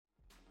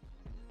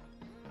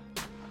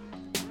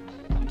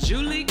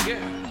Julie girl.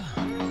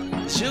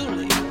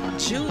 Julie girl.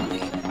 Julie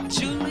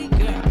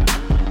girl.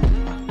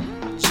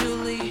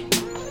 Julie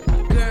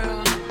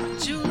girl.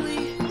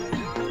 Julie girl.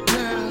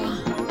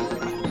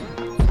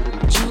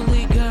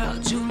 Julie girl. Julie girl.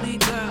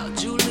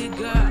 Julie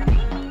girl.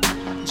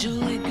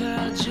 Julie girl. Julie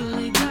girl.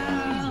 Julie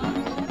girl.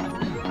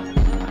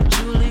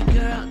 Julie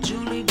girl.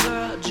 Julie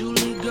girl.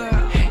 Julie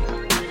girl.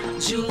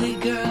 Julie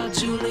girl.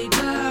 Julie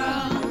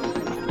girl.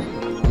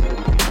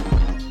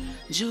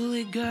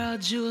 Julie girl.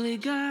 Julie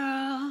girl.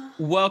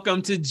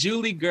 Welcome to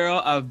Julie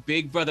Girl, a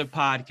Big Brother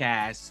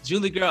podcast.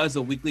 Julie Girl is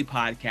a weekly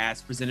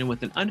podcast presented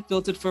with an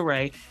unfiltered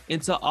foray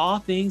into all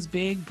things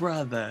Big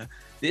Brother.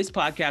 This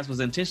podcast was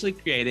intentionally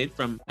created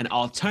from an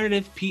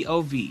alternative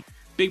POV.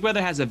 Big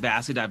Brother has a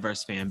vastly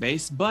diverse fan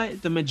base,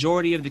 but the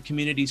majority of the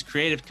community's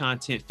creative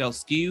content felt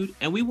skewed,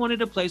 and we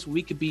wanted a place where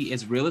we could be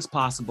as real as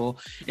possible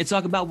and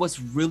talk about what's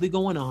really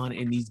going on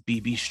in these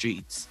BB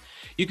streets.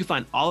 You can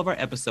find all of our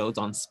episodes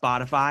on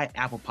Spotify,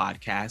 Apple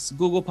Podcasts,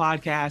 Google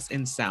Podcasts,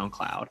 and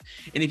SoundCloud.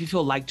 And if you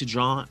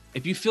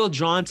feel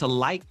drawn to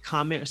like,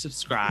 comment, or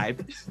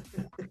subscribe.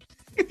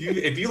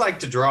 if you like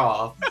to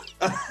draw.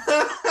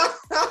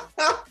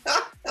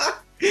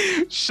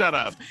 Shut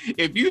up.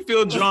 If you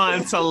feel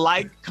drawn to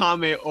like,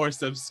 comment, or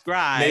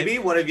subscribe. Maybe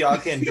one of y'all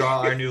can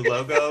draw our new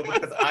logo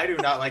because I do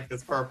not like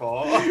this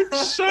purple.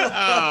 Shut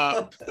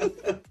up.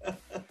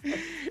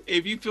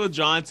 If you feel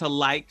drawn to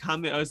like,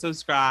 comment, or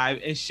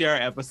subscribe and share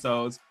our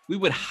episodes, we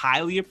would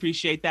highly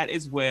appreciate that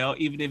as well,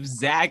 even if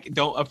Zach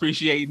don't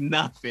appreciate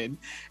nothing.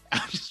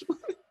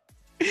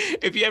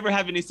 If you ever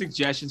have any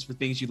suggestions for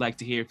things you'd like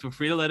to hear, feel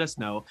free to let us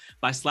know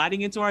by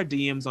sliding into our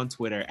DMs on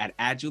Twitter at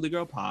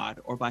 @JulieGirlPod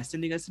or by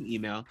sending us an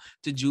email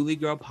to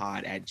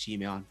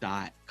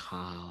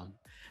juliegirlpod@gmail.com.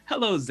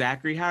 Hello,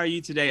 Zachary. How are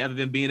you today other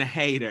than being a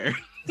hater?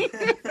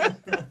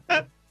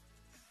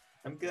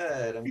 I'm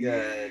good.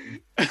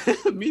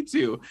 Me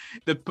too.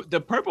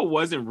 The purple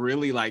wasn't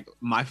really like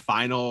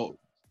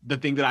the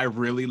thing that I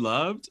really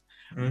loved.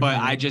 Mm-hmm. But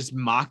I just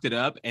mocked it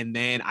up and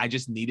then I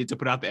just needed to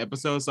put out the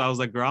episode. So I was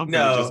like, girl, I'm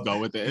gonna just go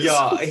with this.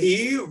 Yeah,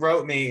 he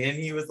wrote me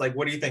and he was like,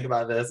 what do you think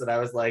about this? And I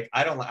was like,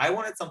 I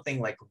wanted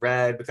something like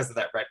red because of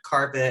that red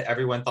carpet.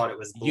 Everyone thought it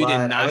was blood. You did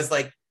not. I was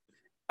like,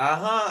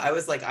 I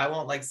was like, I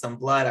want like some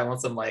blood. I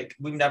want some like,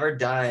 we've never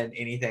done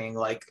anything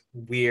like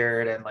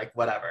weird and like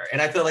whatever.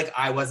 And I feel like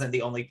I wasn't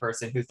the only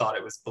person who thought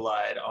it was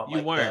blood on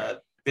like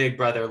the Big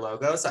Brother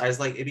logo. So I was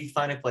like, it'd be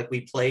fun if like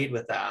we played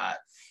with that.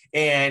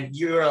 And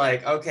you were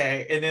like,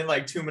 okay. And then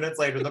like 2 minutes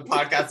later, the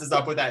podcast is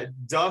up with that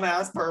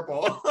dumbass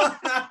purple.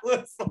 I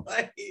was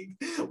like,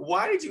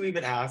 why did you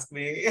even ask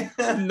me?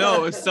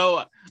 No,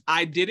 so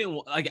I didn't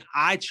like,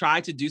 I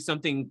tried to do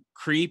something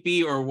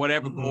creepy or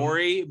whatever,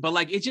 gory, but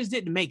like, it just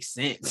didn't make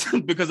sense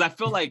because I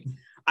feel like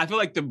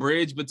the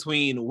bridge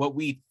between what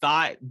we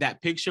thought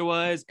that picture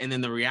was and then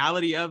the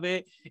reality of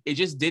it, it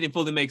just didn't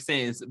fully make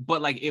sense.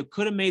 But like it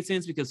could have made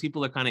sense because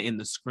people are kind of in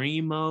the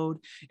scream mode.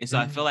 And so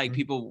I feel like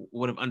people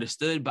would have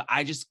understood, but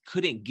I just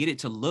couldn't get it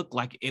to look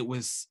like it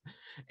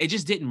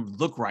just didn't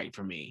look right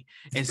for me.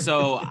 And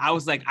so I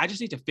was like, I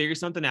just need to figure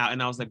something out.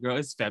 And I was like, girl,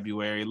 it's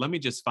February. Let me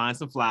just find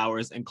some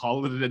flowers and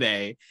call it a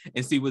day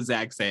and see what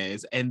Zach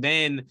says. And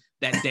then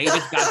that day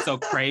just got so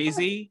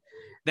crazy.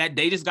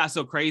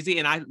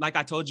 And like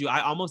I told you,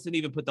 I almost didn't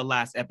even put the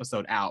last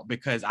episode out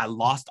because I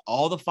lost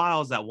all the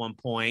files at one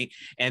point.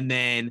 And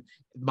then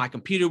my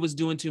computer was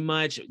doing too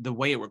much. The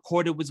way it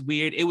recorded was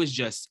weird. It was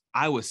just,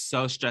 I was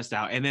so stressed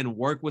out. And then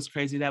work was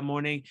crazy that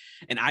morning.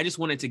 And I just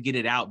wanted to get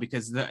it out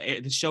because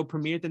the show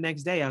premiered the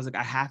next day. I was like,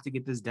 I have to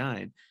get this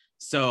done.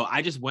 So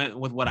I just went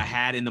with what I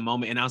had in the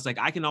moment. And I was like,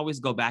 I can always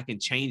go back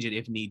and change it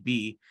if need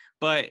be.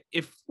 But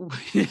if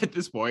at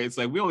this point, it's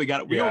like, we only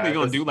going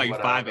to do like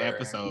whatever. 5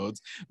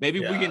 episodes. Maybe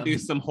we can do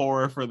some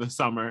horror for the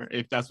summer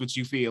if that's what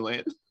you feel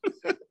it.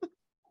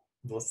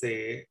 We'll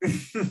see.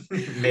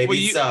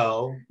 Maybe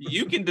so.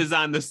 You can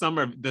design the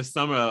summer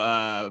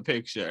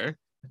picture.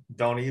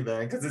 Don't even,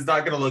 because it's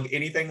not going to look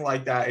anything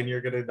like that and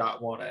you're going to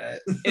not want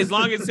it. As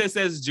long as it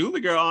says Julie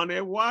Girl on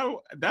it, why?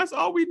 That's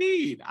all we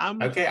need. I'm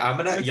going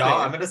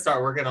to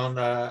start working on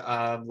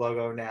the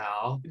logo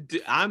now.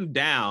 I'm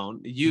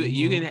down.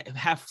 You can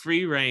have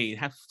free reign,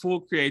 have full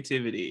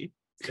creativity.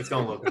 It's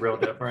going to look real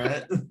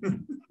different.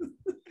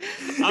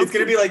 It's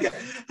gonna be like,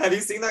 have you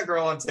seen that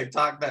girl on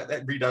TikTok that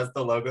redoes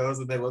the logos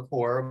and they look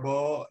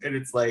horrible? And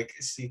it's like,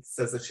 she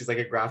says that she's like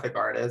a graphic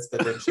artist,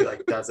 but then she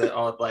like does it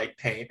on like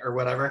paint or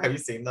whatever. Have you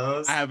seen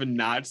those? I have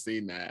not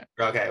seen that.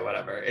 Okay,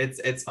 whatever.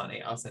 It's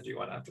funny. I'll send you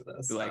one after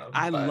this.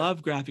 I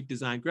love graphic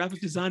design.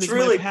 Graphic design is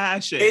my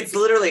passion. It's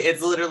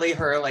literally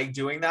her like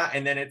doing that,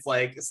 and then it's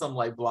like some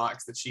like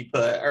blocks that she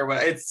put or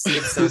what. It's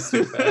so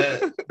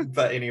stupid.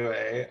 But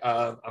anyway,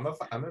 I'm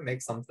gonna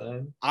make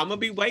something. I'm gonna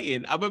be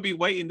waiting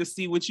to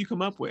see what you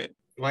come up with.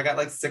 Well, I got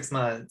like 6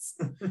 months.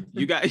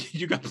 you got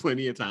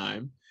plenty of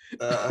time.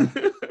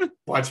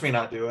 Watch me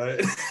not do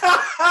it.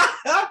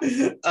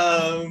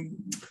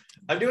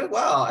 I'm doing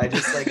well. I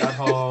just like got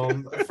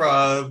home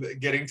from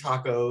getting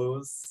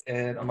tacos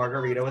and a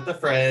margarita with a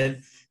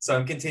friend. So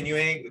I'm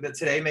continuing that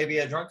today, maybe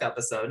a drunk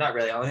episode. Not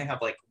really. I only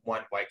have like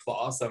one White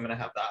Claw, so I'm gonna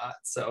have that.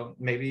 So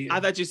maybe. I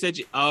thought you said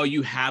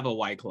you have a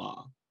White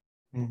Claw.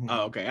 Mm-hmm.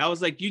 Oh, okay. I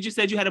was like, you just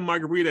said you had a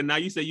margarita. Now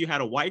you said you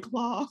had a White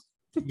Claw.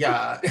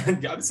 Yeah,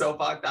 I'm so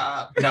fucked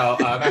up. No,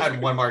 I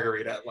had one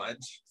margarita at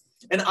lunch.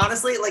 And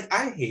honestly, like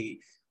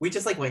we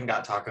just like went and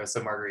got tacos,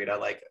 so margarita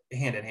like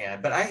hand in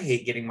hand. But I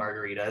hate getting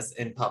margaritas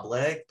in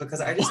public because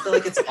I just feel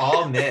like it's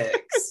all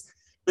mixed.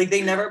 Like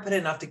they never put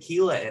enough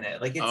tequila in it.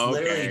 Like it's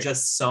literally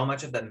just so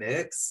much of the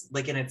mix.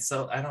 Like, and it's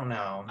so, I don't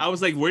know. I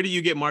was like, where do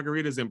you get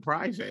margaritas in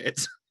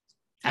private?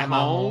 At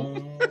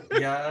home?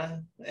 Yeah.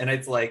 And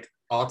it's like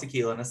all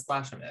tequila and a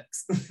splash of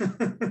mix.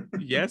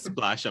 Yes,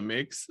 splash of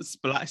mix.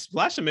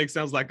 Splash of mix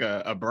sounds like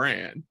a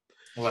brand.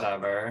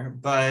 Whatever.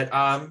 But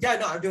yeah,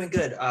 no, I'm doing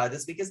good.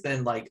 This week has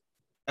been like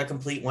a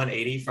complete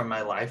 180 from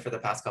my life for the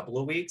past couple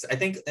of weeks. I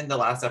think in the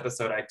last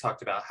episode I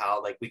talked about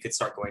how like we could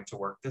start going to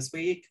work this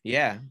week.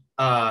 Yeah.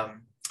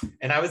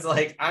 And I was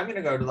like, I'm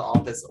gonna go to the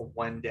office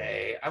one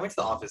day. I went to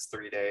the office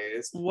 3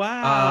 days.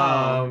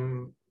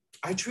 Wow.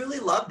 I truly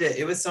loved it.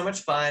 It was so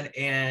much fun,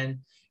 and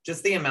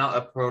just the amount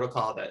of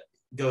protocol that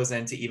goes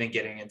into even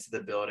getting into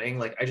the building.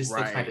 Like I just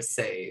feel kind of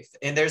safe.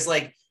 And there's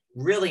like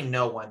really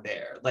no one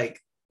there.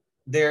 Like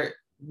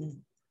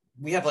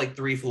we have like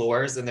 3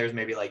 floors and there's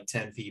maybe like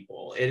 10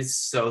 people. It is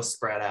so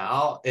spread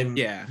out. And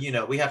you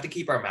know, we have to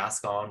keep our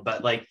mask on,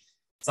 but like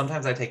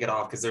sometimes I take it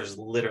off because there's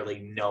literally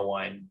no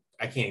one.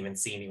 I can't even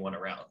see anyone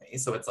around me.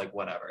 So it's like,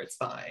 whatever, it's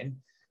fine.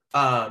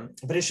 But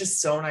it's just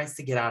so nice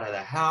to get out of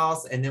the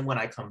house. And then when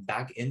I come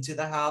back into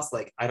the house,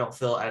 like I don't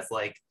feel as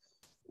like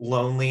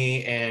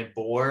lonely and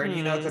bored,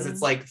 you know, because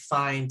it's like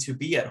fine to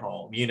be at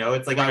home, you know,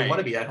 it's like I want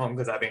to be at home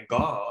because I've been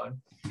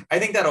gone. I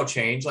think that'll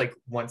change like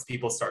once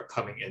people start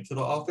coming into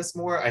the office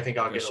more. I think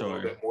I'll get a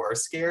little bit more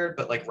scared,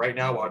 but like right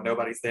now while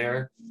nobody's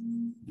there,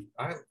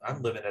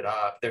 I'm living it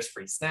up. There's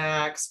free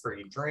snacks,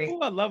 free drink.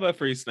 Oh, I love a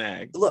free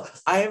snack. Look,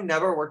 I have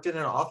never worked in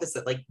an office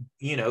that like,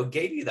 you know,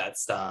 gave you that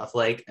stuff.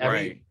 Like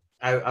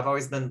I've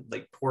always been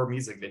like poor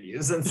music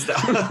venues and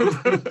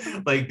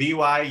stuff. Like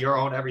BY, your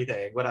own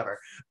everything, whatever.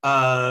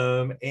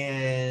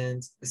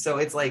 And so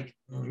it's like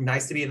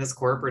nice to be in this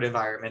corporate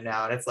environment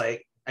now. And it's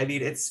like, I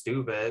mean, it's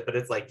stupid, but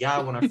it's like, yeah,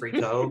 I want a free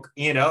Coke,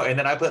 you know, and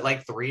then I put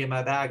like 3 in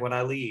my bag when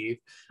I leave.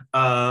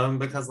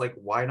 Because like,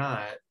 why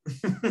not?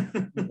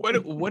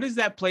 What is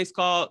that place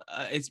called?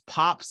 It's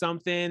Pop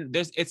something.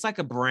 It's like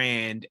a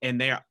brand, and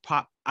they're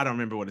Pop. I don't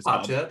remember what it's called.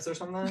 Pop Chips or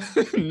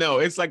something? No,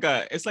 it's like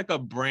a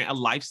brand, a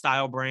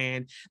lifestyle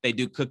brand. They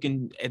do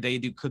cooking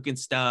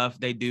stuff.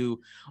 They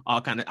do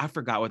all kind of, I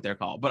forgot what they're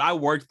called, but I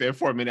worked there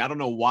for a minute. I don't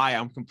know why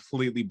I'm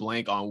completely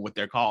blank on what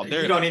they're called.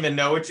 You don't even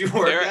know what you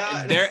work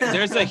at?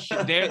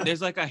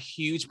 There's like a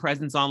huge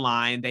presence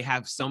online. They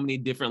have so many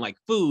different like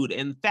food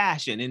and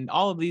fashion and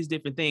all of these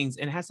different things,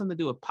 and it has something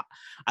to do with pop.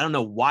 I don't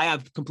know why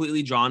I've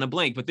completely drawn a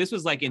blank, but this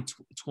was like in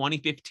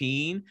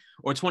 2015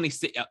 or 20.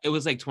 It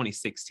was like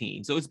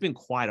 2016, so it's been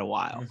quite a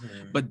while.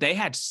 But they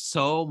had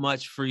so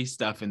much free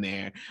stuff in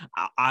there.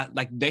 I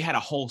like they had a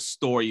whole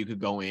store you could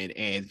go in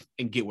and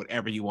get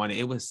whatever you wanted.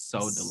 It was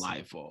so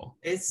delightful.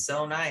 It's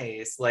so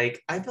nice.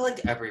 Like I feel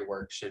like every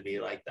work should be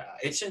like that.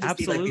 It shouldn't just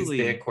be like these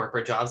big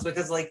corporate jobs,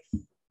 because like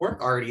work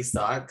already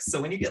sucks.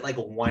 So when you get like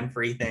one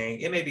free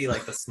thing, it may be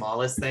like the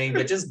smallest thing,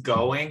 but just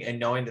going and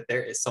knowing that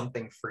there is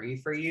something free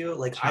for you,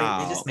 like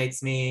it just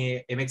makes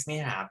me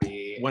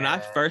happy. When I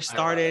first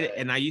started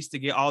and I used to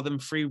get all them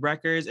free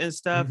records and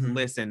stuff,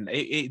 listen,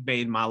 it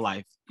made my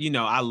life. You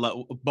know, I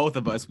love, both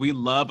of us, we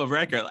love a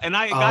record. And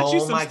I got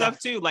you some stuff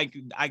too. Like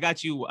I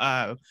got you,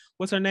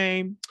 what's her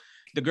name?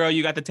 The girl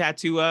you got the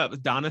tattoo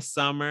of, Donna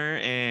Summer,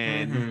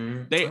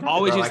 and they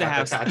always used to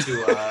have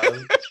tattoo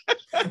of.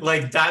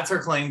 Like that's her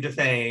claim to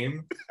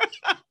fame.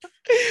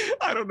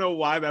 I don't know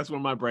why that's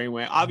where my brain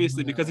went.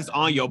 Obviously, because it's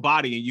on your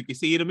body and you can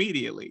see it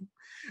immediately.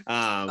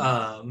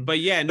 But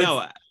yeah,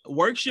 no,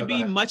 work should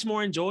be much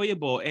more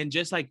enjoyable and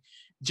just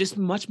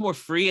much more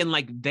free. And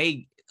like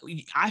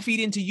I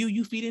feed into you,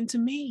 you feed into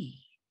me.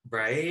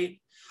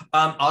 Right.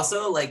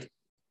 Also, like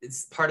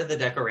it's part of the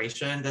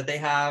decoration that they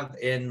have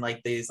in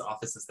like these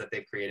offices that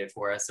they've created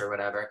for us or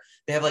whatever.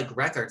 They have like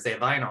records, they have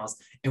vinyls.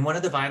 And one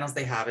of the vinyls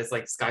they have is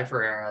like Sky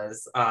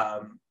Ferreira's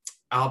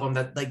album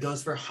that like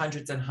goes for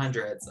hundreds and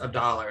hundreds of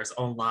dollars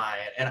online.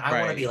 And I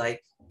want to be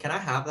like, can I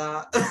have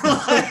that?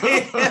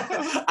 Like,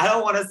 I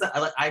don't want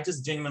to, I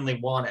just genuinely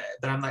want it,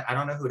 but I'm like, I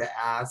don't know who to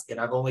ask. And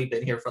I've only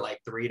been here for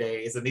like 3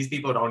 days and these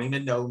people don't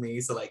even know me.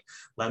 So like,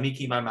 let me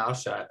keep my mouth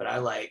shut. But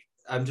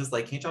I'm just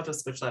like, can't y'all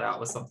just switch that out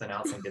with something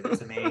else and give it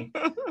to me?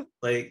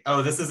 Like,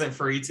 oh, this isn't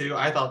free too?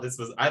 I thought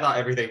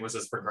everything was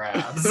just for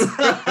grabs.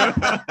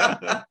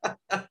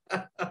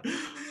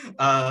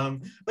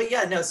 But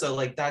yeah, no, so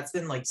like that's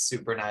been like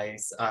super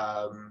nice.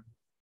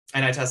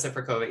 And I tested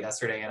for COVID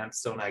yesterday and I'm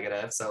still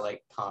negative. So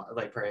like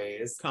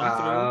praise.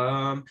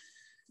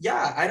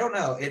 Yeah, I don't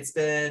know. It's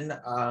been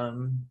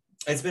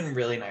It's been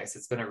really nice.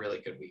 It's been a really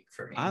good week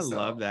for me. I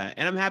love that.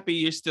 And I'm happy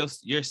you're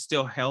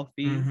still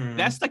healthy. Mm-hmm.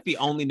 That's like the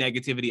only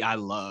negativity I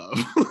love.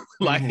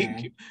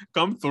 Like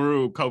come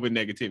through COVID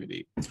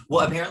negativity.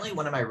 Well, apparently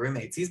one of my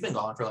roommates, he's been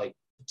gone for like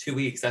 2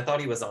 weeks. I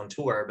thought he was on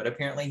tour, but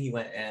apparently he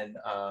went and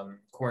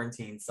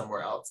quarantined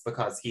somewhere else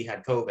because he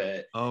had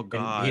COVID. Oh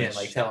god. He didn't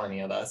like tell any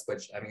of us,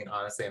 which I mean,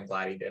 honestly, I'm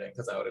glad he didn't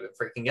because I would have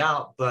been freaking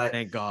out. But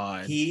thank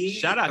God.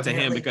 Shout out to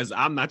him because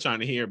I'm not trying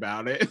to hear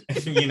about it.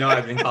 You know,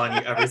 I've been calling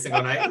you every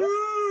single night.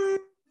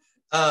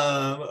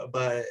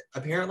 But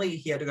apparently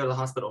he had to go to the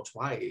hospital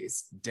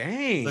twice.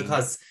 Dang.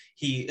 Because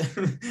he,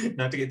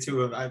 not to get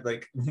too,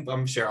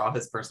 I'm share all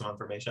his personal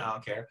information. I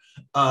don't care.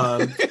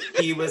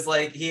 He was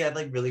like, he had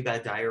like really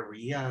bad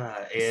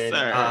diarrhea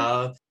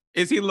and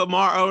is he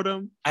Lamar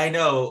Odom? I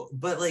know,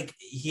 but like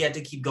he had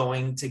to keep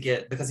going to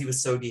get because he was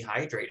so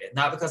dehydrated,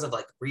 not because of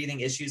like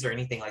breathing issues or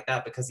anything like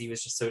that, because he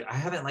was just so. I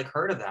haven't like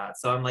heard of that,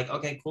 so I'm like,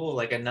 okay, cool,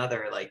 like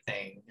another like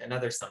thing,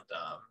 another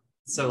symptom.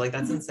 So like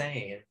that's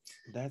insane.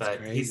 That's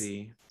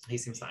crazy. He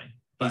seems fine.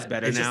 He's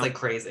better it's now. Just like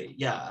crazy.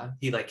 Yeah.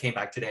 He like came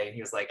back today and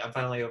he was like, I'm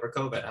finally over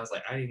COVID. And I was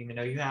like, I didn't even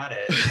know you had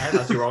it. I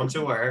thought you were on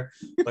tour.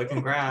 But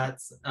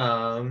congrats.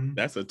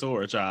 That's a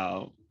tour,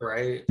 child.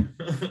 Right.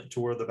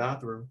 Tour of the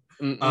bathroom.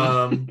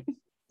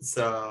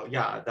 So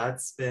yeah,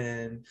 that's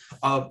been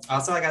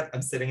also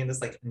I'm sitting in this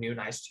like new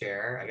nice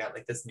chair. I got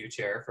like this new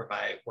chair for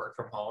my work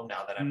from home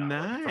now that I'm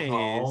not working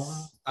from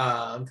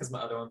home. Because my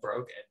other one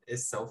broke and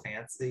is so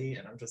fancy.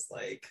 And I'm just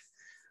like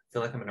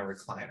feel like I'm in a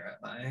recliner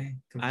at my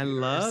computer. I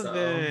love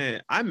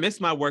it. I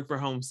miss my work from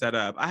home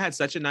setup. I had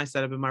such a nice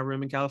setup in my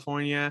room in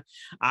California.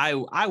 I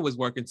was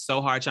working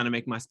so hard trying to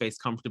make my space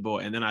comfortable,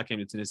 and then I came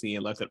to Tennessee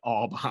and left it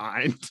all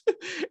behind.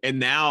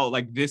 And now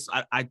like this,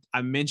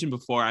 I mentioned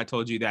before, I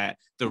told you that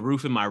the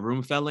roof in my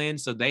room fell in,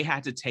 so they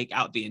had to take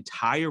out the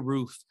entire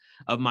roof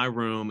of my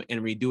room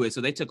and redo it.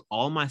 So they took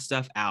all my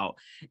stuff out,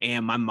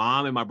 and my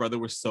mom and my brother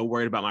were so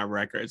worried about my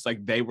records.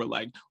 Like they were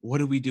like, what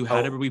do we do?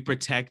 How do we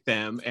protect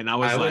them? And I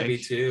was like, would be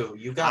too.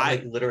 You got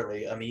like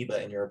literally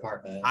amoeba in your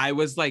apartment. I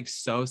was like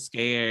so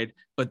scared,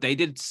 but they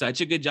did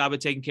such a good job of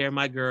taking care of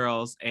my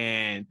girls,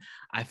 and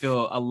I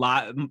feel a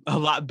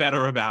lot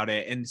better about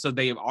it. And so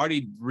they have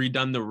already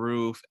redone the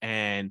roof,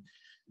 and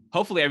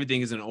hopefully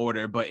everything is in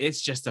order, but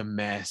it's just a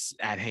mess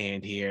at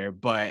hand here.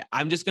 But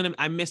I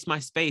miss my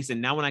space.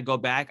 And now when I go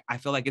back, I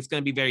feel like it's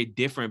going to be very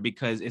different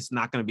because it's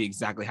not going to be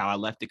exactly how I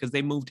left it because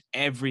they moved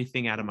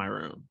everything out of my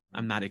room.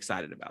 I'm not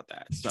excited about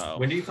that. So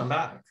when do you come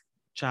back?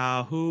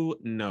 Child, who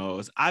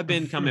knows? I've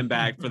been coming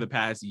back for the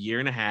past year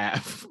and a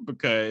half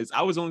because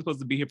I was only supposed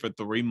to be here for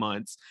 3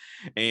 months,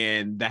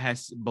 and that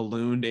has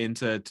ballooned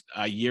into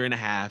a year and a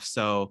half.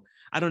 So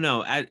I don't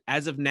know.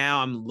 As of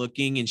now, I'm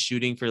looking and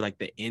shooting for like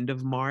the end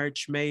of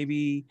March,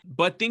 maybe.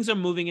 But things are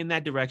moving in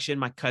that direction.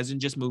 My cousin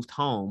just moved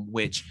home,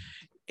 which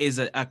is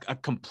a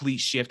complete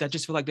shift. I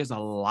just feel like there's a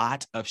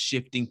lot of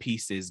shifting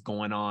pieces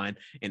going on,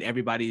 and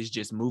everybody is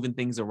just moving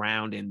things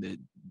around. And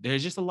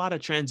there's just a lot of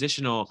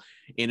transitional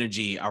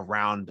energy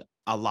around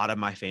a lot of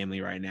my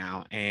family right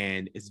now.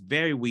 And it's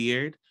very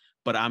weird,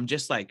 but I'm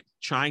just like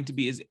trying to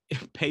be as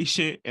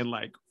patient and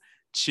like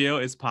chill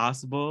as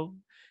possible,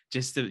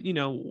 just to, you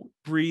know,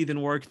 breathe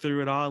and work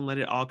through it all and let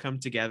it all come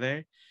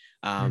together.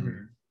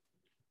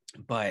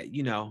 But,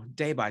 you know,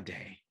 day by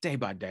day,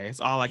 it's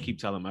all I keep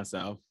telling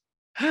myself.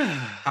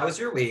 How was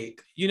your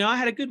week? You know, I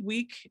had a good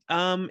week.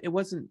 It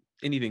wasn't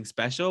anything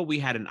special. We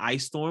had an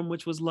ice storm,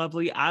 which was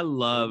lovely. I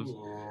love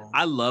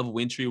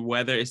wintry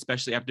weather,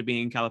 especially after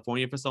being in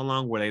California for so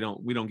long, where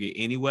we don't get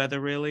any weather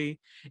really.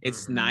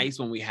 It's nice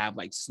when we have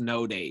like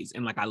snow days,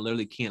 and like I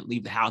literally can't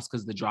leave the house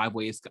because the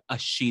driveway is a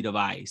sheet of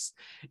ice,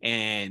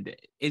 and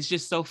it's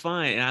just so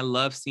fun. And I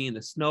love seeing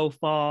the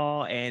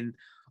snowfall and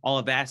all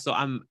of that. So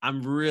I'm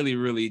really,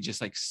 really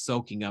just like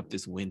soaking up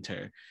this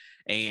winter.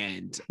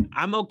 And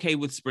I'm okay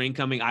with spring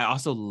coming. I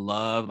also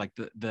love like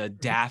the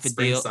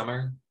daffodil.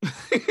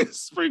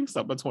 Spring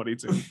summer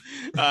 22.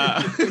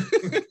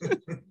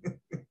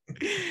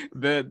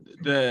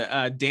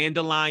 The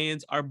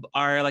dandelions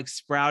are like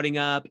sprouting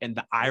up, and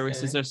the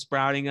irises are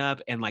sprouting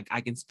up, and like I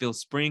can feel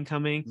spring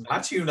coming.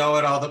 Not you know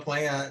it, all the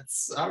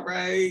plants. All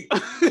right.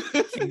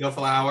 King of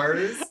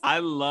flowers. I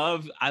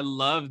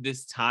love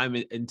this time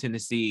in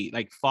Tennessee.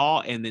 Like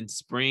fall and then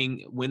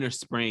spring, winter,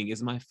 spring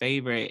is my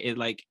favorite.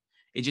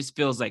 It just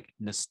feels like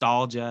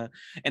nostalgia.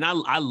 And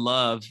I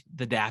love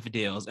the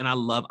daffodils, and I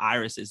love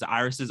irises. The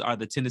irises are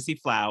the Tennessee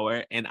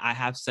flower, and I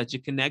have such a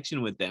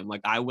connection with them. Like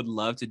I would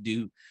love to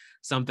do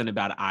something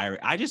about iris.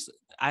 I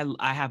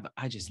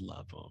just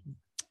love them.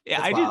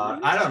 Yeah,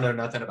 I don't know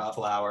nothing about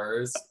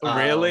flowers.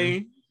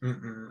 Really?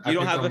 You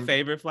don't have a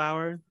favorite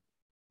flower?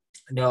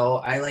 No,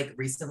 I like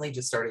recently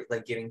just started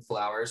like getting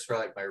flowers for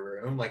like my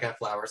room. Like I have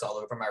flowers all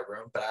over my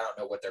room, but I don't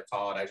know what they're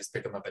called. I just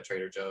pick them up at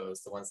Trader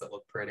Joe's, the ones that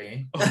look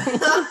pretty.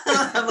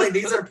 I'm like,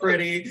 these are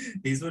pretty.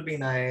 These would be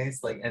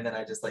nice. Like, and then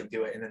I just like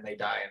do it, and then they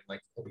die in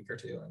like a week or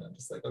two, and I'm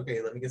just like, okay,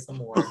 let me get some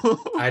more.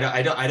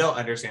 I don't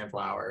understand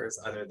flowers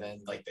other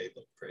than like they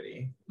look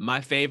pretty.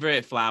 My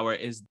favorite flower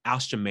is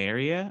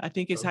Alstroemeria, I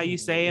think is how you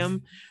say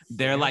them.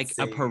 They're like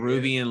a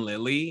Peruvian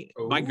lily.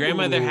 My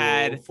grandmother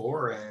had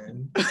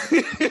foreign.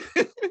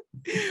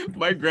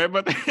 My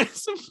grandmother had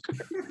some.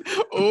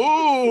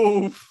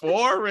 Oh,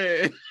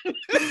 foreign.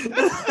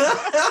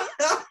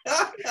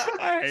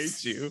 I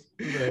hate you.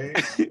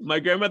 Right. My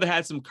grandmother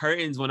had some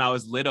curtains when I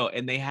was little,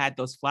 and they had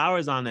those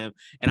flowers on them,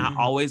 and I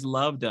always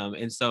loved them.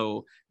 And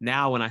so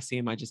now when I see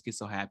them, I just get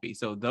so happy.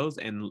 So those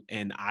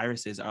and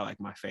irises are like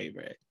my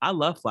favorite. I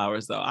love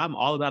flowers though. I'm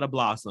all about a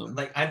blossom.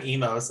 Like I'm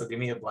emo, so give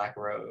me a black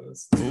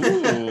rose.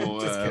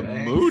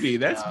 Ooh, moody.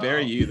 That's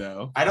very you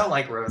though. I don't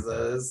like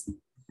roses.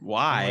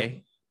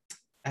 Why?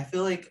 I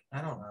feel like,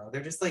 I don't know.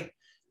 They're just like,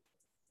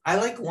 I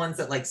like ones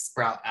that like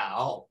sprout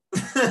out.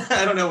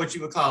 I don't know what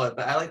you would call it,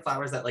 but I like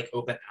flowers that like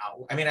open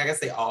out. I mean, I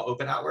guess they all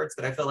open outwards,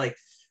 but I feel like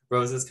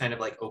roses kind of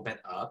like open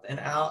up and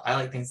out. I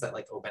like things that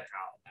like open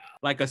out.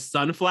 Like a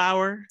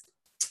sunflower?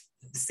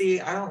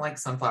 See, I don't like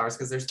sunflowers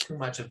because there's too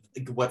much of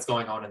what's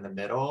going on in the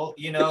middle,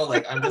 you know?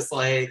 Like, I'm just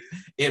like,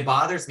 it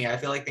bothers me. I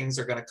feel like things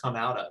are going to come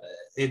out of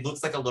it. It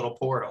looks like a little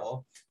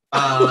portal.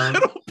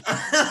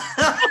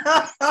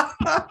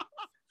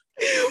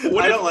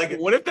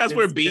 What if that's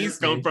where bees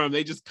come from?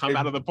 They just come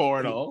out of the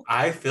portal.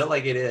 I feel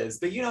like it is,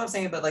 but you know what I'm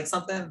saying? But like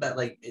something that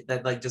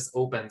like just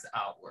opens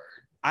outward.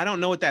 I don't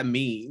know what that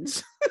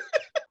means.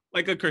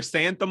 Like a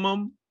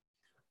chrysanthemum?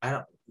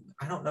 I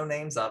don't know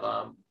names of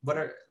them. What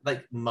are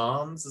like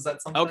mums? Is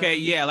that something? Okay,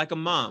 yeah, like a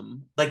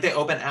mum. Like they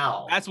open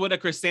out. That's what a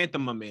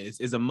chrysanthemum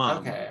is a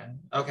mum.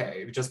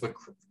 Okay, just with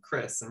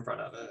Chris in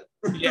front of it.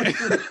 Yeah.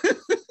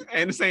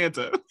 And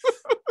Santa.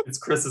 It's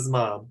Chris's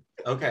mom.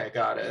 Okay,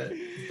 got it.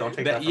 Don't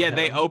take that. Yeah,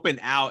 they open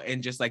out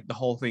and just like the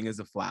whole thing is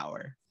a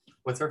flower.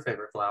 What's her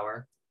favorite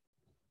flower?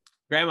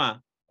 Grandma,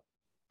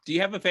 do you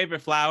have a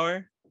favorite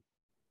flower?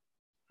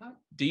 Huh?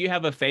 Do you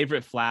have a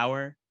favorite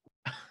flower?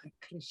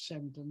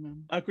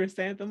 Chrysanthemum. A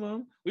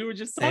chrysanthemum? We were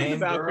just talking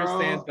about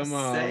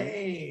chrysanthemum.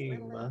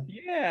 Same.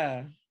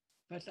 Yeah.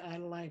 But I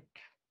like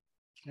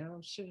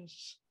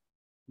roses,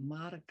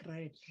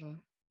 Margaret.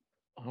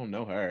 I don't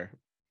know her.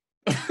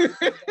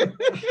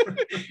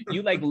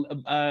 You like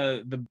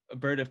the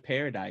bird of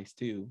paradise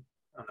too.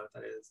 I don't know what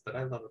that is, but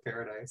I love a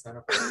paradise. I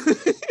don't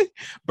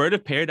Bird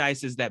of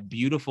paradise is that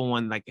beautiful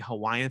one, like a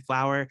Hawaiian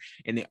flower,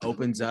 and it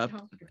opens up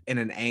in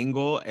an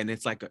angle, and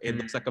it's like it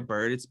looks like a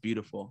bird. It's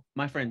beautiful.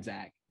 My friend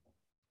Zach.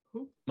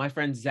 Who? My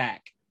friend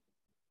Zach.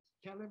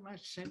 Tell him I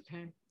sent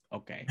him.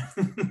 Okay.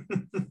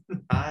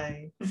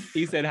 Hi.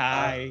 He said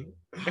hi.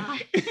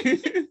 Hi.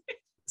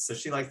 So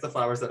she likes the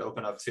flowers that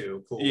open up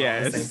too. Cool.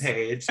 Yes. On the same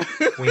page.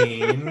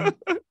 Queen.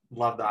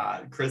 Love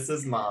that.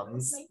 Chris's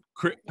mom's.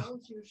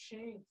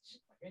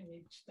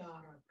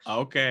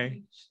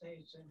 Okay.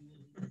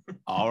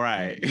 All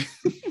right.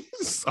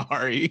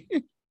 Sorry.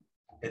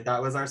 And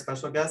that was our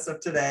special guest of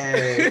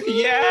today.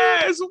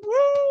 Yes. Woo.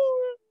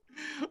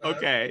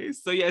 Okay.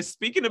 So yeah,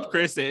 speaking of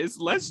Chris's,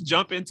 let's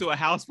jump into a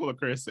house full of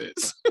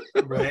Chris's.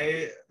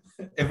 Right.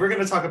 If we're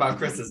gonna talk about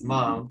Chris's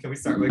mom, can we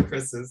start with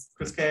Chris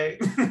K?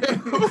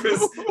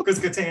 Chris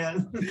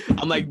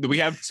Kattan. I'm like, do we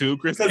have two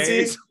Chris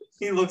K's?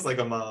 He looks like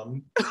a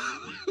mom.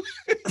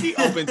 He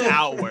opens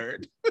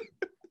outward.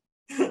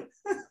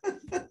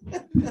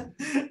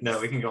 No,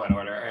 we can go in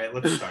order. All right,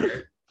 let's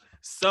start.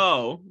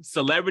 So,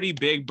 Celebrity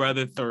Big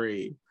Brother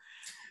 3.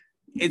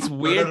 It's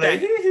weird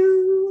that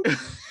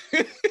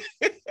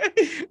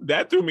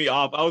that threw me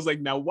off. I was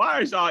like, now why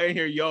are y'all in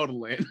here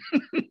yodeling?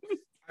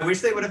 I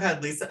wish they would have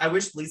had Lisa. I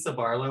wish Lisa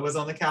Barlow was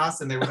on the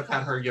cast and they would have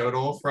had her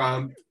yodel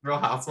from Real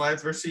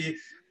Housewives, where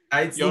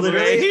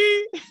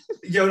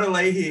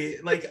Yodel-Leahy.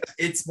 Like,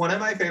 it's one of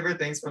my favorite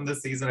things from the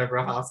season of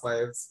Real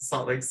Housewives,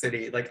 Salt Lake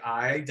City. Like,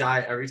 I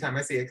die every time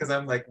I see it because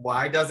I'm like,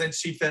 why doesn't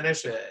she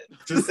finish it?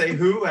 Just say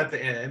who at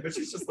the end, but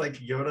she's just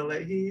like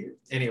Yodel-Leahy.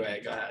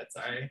 Anyway, go ahead.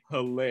 Sorry.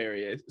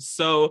 Hilarious.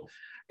 So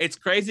it's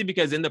crazy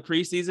because in the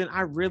preseason,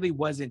 I really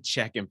wasn't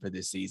checking for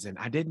this season.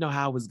 I didn't know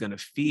how I was going to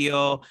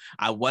feel.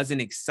 I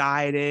wasn't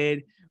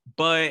excited.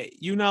 But,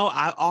 you know,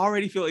 I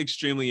already feel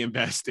extremely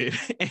invested,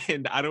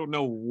 and I don't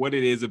know what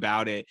it is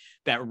about it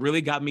that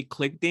really got me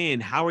clicked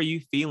in. How are you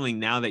feeling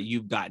now that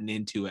you've gotten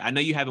into it? I know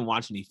you haven't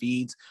watched any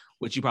feeds,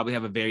 which you probably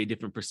have a very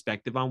different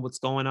perspective on what's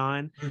going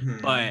on,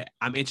 but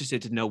I'm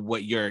interested to know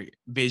what your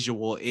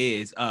visual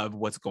is of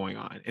what's going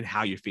on and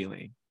how you're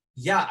feeling.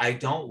 Yeah, I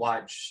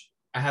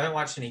haven't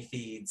watched any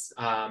feeds,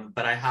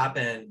 but I have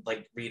been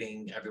like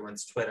reading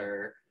everyone's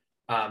Twitter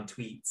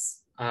tweets,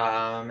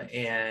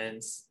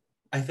 and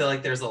I feel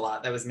like there's a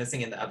lot that was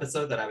missing in the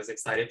episode that I was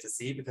excited to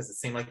see because it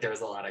seemed like there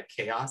was a lot of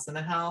chaos in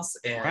the house,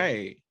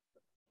 and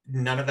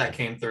none of that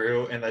came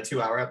through in the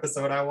 2-hour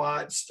episode I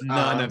watched.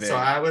 None of it. So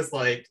I was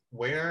like,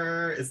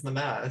 where is the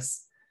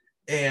mess?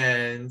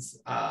 And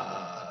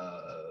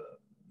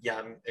yeah,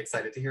 I'm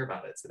excited to hear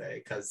about it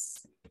today because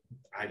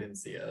I didn't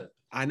see it.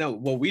 I know.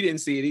 Well, we didn't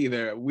see it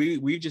either.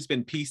 We've just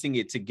been piecing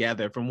it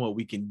together from what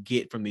we can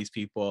get from these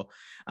people.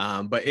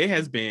 But it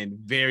has been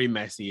very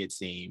messy, it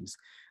seems.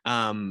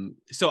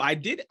 So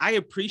I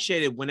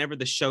appreciated whenever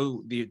the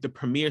show, the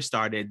premiere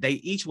started, they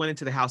each went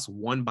into the house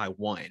one by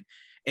one.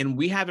 And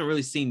we haven't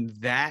really seen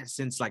that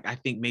since, like, I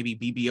think maybe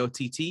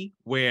BBOTT,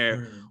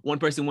 where one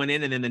person went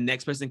in and then the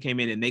next person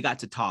came in and they got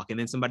to talk, and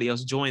then somebody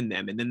else joined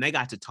them and then they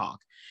got to talk.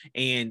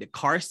 And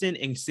Carson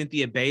and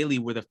Cynthia Bailey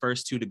were the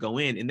first two to go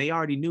in, and they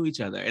already knew each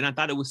other. And I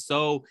thought it was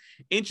so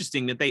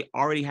interesting that they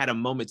already had a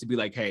moment to be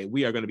like, hey,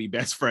 we are going to be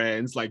best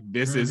friends. Like,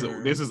 this is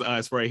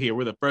us right here.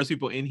 We're the first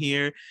people in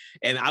here.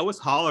 And I was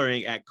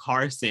hollering at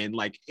Carson,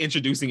 like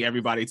introducing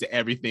everybody to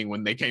everything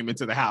when they came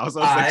into the house. I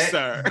was like,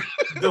 sir.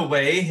 The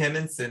way him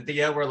and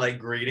Cynthia were like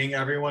greeting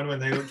everyone when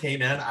they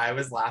came in, I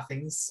was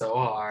laughing so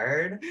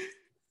hard.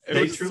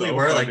 They truly so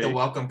were funny. Like the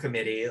welcome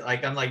committee.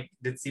 Like, I'm like,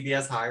 did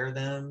CBS hire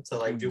them to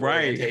like do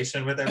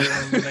orientation with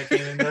everyone when they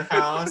came in the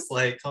house?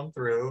 Like, come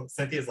through.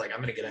 Cynthia's like,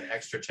 I'm gonna get an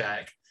extra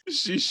check.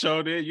 She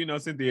showed it. You know,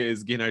 Cynthia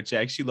is getting her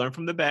check. She learned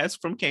from the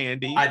best, from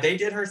Candy. They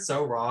did her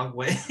so wrong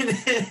when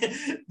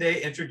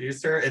they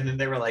introduced her, and then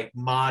they were like,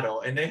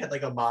 model, and they had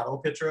like a model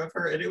picture of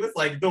her, and it was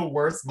like the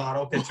worst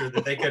model picture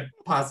that they could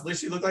possibly.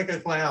 She looked like a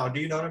clown. Do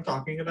you know what I'm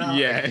talking about?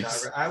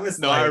 Yes. I was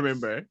no, like, I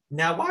remember.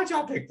 Now, why'd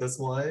y'all pick this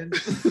one?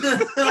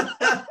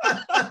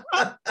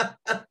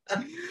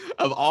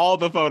 Of all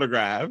the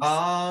photographs,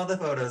 all the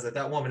photos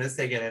that woman has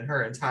taken in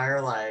her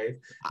entire life,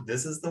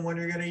 this is the one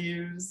you're gonna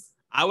use.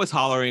 I was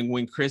hollering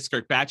when Chris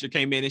Kirkpatrick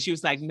came in and she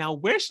was like, now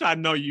where should I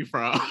know you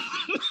from?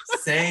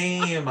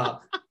 Same.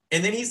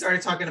 And then he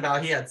started talking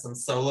about he had some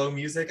solo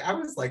music. I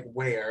was like,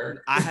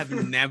 where? I have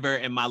never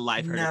in my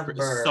life heard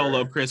a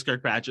solo Chris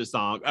Kirkpatrick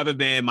song other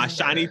than My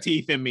Shiny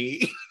Teeth and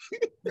Me.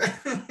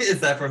 Is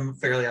that from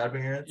Fairly Odd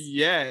Parents?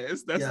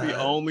 Yes, that's the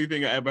only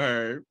thing I ever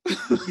heard.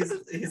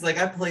 he's like,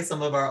 I play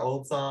some of our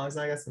old songs.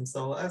 I got some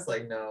solo. I was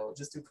like, no,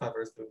 just do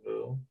covers, boo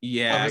boo.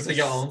 Yeah, covers of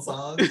your own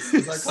songs.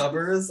 Is that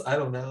covers? I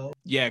don't know.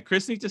 Yeah,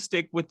 Chris needs to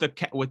stick with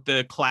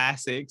the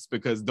classics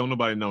because don't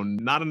nobody know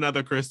not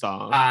another Chris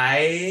song.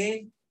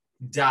 I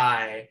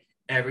die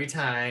every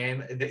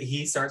time that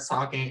he starts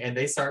talking and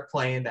they start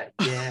playing that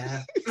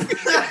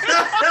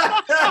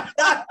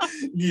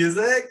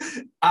music.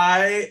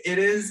 It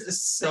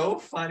is so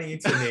funny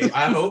to me.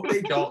 I hope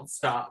they don't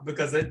stop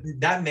because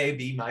that may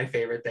be my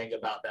favorite thing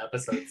about the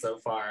episode so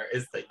far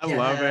is I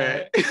love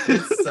it.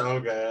 It's so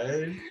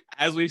good.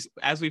 As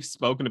we've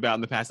spoken about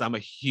in the past, I'm a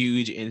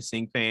huge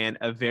NSYNC fan,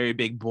 a very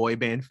big boy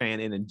band fan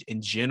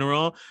in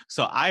general.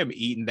 So I am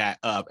eating that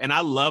up. And I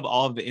love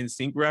all of the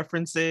NSYNC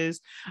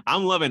references.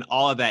 I'm loving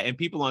all of that. And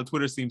people on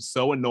Twitter seem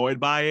so annoyed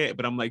by it,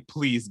 but I'm like,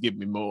 please give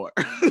me more.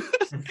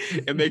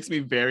 It makes me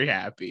very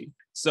happy.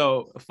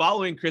 So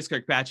following Chris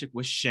Kirkpatrick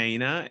was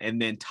Shayna,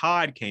 and then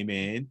Todd came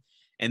in,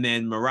 and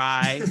then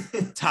Mariah,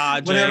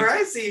 Todd. Whenever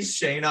I see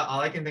Shayna,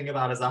 all I can think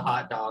about is a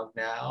hot dog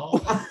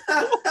now.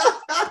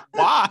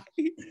 Why?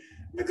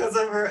 Because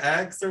of her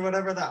ex or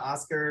whatever, that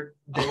Oscar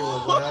De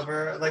La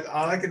whatever. Like,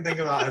 all I can think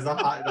about is a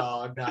hot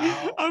dog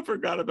now. I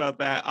forgot about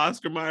that.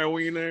 Oscar Mayer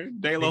Wiener,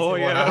 De La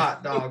Hoya. Want a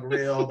hot dog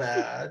real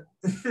bad.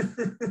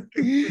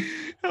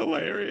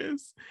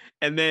 Hilarious.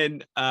 And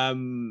then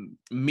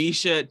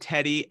Misha,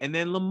 Teddy, and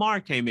then Lamar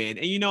came in.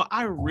 And, you know,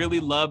 I really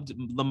loved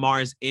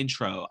Lamar's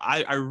intro.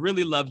 I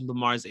really loved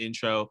Lamar's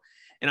intro.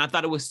 And I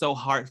thought it was so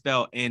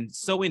heartfelt and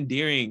so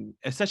endearing,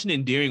 such an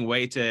endearing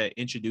way to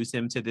introduce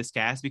him to this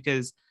cast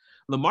because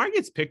Lamar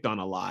gets picked on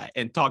a lot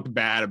and talked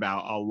bad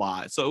about a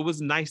lot. So it was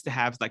nice to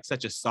have like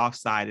such a soft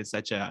side and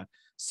such a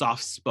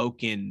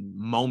soft-spoken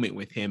moment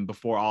with him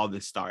before all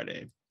this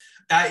started.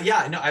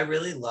 I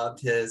really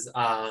loved his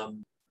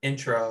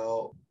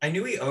intro. I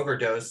knew he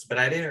overdosed, but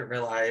I didn't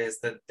realize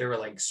that there were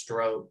like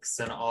strokes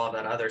and all of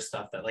that other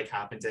stuff that like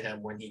happened to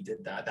him when he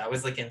did that. That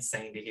was like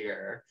insane to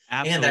hear.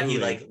 Absolutely. And that he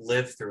like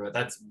lived through it.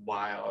 That's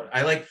wild.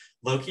 I like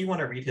low-key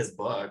want to read his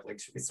book. Like,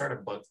 should we start a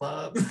book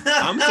club?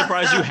 I'm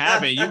surprised you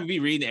haven't. You would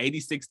be reading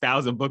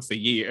 86,000 books a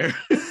year.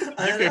 You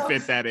could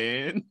fit that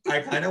in.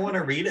 I kind of want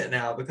to read it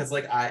now because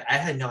like I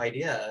had no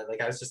idea. Like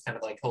I was just kind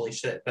of like, holy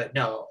shit. But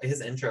no, his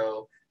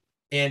intro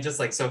and just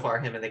like so far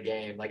him in the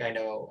game, like I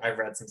know I've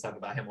read some stuff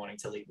about him wanting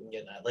to leave and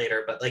get that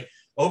later, but like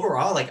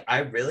overall, like I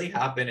really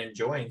have been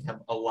enjoying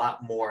him a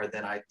lot more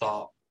than I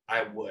thought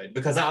I would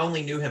because I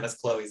only knew him as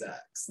Chloe's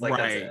ex. Like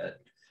right. That's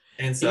it.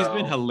 And so he's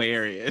been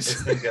hilarious.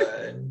 It's been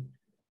good.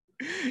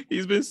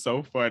 He's been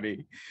so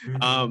funny.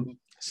 Mm-hmm.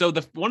 So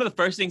one of the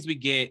first things we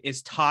get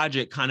is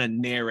Todrick kind of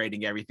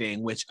narrating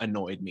everything, which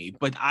annoyed me.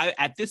 But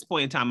at this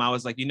point in time, I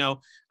was like, you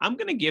know, I'm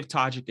going to give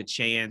Todrick a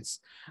chance.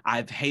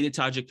 I've hated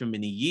Todrick for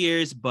many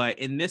years, but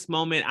in this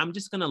moment, I'm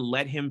just going to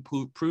let him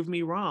prove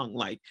me wrong.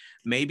 Like,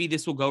 maybe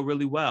this will go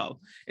really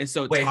well. And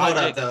so wait, hold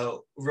up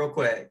though, real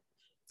quick.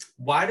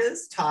 Why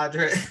does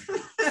Todrick,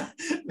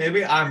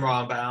 maybe I'm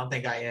wrong, but I don't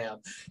think I am.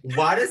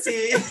 Why does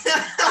he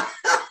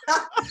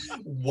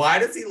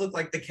look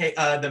like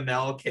the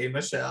Mel K.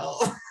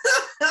 Michelle?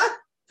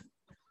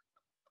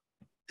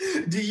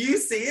 Do you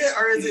see it,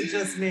 or is it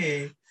just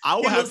me? I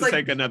will have to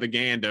take another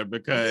gander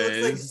because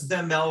he looks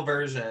like the male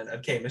version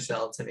of K.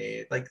 Michelle to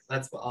me. Like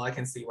that's all I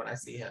can see when I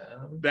see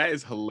him. That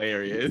is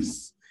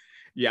hilarious.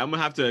 Yeah, I'm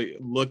gonna have to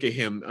look at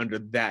him under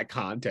that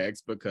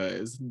context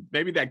because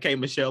maybe that K.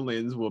 Michelle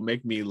lens will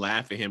make me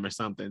laugh at him or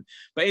something.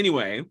 But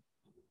anyway,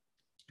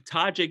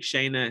 Todrick,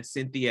 Shayna,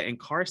 Cynthia, and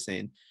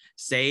Carson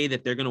say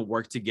that they're going to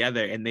work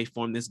together and they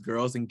form this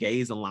girls and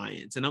gays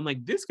alliance. And I'm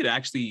like, this could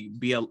actually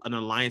be an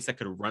alliance that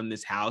could run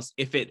this house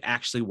if it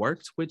actually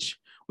worked, which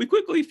we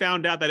quickly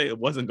found out that it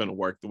wasn't going to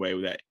work the way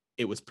that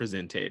it was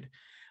presented.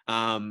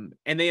 And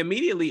they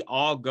immediately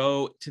all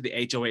go to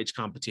the HOH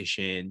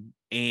competition,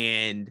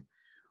 and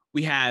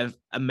we have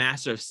a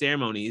master of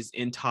ceremonies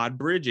in Todd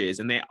Bridges,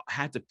 and they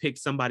had to pick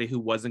somebody who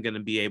wasn't going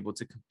to be able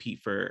to compete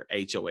for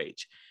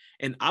HOH.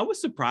 And I was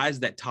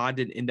surprised that Todd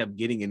didn't end up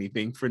getting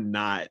anything for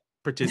not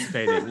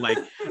participating. Like,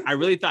 I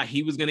really thought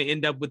he was going to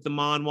end up with the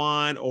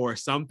Mon or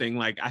something.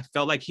 Like, I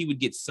felt like he would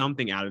get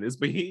something out of this,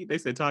 but they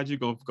said, Todd, you're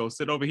going to go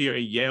sit over here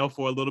and yell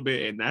for a little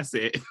bit, and that's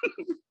it.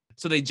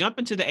 So they jump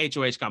into the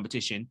HOH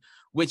competition,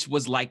 which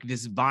was like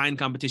this Vine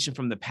competition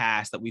from the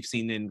past that we've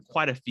seen in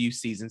quite a few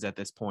seasons at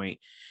this point,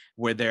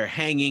 where they're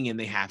hanging and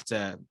they have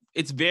to,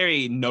 it's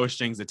very no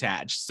strings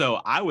attached.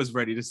 So I was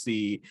ready to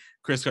see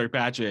Chris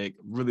Kirkpatrick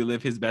really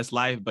live his best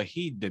life, but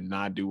he did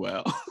not do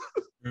well.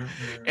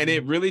 Mm-hmm. And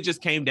it really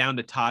just came down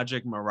to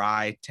Todrick,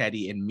 Mariah,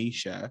 Teddy, and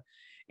Misha.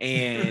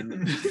 And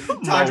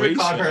Todrick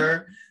caught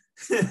her.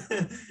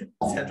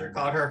 Tedrick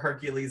caught her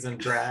Hercules in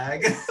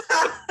drag.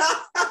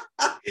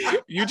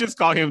 You just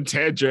call him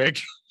Tedrick.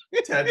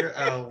 Tedrick,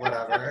 oh,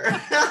 whatever.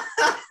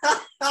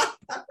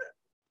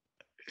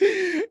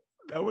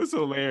 That was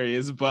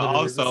hilarious, but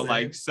also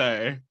like,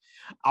 so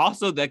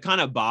also that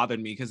kind of bothered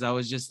me because I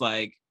was just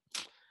like,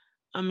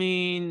 I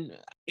mean,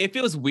 it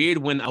feels weird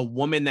when a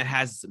woman that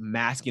has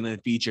masculine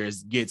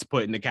features gets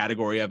put in the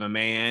category of a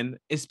man,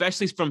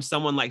 especially from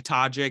someone like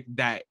Todrick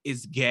that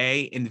is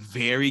gay and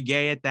very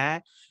gay at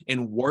that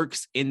and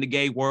works in the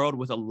gay world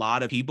with a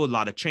lot of people, a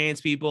lot of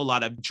trans people, a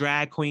lot of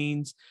drag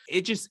queens.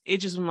 It just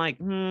I'm like,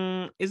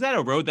 is that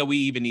a road that we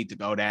even need to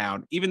go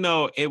down? Even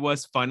though it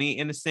was funny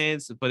in a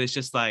sense, but it's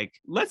just like,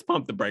 let's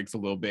pump the brakes a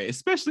little bit,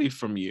 especially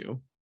from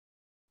you.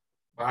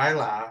 I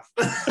laugh.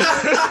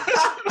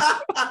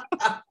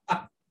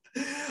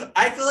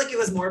 I feel like it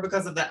was more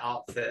because of the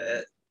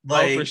outfit.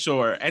 Like, oh, for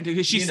sure. And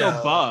because she's so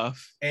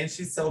buff. And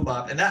she's so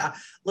buff. And that,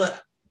 look,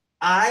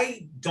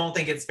 I don't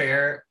think it's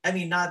fair. I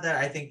mean, not that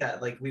I think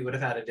that like we would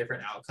have had a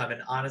different outcome.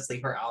 And honestly,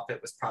 her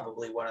outfit was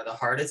probably one of the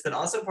hardest. But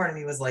also part of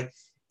me was like,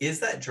 is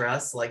that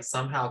dress like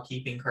somehow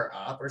keeping her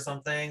up or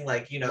something?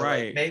 Like, you know,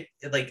 right. Like maybe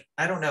like,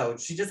 I don't know.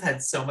 She just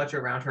had so much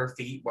around her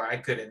feet where I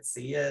couldn't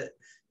see it,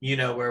 you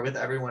know, where with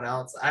everyone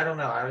else, I don't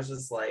know. I was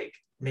just like,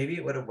 maybe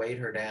it would have weighed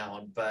her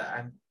down, but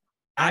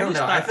I don't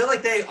know. I feel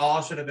like they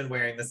all should have been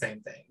wearing the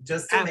same thing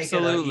just to make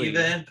it an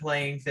even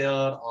playing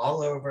field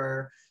all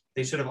over.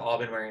 They should have all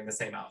been wearing the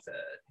same outfit.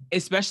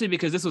 Especially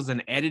because this was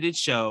an edited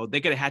show. They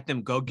could have had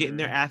them go get in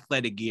their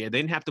athletic gear. They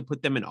didn't have to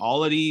put them in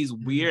all of these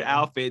weird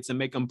outfits and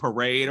make them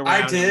parade around.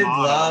 I did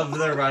love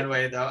the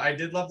runway though. I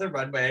did love the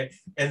runway.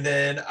 And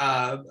then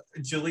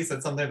Julie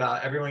said something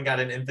about everyone got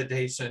an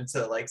invitation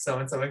to like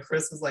so-and-so. And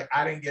Chris was like,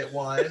 I didn't get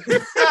one.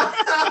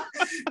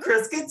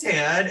 Chris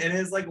Kattan and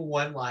his like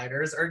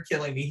one-liners are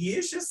killing me. He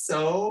is just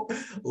so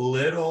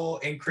little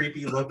and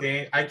creepy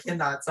looking. I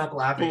cannot stop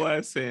laughing.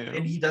 Bless him.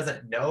 And he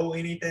doesn't know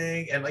anything.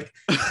 And like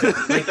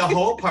the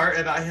whole part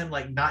about him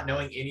like not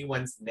knowing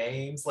anyone's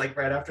names like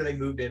right after they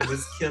moved in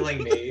was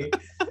killing me.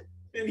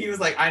 And he was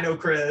like, I know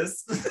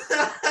Chris.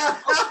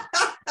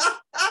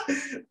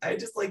 I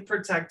just like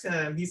protect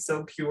him. He's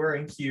so pure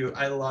and cute.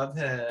 I love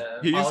him.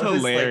 He's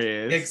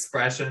hilarious. His, like,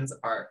 expressions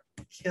are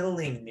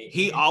killing me.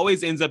 He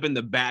always ends up in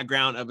the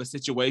background of a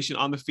situation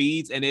on the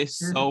feeds, and it's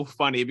so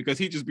funny because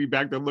he just be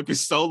back there looking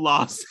so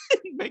lost,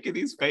 making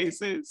these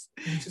faces.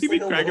 He be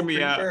cracking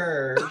me up.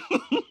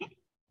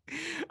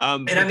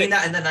 And I mean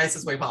that in the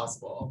nicest way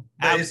possible.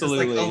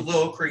 Absolutely, it's just like a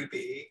little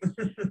creepy.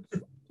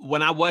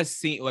 When I was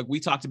seeing, like we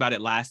talked about it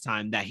last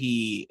time, that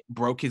he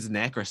broke his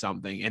neck or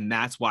something, and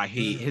that's why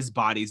his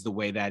body's the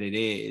way that it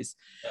is.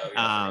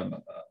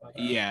 Oh,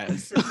 yeah,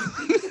 yes.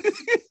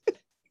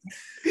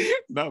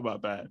 Not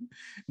about that.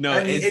 No,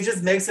 I mean, it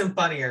just makes him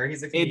funnier.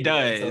 He's a comedian, it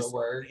does. So it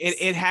works.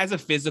 It has a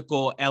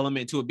physical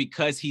element to it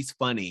because he's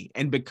funny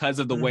and because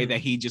of the way that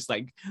he just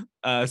like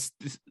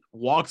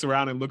walks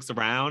around and looks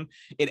around.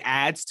 It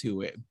adds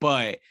to it,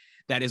 but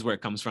that is where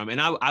it comes from. And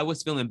I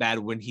was feeling bad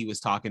when he was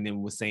talking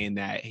and was saying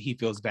that he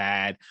feels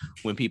bad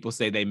when people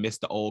say they miss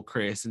the old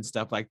Chris and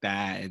stuff like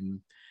that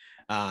and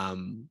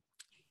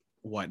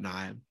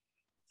whatnot.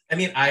 I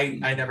mean,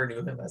 I never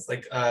knew him as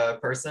like a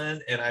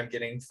person, and I'm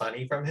getting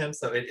funny from him.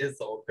 So it is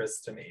the old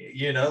Chris to me,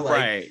 you know, like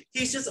right.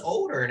 He's just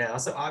older now.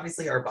 So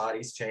obviously our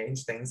bodies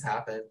change, things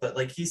happen, but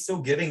like he's still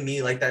giving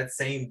me like that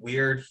same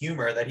weird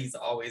humor that he's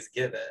always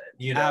given,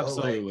 you know?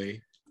 Absolutely.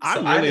 Like,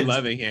 I'm really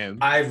loving him.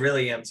 I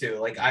really am too.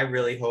 Like, I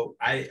really hope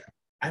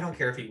I don't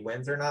care if he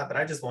wins or not, but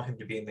I just want him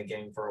to be in the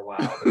game for a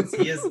while because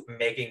he is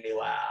making me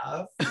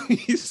laugh.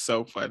 He's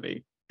so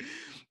funny.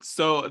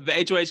 So the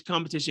HOH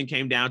competition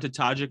came down to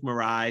Todrick,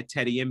 Mirai,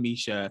 Teddy, and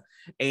Misha.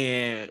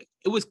 And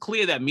it was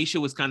clear that Misha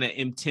was kind of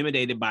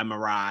intimidated by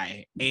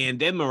Mirai. And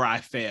then Mirai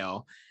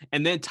fell.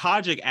 And then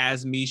Todrick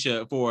asked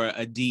Misha for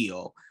a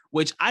deal,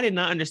 which I did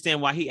not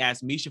understand why he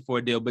asked Misha for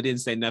a deal, but didn't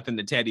say nothing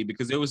to Teddy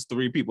because there was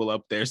 3 people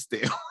up there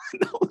still.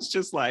 And I was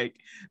just like,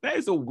 that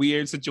is a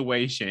weird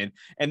situation.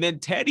 And then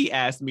Teddy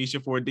asked Misha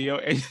for a deal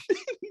and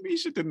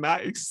Misha did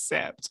not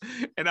accept.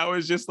 And I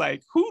was just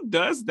like, who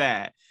does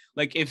that?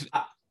 Like if...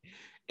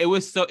 it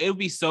would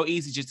be so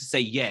easy just to say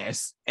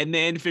yes and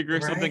then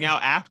figure something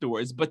out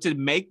afterwards. But to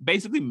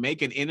basically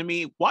make an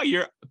enemy while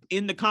you're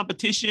in the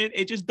competition,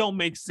 it just don't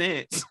make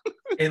sense.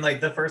 In like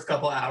the first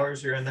couple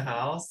hours you're in the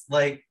house,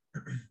 like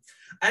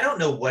I don't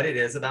know what it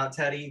is about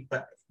Teddy,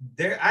 but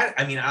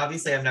I mean,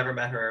 obviously I've never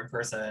met her in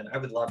person. I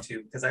would love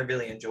to because I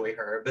really enjoy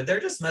her, but there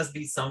just must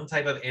be some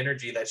type of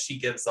energy that she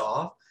gives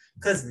off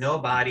because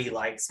nobody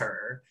likes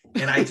her.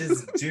 And I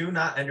just do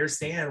not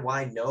understand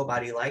why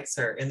nobody likes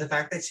her. And the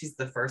fact that she's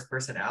the first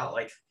person out,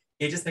 like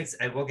it just makes,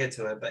 I will get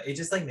to it, but it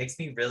just like makes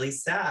me really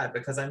sad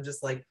because I'm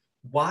just like,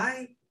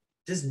 why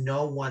does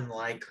no one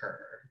like her?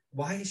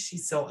 Why is she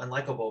so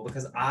unlikable?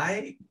 Because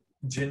I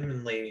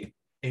genuinely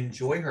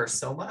enjoy her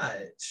so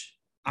much.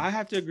 I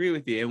have to agree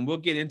with you, and we'll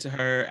get into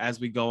her as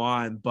we go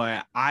on,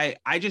 but I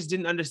just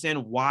didn't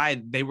understand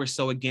why they were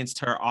so against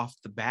her off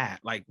the bat.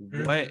 Like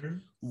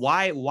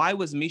why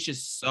was Misha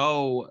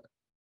so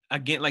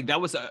again? Like that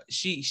was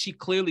she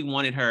clearly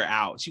wanted her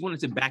out. She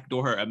wanted to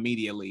backdoor her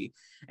immediately.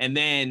 And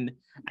then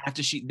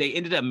after they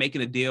ended up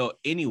making a deal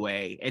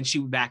anyway, and she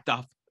backed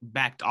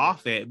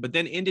off it, but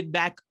then ended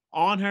back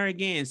on her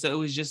again. So it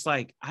was just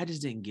like, I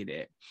just didn't get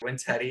it. When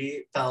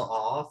Teddy fell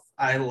off,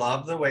 I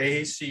love the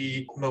way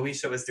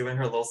Moesha was doing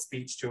her little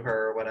speech to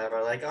her or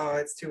whatever, like, oh,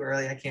 it's too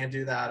early, I can't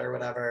do that or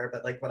whatever,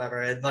 but like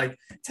whatever. And like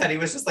Teddy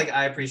was just like,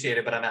 I appreciate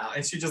it, but I'm out.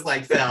 And she just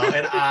like fell.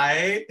 And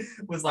I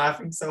was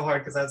laughing so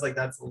hard because I was like,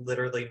 that's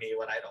literally me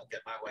when I don't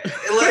get my way.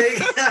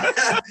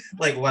 Like,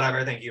 like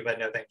whatever, thank you, but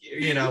no thank you.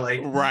 You know,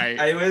 like right.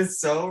 I was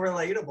so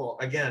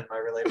relatable. Again, my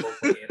relatable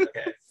queen.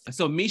 Okay.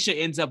 So Misha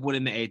ends up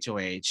winning the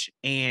HOH,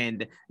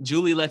 and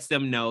Julie lets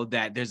them know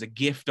that there's a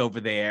gift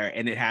over there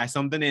and it has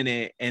something in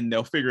it and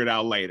they'll figure it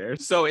out later.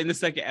 So in the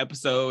second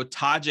episode,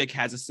 Todrick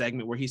has a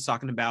segment where he's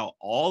talking about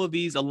all of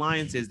these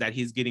alliances that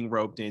he's getting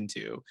roped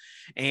into.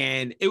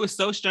 And it was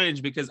so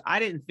strange because I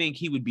didn't think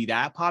he would be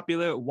that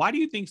popular. Why do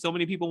you think so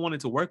many people wanted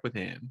to work with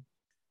him?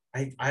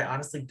 I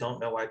honestly don't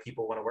know why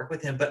people want to work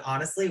with him, but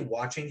honestly,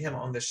 watching him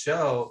on the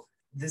show,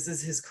 this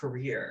is his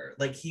career.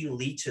 Like he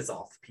leeches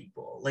off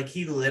people. Like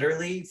he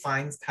literally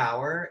finds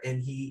power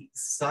and he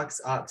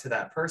sucks up to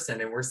that person.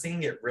 And we're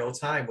seeing it real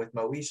time with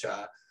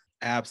Moesha.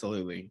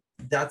 Absolutely.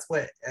 That's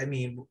what, I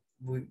mean,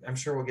 I'm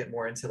sure we'll get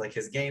more into like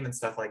his game and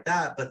stuff like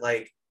that. But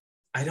like,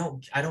 I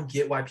don't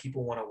get why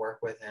people want to work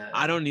with him.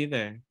 I don't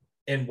either.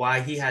 And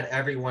why he had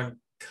everyone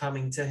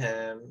coming to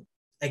him.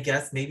 I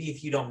guess maybe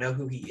if you don't know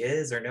who he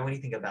is or know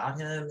anything about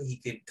him, he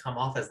could come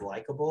off as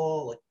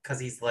likable, like because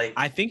he's like.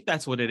 I think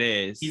that's what it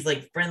is. He's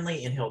like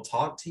friendly and he'll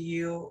talk to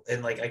you,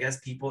 and like I guess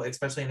people,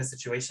 especially in a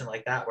situation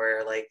like that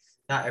where like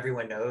not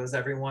everyone knows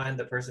everyone,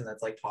 the person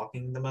that's like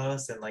talking the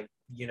most and like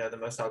you know the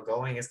most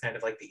outgoing is kind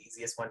of like the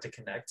easiest one to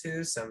connect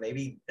to. So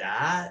maybe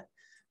that,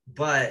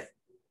 but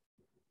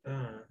I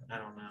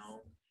don't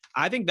know.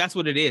 I think that's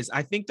what it is.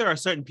 I think there are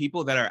certain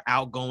people that are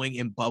outgoing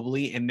and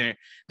bubbly and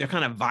they're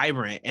kind of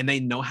vibrant and they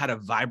know how to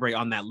vibrate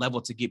on that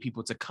level to get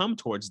people to come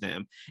towards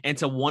them and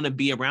to want to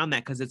be around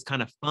that because it's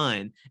kind of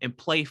fun and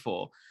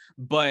playful.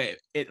 But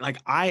it like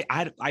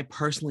I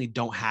personally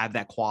don't have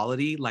that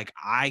quality. Like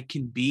I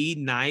can be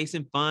nice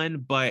and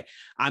fun, but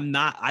I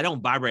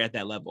don't vibrate at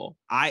that level.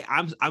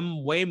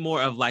 I'm way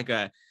more of like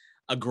a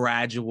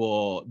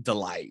gradual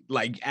delight.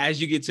 Like as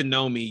you get to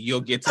know me,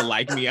 you'll get to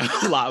like me a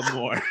lot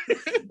more.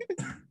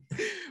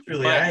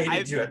 Really, I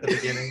hated you at the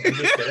beginning. I'm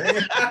just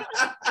kidding.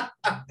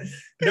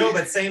 No,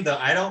 but same though.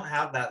 I don't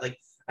have that. Like,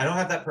 I don't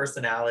have that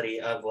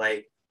personality of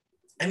like.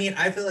 I mean,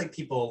 I feel like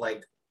people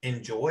like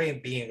enjoy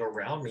being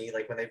around me,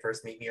 like when they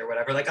first meet me or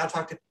whatever. Like, I'll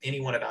talk to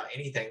anyone about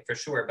anything for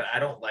sure. But I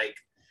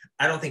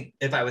don't think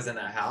if I was in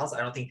that house, I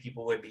don't think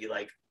people would be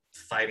like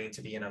fighting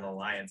to be in an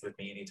alliance with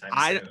me anytime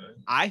soon.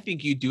 I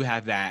think you do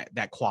have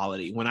that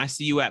quality. When I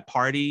see you at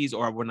parties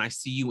or when I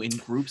see you in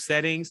group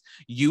settings,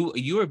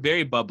 you are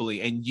very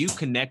bubbly and you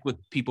connect with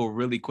people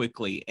really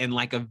quickly in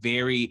like a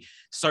very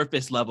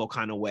surface level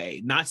kind of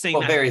way. Not saying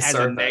that very as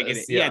surface, a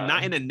negative, yeah,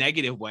 not in a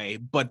negative way,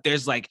 but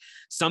there's like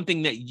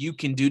something that you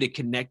can do to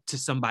connect to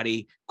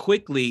somebody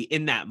quickly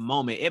in that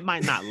moment. It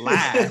might not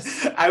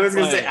last. I was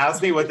gonna say,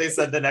 ask me what they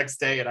said the next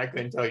day, and I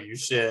couldn't tell you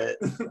shit.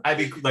 I'd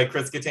be like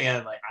Chris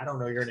Kattan, like I don't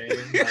know your name.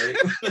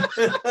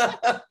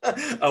 Like,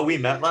 oh, we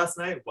met last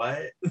night.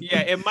 What?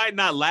 Yeah, it might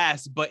not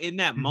last, but in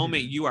that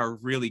moment, you are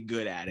really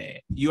good at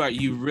it.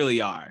 You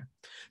really are.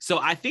 So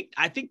I think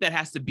that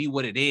has to be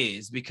what it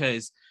is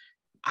because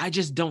I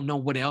just don't know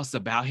what else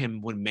about him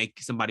would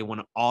make somebody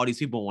all these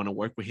people want to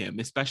work with him,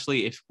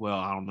 especially if, well,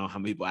 I don't know how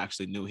many people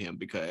actually knew him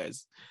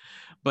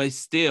but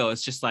still,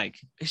 it's just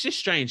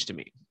strange to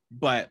me.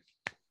 But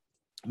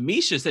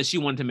Misha said she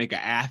wanted to make an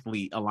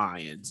athlete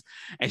alliance,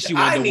 and she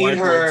wanted to work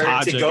with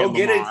Tajik to go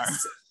get Lamar.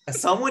 it.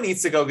 Someone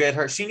needs to go get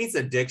her. She needs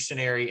a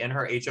dictionary in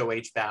her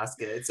HOH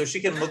basket so she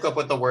can look up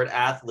what the word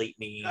athlete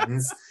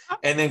means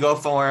and then go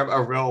form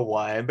a real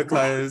one,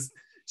 because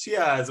she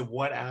has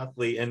one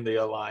athlete in the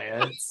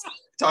alliance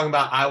talking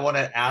about, I want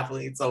an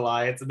athletes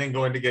alliance, and then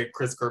going to get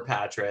Chris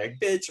Kirkpatrick.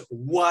 Bitch,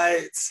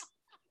 what?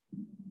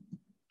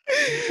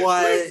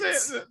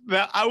 Listen,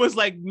 I was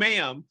like,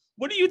 ma'am,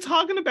 what are you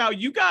talking about?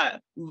 You got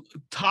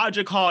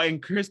Tajik Hall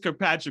and Chris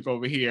Kirkpatrick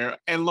over here,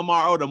 and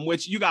Lamar Odom,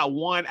 which you got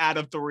 1 out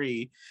of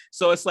 3.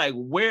 So it's like,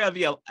 where are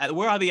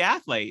the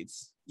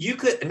athletes? You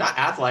could not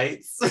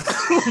athletes. Where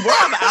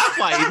are the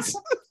athletes?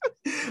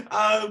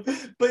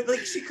 But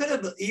like, she could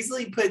have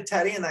easily put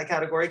Teddi in that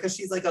category because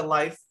she's like a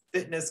life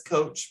fitness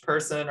coach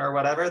person or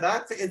whatever.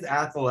 That is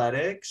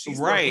athletic. She's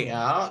working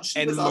out.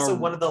 She was also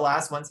one of the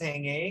last ones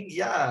hanging.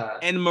 Yeah.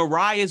 And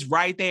Mariah's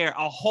right there,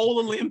 a whole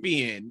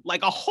Olympian,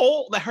 like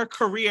her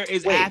career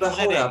is athletic. But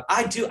hold up.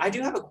 I do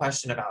have a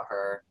question about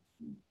her,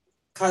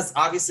 because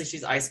obviously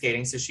she's ice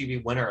skating, so she'd be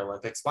Winter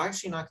Olympics. Why is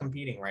she not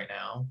competing right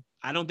now?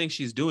 I don't think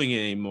she's doing it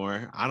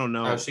anymore. I don't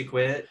know. Oh, she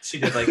quit? She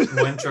did like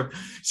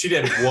she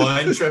did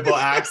one triple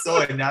axel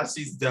and now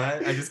she's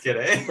done. I'm just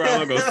kidding.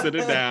 Probably go sit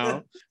it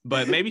down.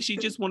 But maybe she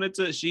just wanted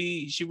to,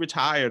 she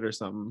retired or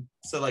something.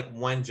 So like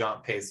one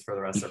jump pace for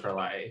the rest of her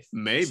life.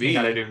 Maybe. She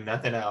gotta do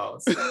nothing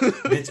else.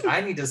 Bitch,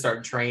 I need to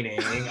start training.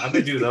 I'm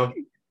gonna do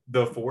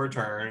the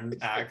 4-turn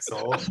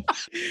axel.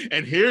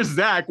 And here's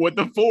Zach with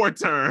the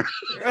 4-turn.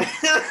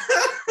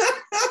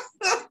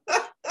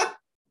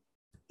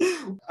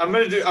 I'm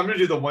gonna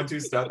do the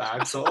 1-2 step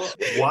axel.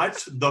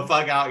 Watch the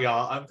fuck out,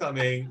 y'all. I'm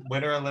coming.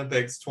 Winter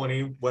Olympics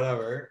 20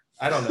 whatever.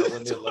 I don't know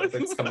when the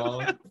Olympics come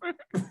on.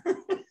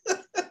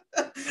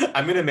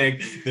 I'm gonna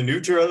make the new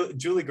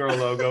Julie Girl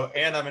logo,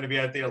 and I'm gonna be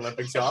at the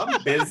Olympics, y'all.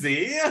 I'm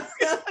busy.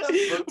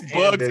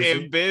 Booked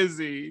and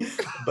busy.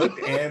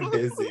 Booked and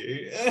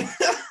busy.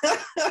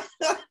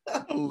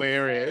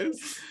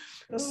 Hilarious.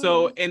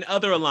 So in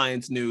other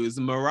alliance news,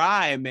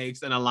 Mariah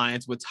makes an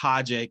alliance with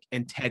Tajik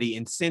and Teddi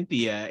and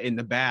Cynthia in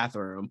the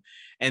bathroom.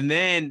 And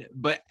then,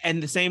 but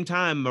at the same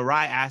time,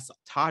 Mariah asks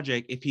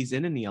Tajik if he's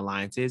in any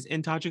alliances,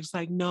 and Tajik's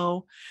like,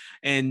 no,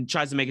 and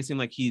tries to make it seem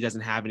like he doesn't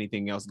have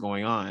anything else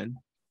going on.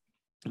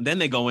 And then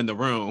they go in the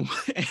room,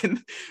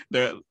 and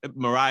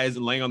Mariah's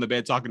laying on the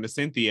bed talking to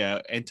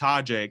Cynthia and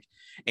Tajik,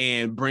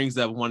 and brings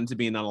up wanting to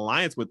be in an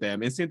alliance with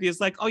them. And Cynthia's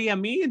like, oh yeah,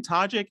 me and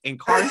Tajik and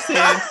Carson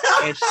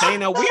and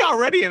Shayna, we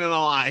already in an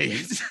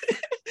alliance.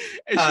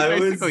 And she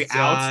basically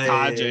outs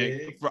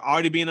Tajik for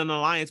already being in an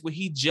alliance when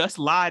he just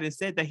lied and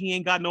said that he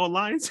ain't got no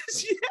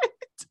alliances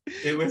yet.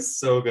 It was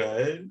so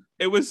good.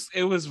 It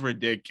was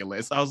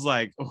ridiculous. I was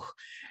like, oh.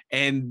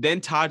 And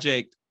then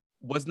Tajik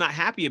was not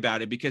happy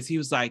about it because he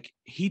was like,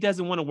 he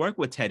doesn't want to work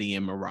with Teddi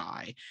and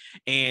Mariah.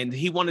 And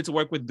he wanted to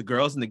work with the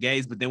girls and the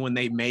gays. But then when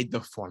they made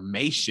the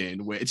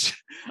Formation, which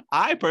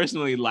I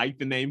personally like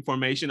the name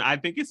Formation, I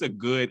think it's a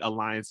good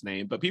alliance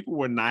name, but people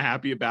were not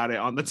happy about it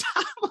on the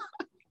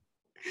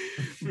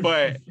timeline.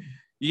 But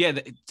yeah,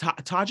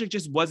 Tajik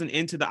just wasn't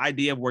into the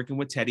idea of working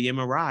with Teddi and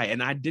Mariah.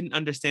 And I didn't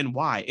understand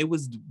why. It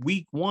was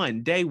week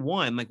 1, day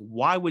 1. Like,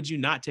 why would you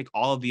not take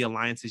all of the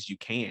alliances you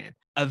can?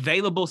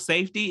 Available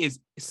safety is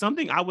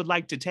something I would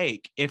like to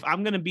take. If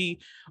I'm going to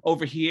be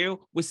over here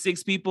with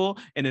 6 people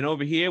and then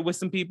over here with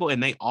some people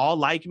and they all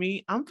like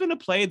me, I'm going to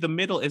play the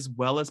middle as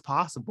well as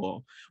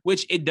possible,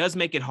 which it does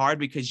make it hard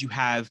because you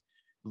have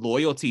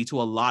loyalty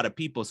to a lot of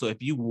people. So if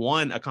you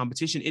won a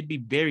competition, it'd be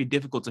very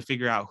difficult to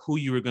figure out who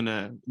you were going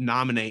to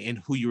nominate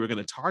and who you were going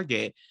to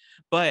target.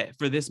 But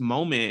for this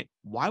moment,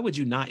 why would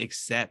you not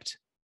accept,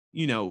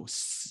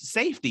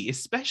 safety,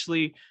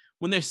 especially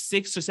when there's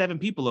 6 or 7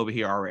 people over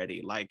here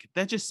already? Like,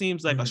 that just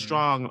seems like a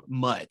strong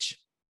much,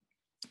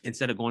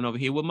 instead of going over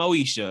here with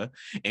Moesha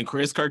and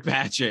Chris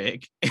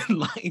Kirkpatrick.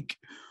 And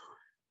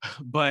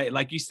but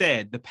like you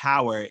said, the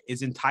power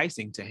is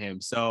enticing to him.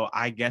 So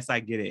I guess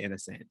I get it in a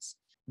sense.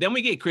 Then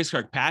we get Chris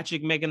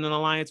Kirkpatrick making an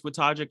alliance with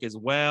Tajik as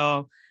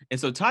well. And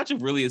so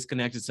Tajik really is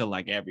connected to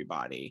like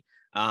everybody.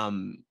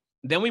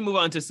 Then we move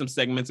on to some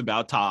segments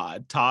about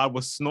Todd. Todd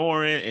was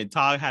snoring and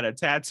Todd had a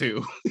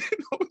tattoo.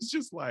 I was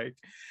just like,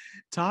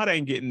 Todd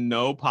ain't getting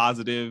no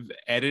positive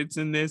edits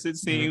in this. It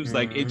seems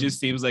like it just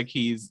seems like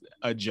he's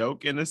a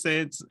joke in a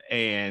sense.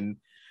 And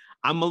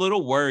I'm a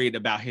little worried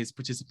about his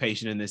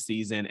participation in this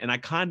season. And I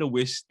kind of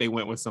wish they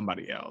went with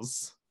somebody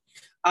else.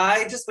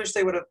 I just wish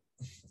they would have,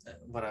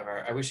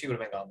 whatever. I wish he would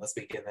have been gone this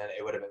week and then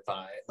it would have been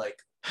fine. Like,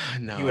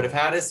 no. He would have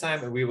had his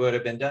time and we would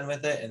have been done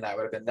with it. And that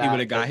would have been that. He would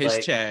have got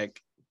his check.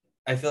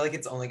 I feel like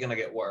it's only going to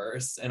get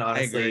worse. And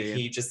honestly,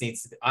 he just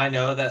needs to, I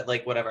know that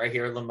like, whatever, I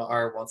hear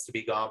Lamar wants to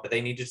be gone, but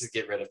they need to just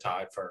get rid of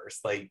Todd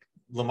first. Like,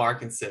 Lamar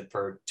can sit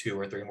for 2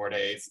 or 3 more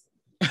days.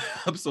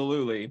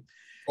 Absolutely.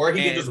 Or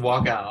he can just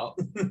walk out.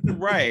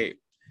 Right.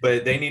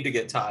 But they need to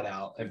get Todd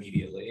out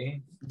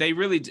immediately. They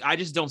really, I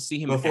just don't see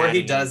him before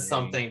he does anything.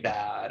 something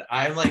bad.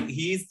 I'm like,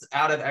 he's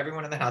out of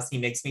everyone in the house. He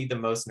makes me the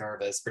most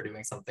nervous for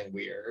doing something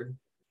weird.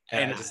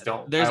 And I just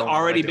don't. There's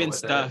already been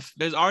stuff.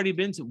 There's already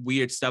been some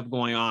weird stuff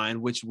going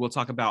on, which we'll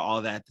talk about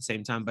all that at the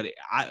same time. But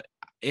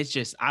it's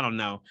just, I don't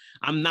know.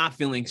 I'm not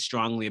feeling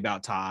strongly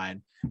about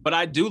Todd, but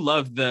I do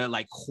love the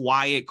like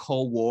quiet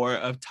Cold War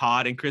of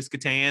Todd and Chris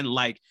Kattan.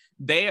 Like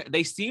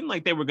they seem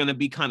like they were going to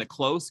be kind of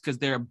close because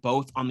they're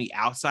both on the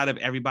outside of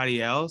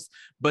everybody else,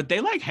 but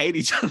they like hate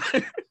each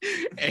other.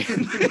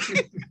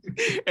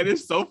 And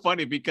it's so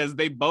funny because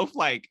they both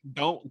like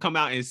don't come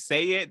out and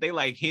say it. They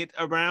like hint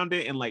around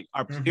it and like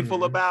are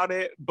playful about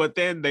it, but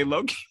then they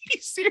low-key be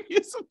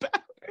serious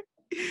about it.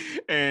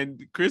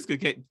 And Chris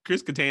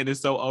Kattan is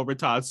so over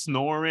Todd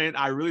snoring.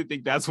 I really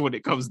think that's what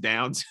it comes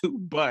down to.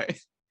 But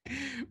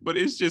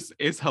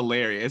it's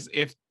hilarious.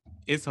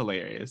 It's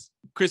hilarious.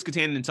 Chris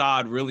Kattan and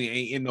Todd really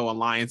ain't in no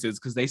alliances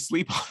because they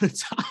sleep all the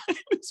time.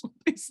 Is what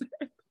they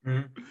said.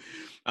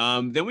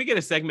 Then we get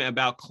a segment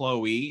about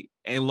Chloe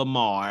and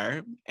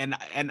Lamar, and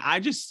I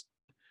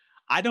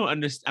don't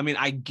understand. I mean,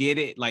 I get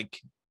it. Like,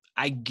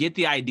 I get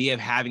the idea of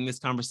having this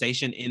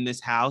conversation in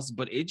this house,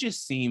 but it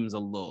just seems a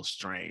little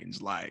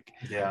strange. Like,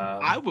 yeah,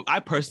 I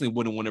personally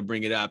wouldn't want to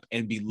bring it up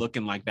and be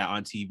looking like that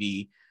on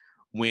TV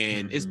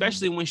when,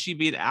 especially when she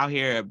be out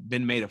here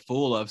been made a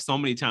fool of so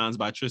many times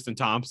by Tristan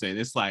Thompson.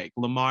 It's like,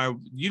 Lamar,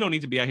 you don't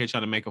need to be out here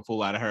trying to make a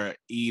fool out of her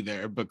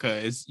either,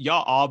 because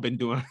y'all all been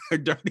doing her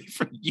dirty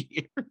for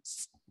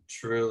years.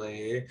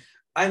 Truly.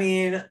 I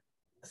mean,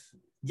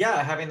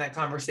 yeah, having that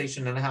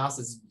conversation in the house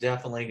is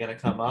definitely going to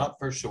come up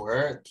for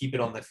sure. Keep it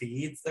on the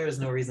feeds. There's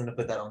no reason to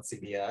put that on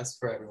CBS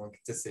for everyone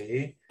to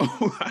see.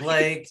 Right.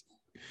 Like,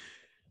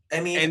 I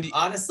mean,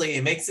 honestly,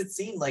 it makes it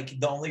seem like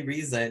the only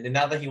reason, and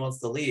now that he wants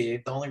to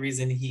leave, the only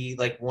reason he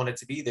like wanted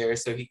to be there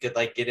so he could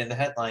like get in the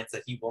headlines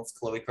that he wants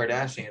Khloe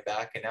Kardashian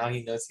back, and now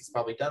he knows he's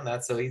probably done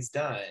that, so he's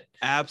done.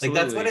 Absolutely.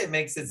 Like, that's what it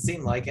makes it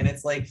seem like, and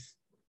it's like,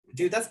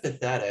 dude, that's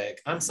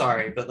pathetic. I'm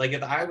sorry, but like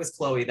if I was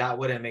Khloe, that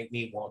wouldn't make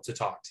me want to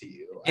talk to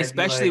you.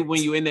 Especially like,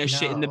 when you in there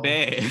shitting the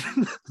bed.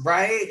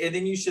 Right? And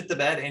then you shit the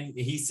bed, and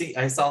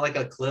I saw like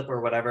a clip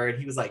or whatever, and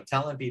he was like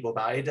telling people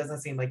about it. It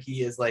doesn't seem like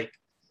he is like,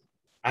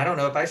 I don't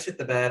know, if I shit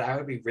the bed, I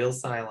would be real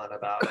silent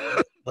about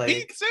it. Like,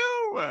 me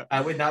too.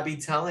 I would not be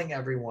telling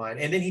everyone.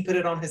 And then he put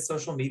it on his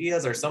social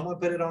medias, or someone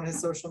put it on his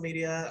social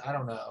media. I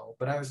don't know.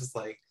 But I was just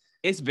like,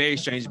 it's very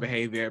strange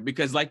behavior,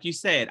 because like you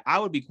said, I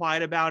would be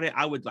quiet about it.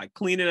 I would like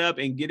clean it up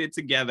and get it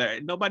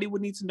together. Nobody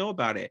would need to know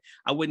about it.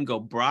 I wouldn't go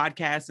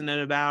broadcasting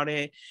it about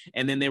it.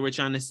 And then they were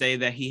trying to say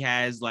that he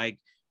has like,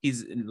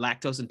 he's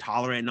lactose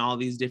intolerant and all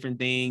these different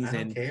things. I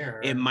don't and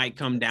care. It might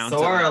come down so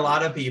to are like, a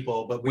lot of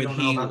people, but we don't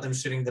know about them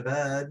shitting the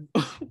bed.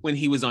 When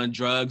he was on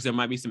drugs, there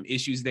might be some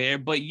issues there,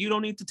 but you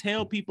don't need to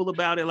tell people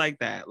about it like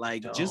that.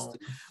 Like, just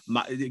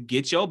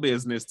get your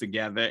business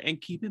together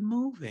and keep it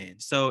moving.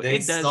 So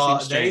it does seem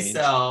strange. They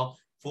sell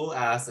full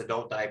ass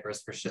adult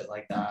diapers for shit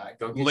like that.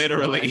 Go get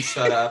literally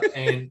shut up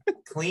and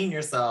clean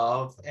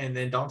yourself, and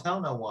then don't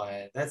tell no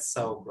one. That's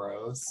so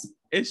gross.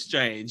 It's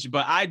strange,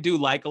 but I do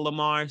like a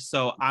Lamar,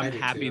 so I'm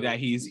happy that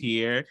he's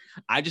here.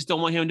 I just don't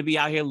want him to be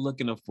out here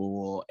looking a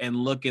fool and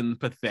looking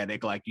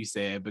pathetic, like you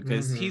said,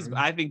 because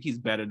I think he's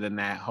better than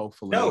that,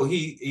 hopefully. No,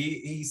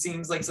 he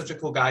seems like such a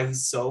cool guy.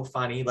 He's so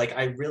funny. Like,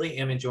 I really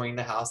am enjoying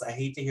the house. I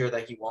hate to hear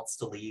that he wants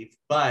to leave,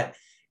 but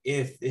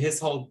if his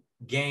whole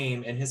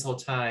game and his whole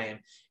time,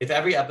 if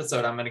every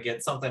episode I'm going to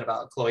get something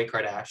about Khloe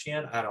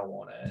Kardashian, I don't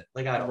want it.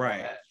 Like, I don't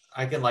want it.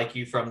 I can like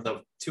you from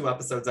the 2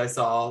 episodes I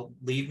saw.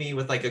 Leave me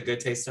with like a good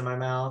taste in my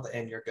mouth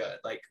and you're good.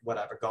 Like,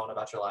 whatever, go on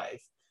about your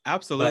life.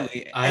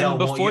 Absolutely. But I don't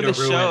want you to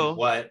ruin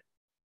what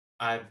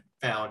I've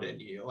found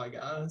in you, I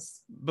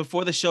guess.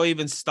 Before the show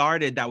even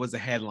started, that was a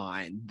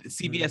headline.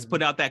 CBS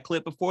put out that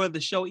clip before the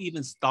show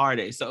even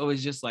started. So it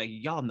was just like,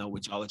 y'all know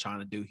what y'all are trying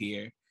to do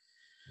here.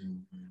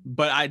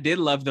 But I did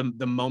love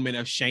the moment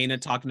of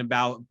Shayna talking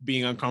about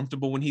being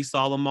uncomfortable when he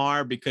saw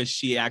Lamar because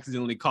she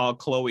accidentally called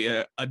Chloe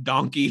a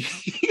donkey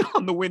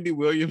on the Wendy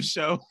Williams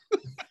show.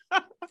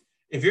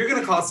 If you're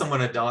gonna call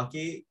someone a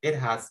donkey, it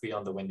has to be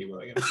on the Wendy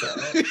Williams show.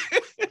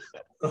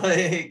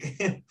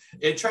 Like,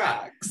 it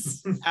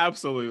tracks.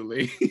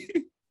 Absolutely.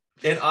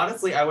 And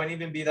honestly, I wouldn't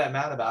even be that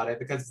mad about it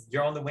because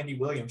you're on the Wendy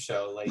Williams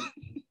show. Like,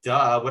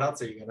 duh, what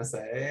else are you gonna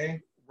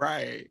say?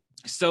 Right.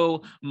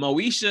 So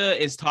Moesha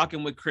is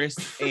talking with Chris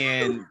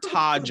and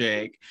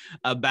Todrick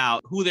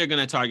about who they're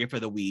going to target for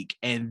the week.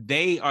 And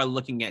they are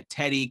looking at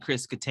Teddi,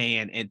 Chris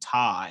Kattan, and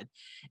Todd.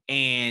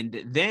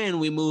 And then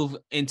we move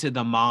into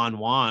the Mon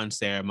Juan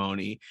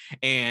ceremony.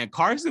 And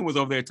Carson was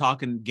over there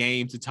talking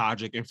game to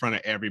Todrick in front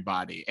of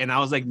everybody. And I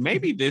was like,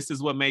 maybe this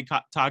is what made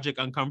Todrick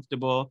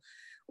uncomfortable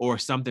or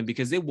something,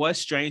 because it was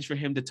strange for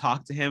him to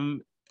talk to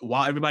him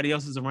while everybody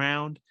else is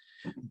around.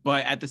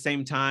 But at the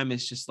same time,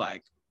 it's just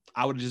like,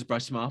 I would have just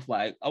brushed him off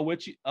like,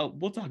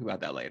 we'll talk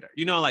about that later.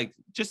 You know, like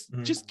just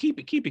keep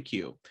it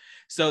cute.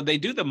 So they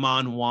do the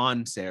Mon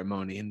Juan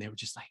ceremony and they were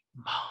just like,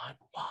 Mon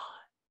Juan,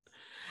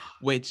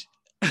 which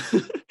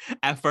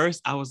At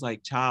first, I was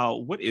like,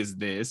 child, what is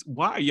this?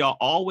 Why are y'all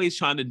always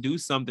trying to do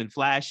something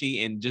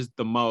flashy and just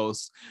the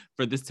most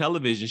for this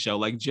television show?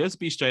 Like, just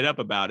be straight up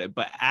about it.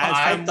 But as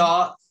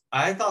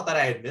I thought that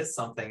I had missed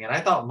something, and I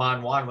thought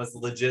Mon Juan was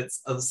legit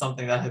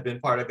something that had been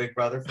part of Big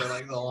Brother for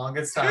like the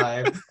longest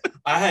time.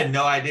 I had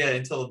no idea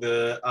until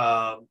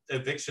the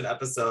eviction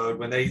episode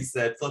when they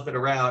said flip it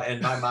around,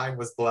 and my mind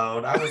was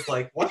blown. I was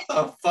like, what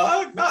the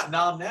fuck? Not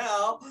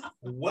now.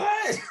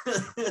 What?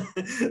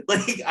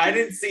 Like, I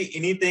didn't see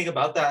anything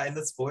about that in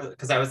the spoiler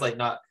because I was like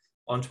not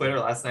on Twitter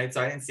last night,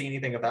 so I didn't see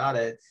anything about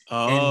it.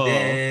 Oh. And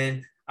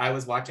then I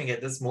was watching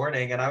it this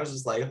morning and I was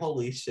just like,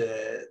 holy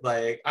shit.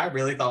 Like, I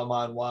really thought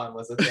Mon Juan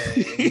was a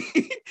thing.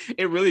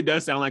 It really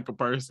does sound like a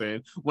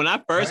person. When I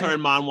first heard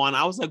Mon Juan,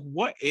 I was like,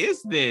 what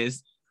is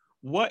this?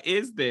 What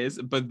is this?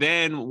 But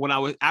then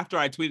after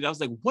I tweeted, I was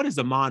like, what is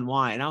a Mon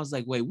Juan? And I was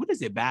like, wait, what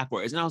is it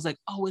backwards? And I was like,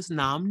 oh, it's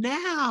Nom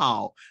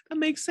Now. That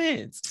makes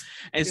sense.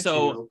 And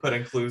so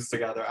putting clues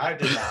together. I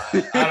did not.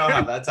 I don't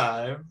have that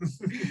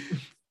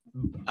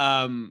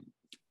time.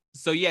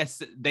 So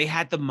yes, they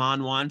had the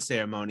Mon Juan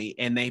ceremony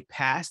and they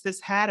passed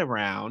this hat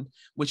around,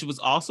 which was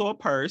also a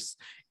purse,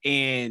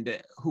 and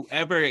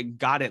whoever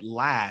got it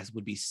last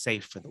would be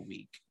safe for the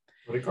week.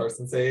 What did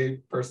Carson say?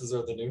 Purses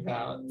are the new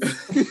hats.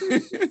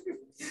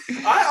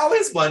 I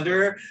always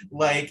wonder,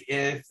 like,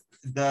 if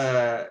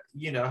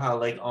you know how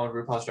like on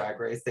RuPaul's Drag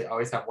Race they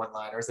always have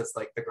one-liners as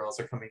like the girls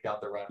are coming down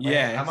the runway.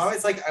 Yeah, I'm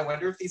always like, I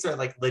wonder if these are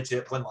like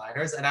legit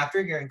one-liners, and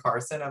after hearing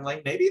Carson I'm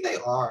like, maybe they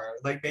are,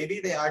 like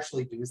maybe they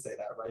actually do say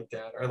that right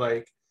then, or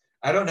like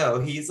I don't know,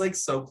 he's like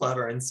so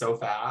clever and so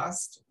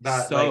fast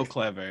that so like,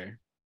 clever.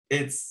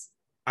 It's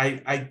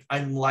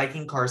I'm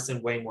liking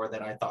Carson way more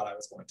than I thought I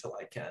was going to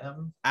like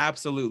him.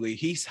 Absolutely.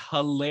 He's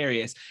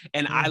hilarious.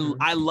 And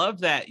I love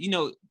that, you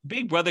know,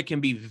 Big Brother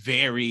can be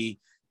very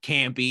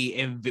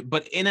campy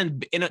but in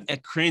a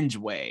cringe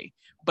way,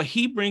 but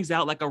he brings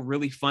out like a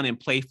really fun and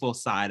playful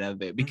side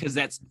of it because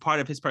that's part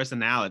of his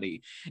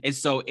personality. And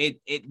so it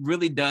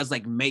really does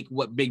like make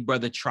what Big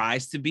Brother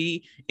tries to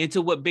be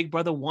into what Big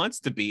Brother wants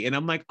to be. And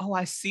I'm like, oh,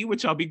 I see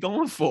what y'all be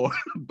going for.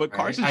 But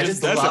Carson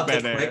just does it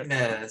better. The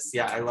quickness.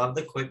 Yeah, I love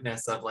the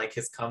quickness of like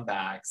his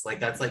comebacks. Like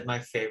that's like my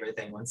favorite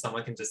thing, when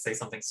someone can just say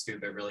something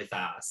stupid really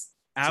fast.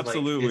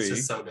 Absolutely. So, like, it's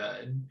just so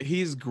good.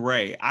 He's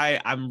great.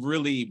 I'm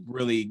really,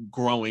 really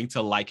growing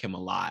to like him a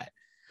lot.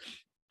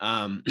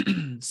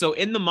 So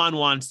in the Mon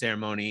Juan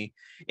ceremony,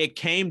 it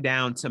came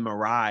down to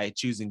Mirai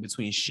choosing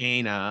between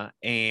Shayna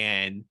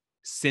and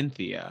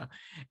Cynthia.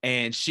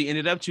 And she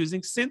ended up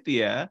choosing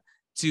Cynthia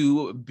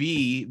to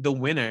be the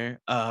winner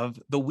of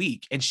the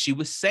week. And she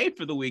was safe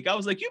for the week. I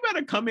was like, you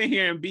better come in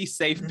here and be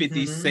safe,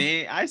 50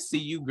 Cent. I see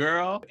you,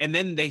 girl. And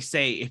then they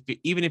say,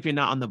 even if you're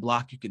not on the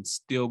block, you can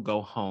still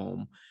go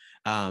home.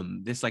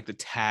 This like the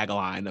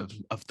tagline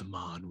of the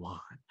Mon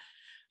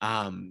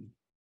Juan.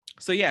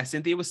 So yeah,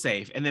 Cynthia was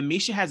safe, and then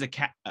Misha has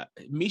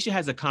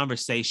a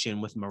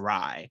conversation with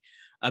Mirai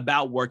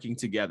about working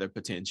together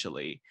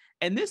potentially,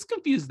 and this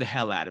confused the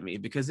hell out of me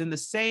because in the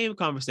same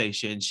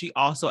conversation, she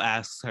also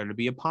asks her to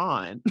be a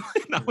pawn,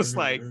 and I was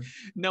like,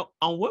 no,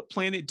 on what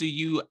planet do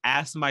you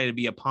ask somebody to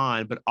be a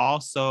pawn, but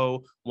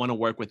also want to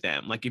work with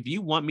them? Like, if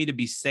you want me to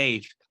be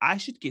safe, I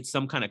should get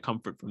some kind of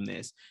comfort from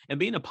this. And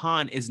being a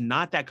pawn is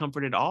not that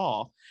comfort at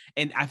all.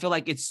 And I feel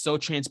like it's so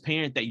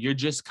transparent that you're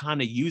just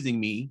kind of using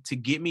me to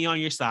get me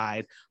on your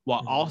side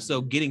while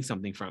also getting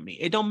something from me.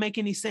 It don't make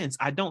any sense.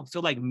 I don't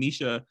feel like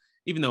Misha,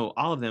 even though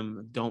all of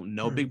them don't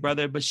know Big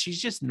Brother, but she's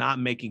just not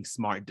making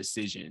smart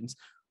decisions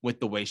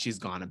with the way she's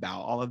gone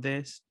about all of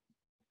this.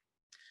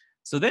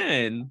 So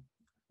then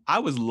I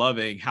was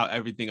loving how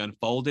everything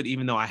unfolded,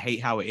 even though I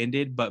hate how it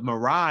ended. But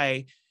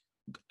Mirai,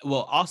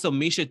 well, also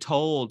Misha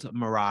told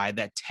Mirai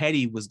that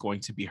Teddy was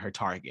going to be her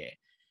target.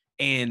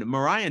 And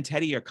Mirai and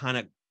Teddy are kind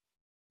of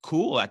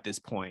cool at this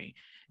point.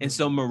 And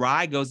so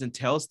Mirai goes and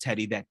tells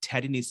Teddy that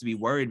Teddy needs to be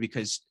worried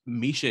because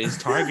Misha is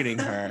targeting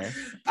her.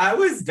 I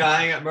was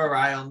dying at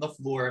Mirai on the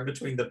floor in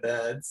between the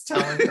beds,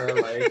 telling her,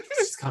 like,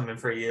 she's coming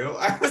for you.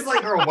 I was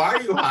like, girl, why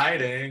are you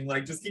hiding?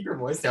 Like, just keep your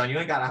voice down. You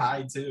ain't got to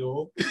hide,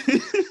 too.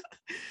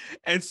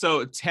 And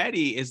so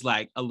Teddy is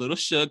like a little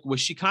shook,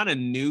 which she kind of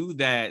knew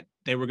that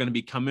they were going to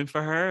be coming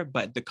for her,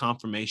 but the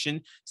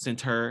confirmation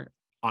sent her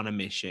on a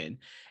mission.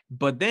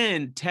 But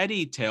then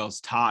Teddy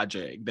tells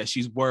Todrick that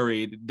she's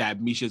worried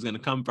that Misha is going to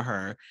come for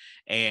her.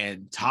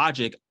 And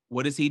Todrick,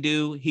 what does he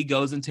do? He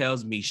goes and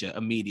tells Misha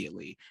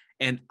immediately.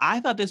 And I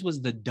thought this was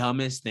the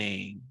dumbest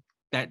thing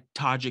that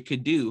Todrick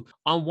could do.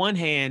 On one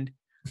hand,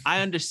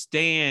 I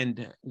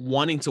understand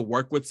wanting to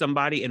work with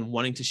somebody and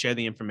wanting to share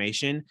the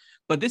information,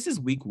 but this is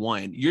week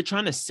one. You're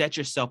trying to set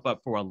yourself up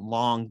for a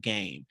long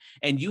game,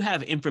 and you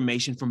have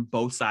information from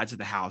both sides of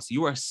the house.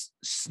 You are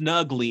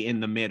snugly in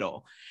the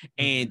middle.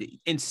 And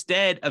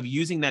instead of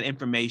using that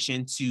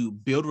information to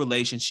build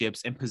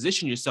relationships and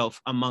position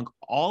yourself among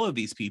all of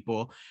these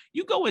people,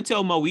 you go and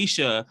tell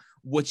Moesha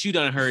what you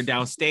done heard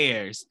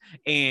downstairs,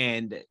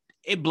 and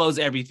it blows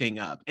everything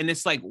up. And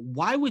it's like,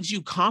 why would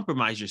you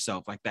compromise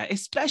yourself like that?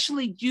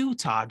 Especially you,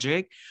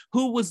 Todrick,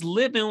 who was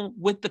living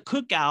with the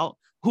cookout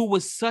who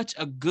was such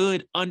a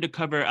good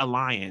undercover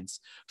alliance.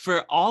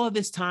 For all of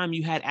this time,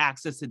 you had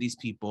access to these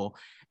people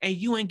and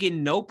you ain't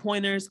getting no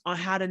pointers on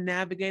how to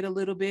navigate a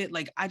little bit.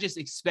 Like, I just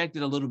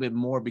expected a little bit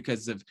more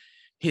because of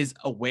his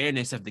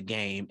awareness of the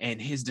game and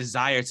his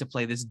desire to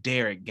play this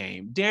Derek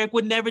game. Derek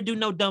would never do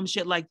no dumb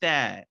shit like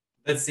that.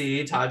 But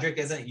see, Todrick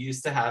isn't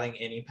used to having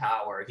any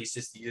power. He's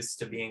just used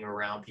to being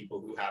around people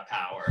who have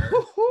power.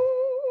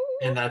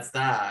 And that's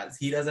that.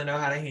 He doesn't know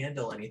how to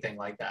handle anything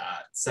like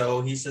that.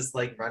 So he's just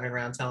like running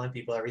around telling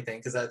people everything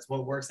because that's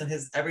what works in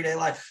his everyday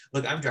life.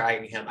 Look, I'm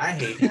dragging him. I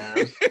hate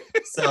him.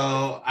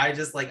 So I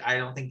just like, I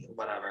don't think,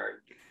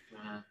 whatever.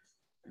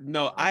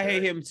 No, I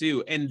hate him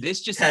too. And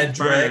this just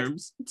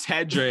confirms,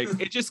 Tedrick,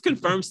 it just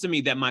confirms to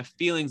me that my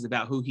feelings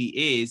about who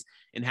he is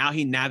and how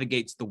he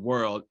navigates the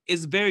world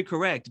is very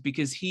correct,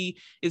 because he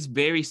is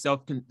very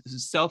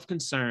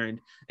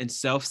self-concerned and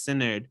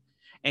self-centered,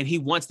 and he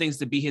wants things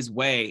to be his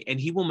way, and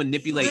he will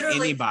manipulate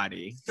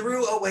anybody.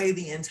 Threw away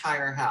the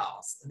entire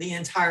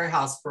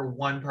house for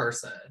one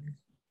person.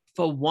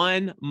 For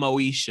one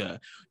Moesha.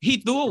 He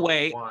threw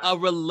away a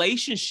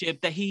relationship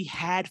that he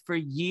had for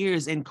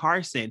years in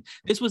Carson.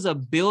 This was a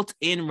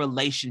built-in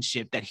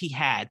relationship that he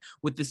had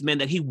with this man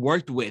that he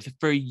worked with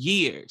for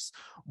years.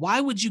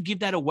 Why would you give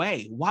that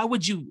away? Why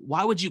would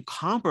you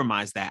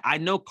compromise that? I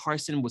know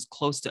Carson was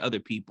close to other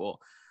people,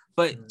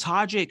 but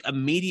Todrick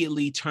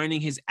immediately turning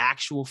his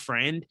actual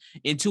friend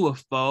into a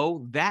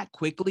foe that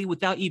quickly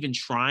without even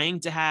trying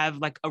to have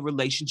like a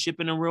relationship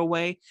in a real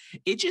way,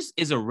 it just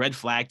is a red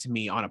flag to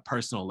me on a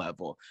personal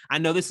level. I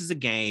know this is a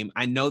game.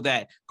 I know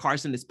that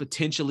Carson is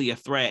potentially a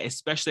threat,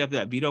 especially after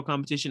that veto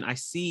competition. I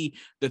see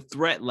the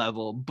threat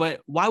level,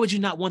 but why would you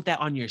not want that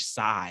on your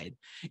side?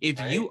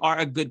 If you are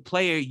a good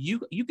player,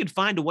 you can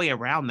find a way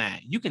around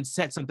that. You can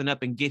set something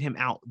up and get him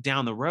out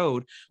down the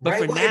road. But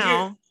for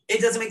now, it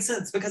doesn't make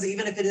sense, because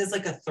even if it is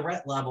like a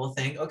threat level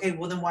thing, okay,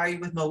 well then why are you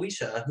with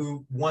Moesha,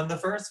 who won the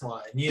first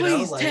one?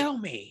 Please tell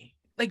me.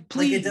 Like,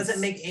 please. Like, it doesn't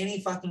make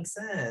any fucking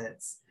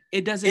sense.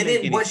 It doesn't. And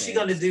then what's she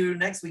gonna do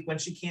next week when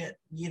she can't,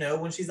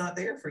 when she's not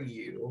there for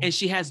you? And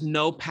she has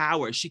no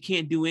power. She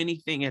can't do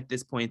anything at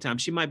this point in time.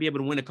 She might be able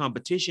to win a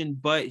competition,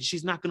 but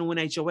she's not going to win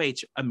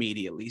HOH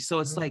immediately. So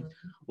it's like,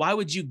 why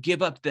would you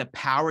give up the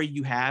power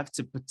you have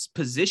to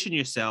position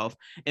yourself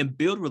and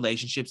build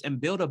relationships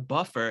and build a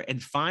buffer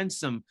and find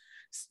some,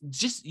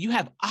 you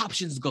have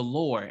options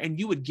galore, and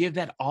you would give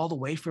that all the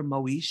way for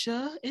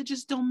Moesha? It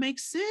just don't make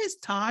sense,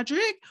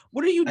 Todrick.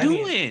 What are you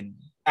doing?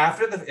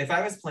 If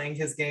I was playing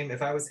his game,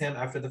 if I was him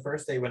after the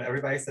first day when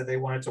everybody said they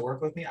wanted to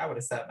work with me, I would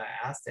have sat my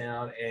ass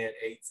down and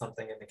ate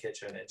something in the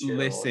kitchen and chilled.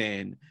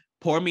 Listen,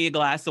 pour me a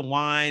glass of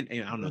wine.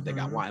 And I don't know if they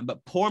got wine,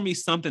 but pour me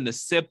something to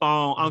sip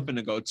on. I'm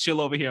gonna go chill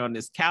over here on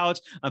this couch.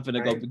 I'm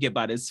gonna go get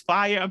by this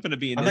fire. I'm gonna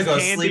be in this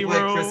candy room. I'm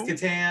gonna go sleep with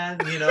Chris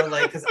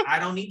Kattan, because I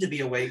don't need to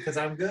be awake because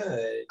I'm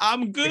good.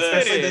 I'm good.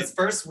 Especially this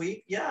first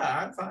week.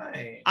 Yeah, I'm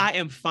fine. I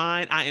am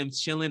fine. I am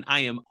chilling.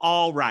 I am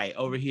all right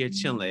over here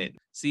chilling.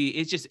 See,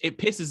 it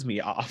pisses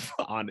me off,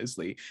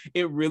 honestly.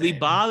 It really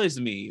bothers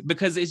me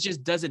because it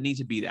just doesn't need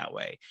to be that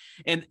way.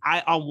 And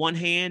on one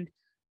hand,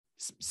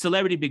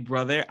 Celebrity Big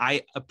Brother,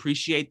 I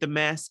appreciate the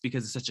mess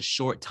because it's such a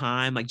short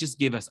time. Like, just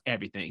give us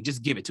everything.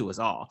 Just give it to us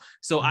all.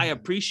 So I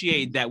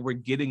appreciate that we're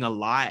getting a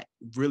lot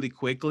really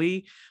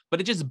quickly, but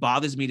it just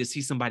bothers me to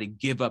see somebody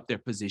give up their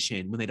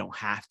position when they don't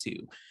have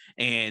to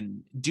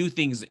and do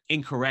things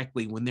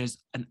incorrectly when there's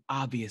an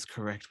obvious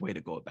correct way to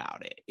go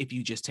about it. If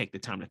you just take the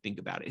time to think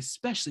about it,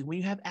 especially when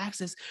you have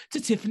access to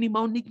Tiffany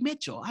Monique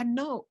Mitchell. I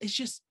know it's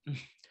just it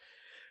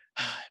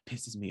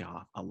pisses me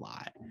off a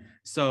lot.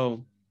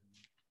 So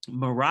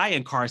Mariah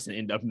and Carson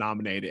end up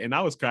nominated, and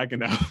I was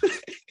cracking up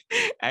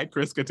at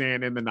Chris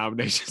Kattan in the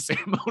nomination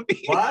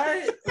ceremony.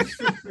 What?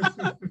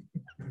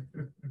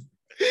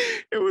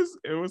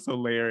 It was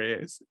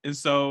hilarious. And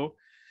so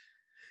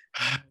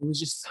it was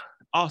just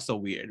also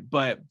weird.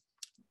 But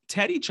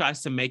Teddy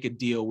tries to make a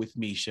deal with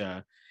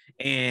Misha,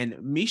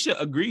 and Misha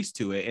agrees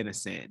to it in a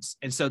sense.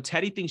 And so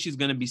Teddy thinks she's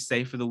going to be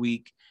safe for the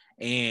week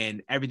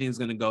and everything's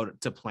going to go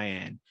to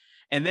plan.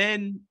 And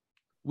then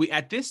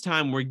at this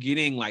time, we're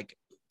getting like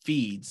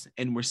feeds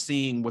and we're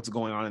seeing what's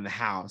going on in the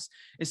house.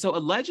 And so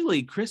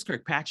allegedly Chris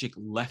Kirkpatrick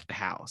left the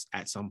house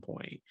at some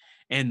point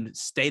and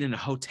stayed in a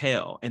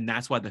hotel. And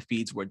that's why the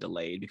feeds were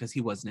delayed, because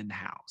he wasn't in the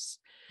house.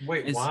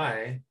 Wait,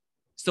 why?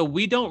 So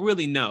we don't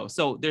really know.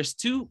 So there's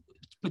two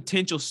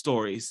potential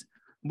stories.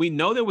 We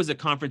know there was a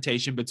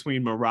confrontation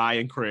between Mariah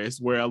and Chris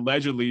where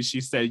allegedly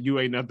she said, "You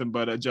ain't nothing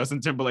but a Justin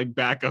Timberlake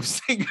backup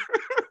singer."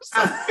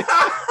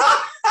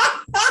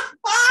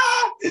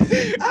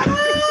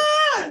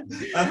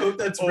 I hope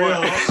that's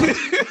real.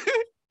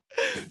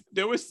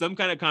 There was some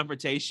kind of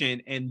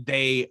confrontation and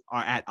they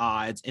are at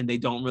odds and they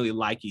don't really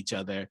like each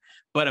other.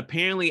 But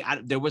apparently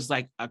there was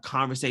like a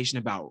conversation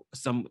about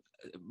some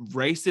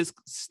racist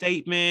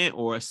statement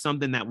or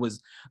something that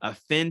was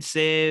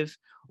offensive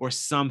or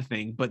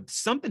something. But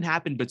something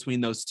happened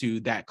between those two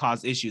that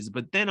caused issues.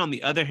 But then on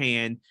the other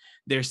hand,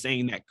 they're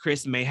saying that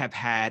Chris may have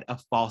had a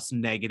false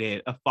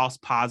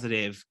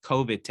positive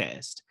COVID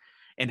test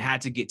and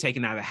had to get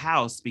taken out of the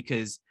house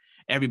because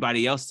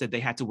everybody else said they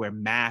had to wear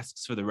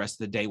masks for the rest of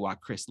the day while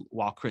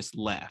Chris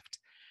left.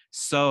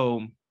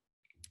 So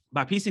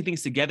by piecing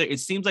things together, it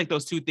seems like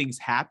those two things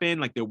happened.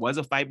 Like there was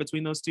a fight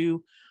between those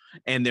two,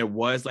 and there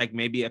was like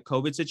maybe a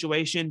COVID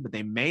situation, but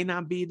they may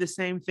not be the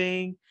same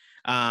thing.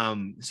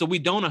 So we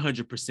don't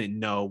 100%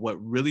 know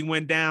what really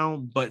went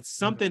down, but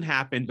something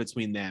happened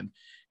between them.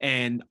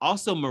 And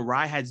also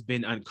Mariah has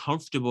been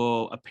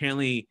uncomfortable.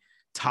 Apparently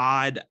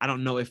Todd, I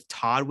don't know if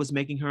Todd was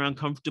making her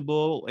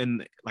uncomfortable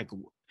and like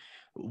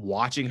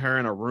watching her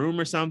in a room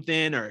or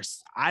something, or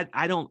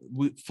I don't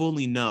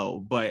fully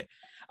know, but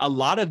a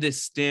lot of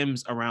this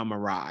stems around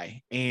Mariah,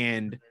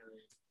 and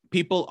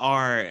people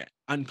are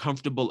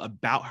uncomfortable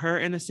about her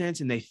in a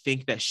sense, and they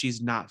think that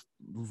she's not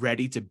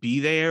ready to be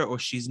there, or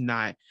she's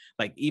not,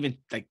 like, even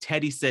like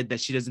Teddy said that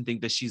she doesn't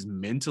think that she's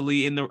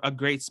mentally in a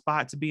great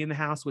spot to be in the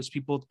house, which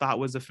people thought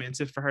was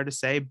offensive for her to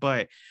say,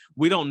 but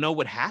we don't know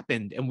what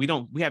happened, and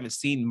we haven't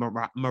seen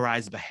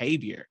Mariah's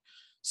behavior.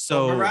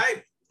 So well,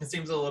 Mariah, it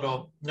seems a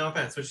little, no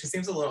offense, but she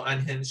seems a little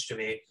unhinged to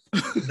me.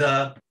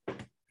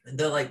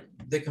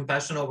 The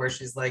confessional where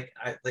she's like,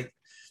 I like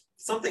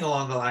something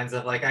along the lines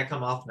of like, I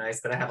come off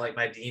nice, but I have like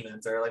my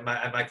demons, or like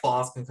my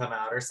claws can come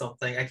out or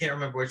something. I can't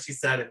remember what she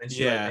said, and then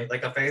she like, made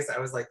like a face. I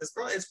was like, this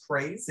girl is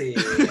crazy.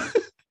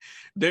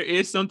 There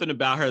is something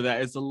about her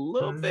that is a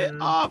little bit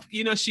off.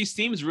 You know, she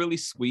seems really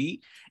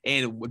sweet,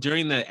 and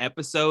during the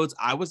episodes,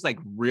 I was like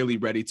really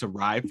ready to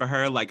ride for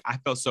her. Like I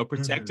felt so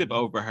protective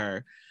over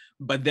her.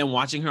 But then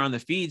watching her on the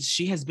feeds,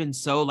 she has been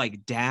so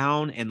like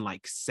down and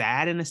like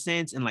sad in a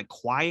sense, and like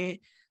quiet.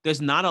 There's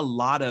not a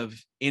lot of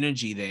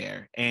energy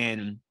there.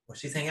 And well,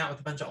 she's hanging out with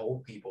a bunch of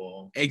old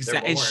people.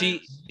 Exactly. And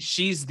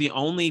she's the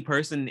only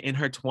person in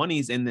her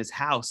 20s in this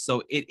house.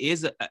 So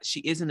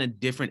she is in a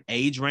different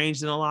age range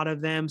than a lot of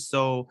them.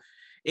 So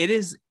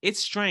it's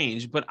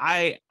strange, but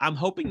I'm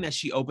hoping that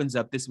she opens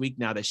up this week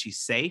now that she's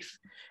safe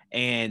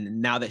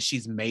and now that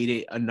she's made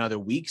it another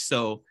week.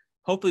 So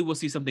hopefully we'll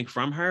see something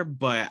from her,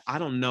 but I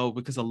don't know,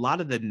 because a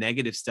lot of the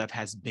negative stuff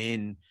has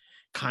been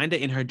kind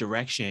of in her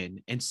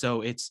direction. And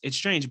so it's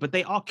strange, but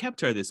they all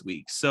kept her this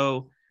week.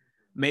 So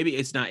maybe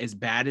it's not as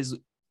bad as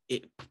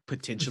it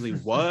potentially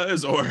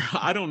was, or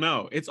I don't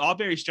know. It's all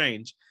very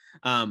strange.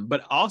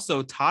 But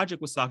also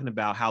Todrick was talking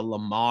about how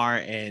Lamar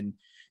and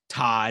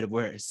Todd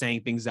were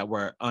saying things that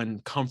were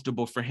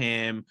uncomfortable for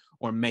him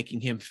or making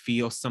him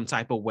feel some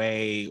type of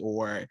way,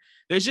 or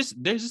there's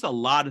just a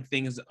lot of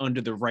things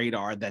under the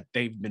radar that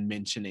they've been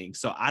mentioning.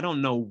 So I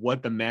don't know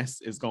what the mess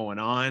is going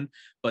on,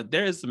 but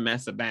there is a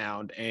mess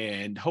abound,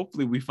 and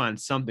hopefully we find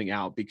something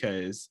out,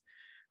 because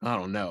I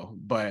don't know,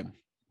 but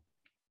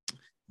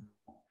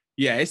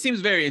yeah, it seems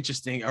very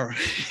interesting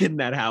in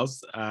that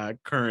house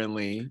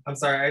currently. I'm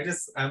sorry,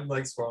 I'm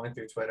like scrolling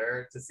through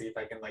Twitter to see if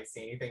I can like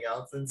see anything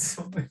else, and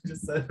someone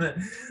just said that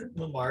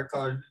Lamar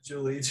called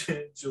Julia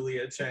Chang.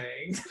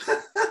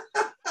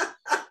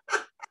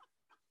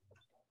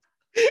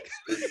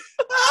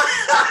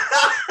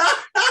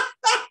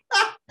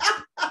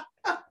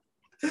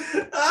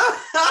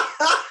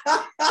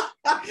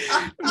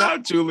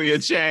 Not Julia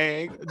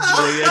Chang.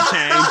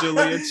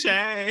 Julia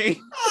Chang.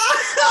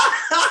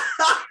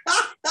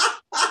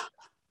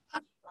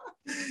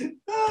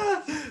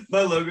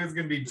 My logo is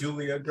gonna be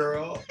Julia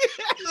Girl.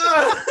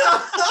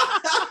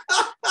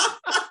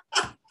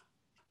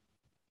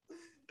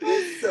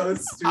 So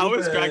stupid. I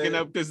was cracking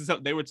up because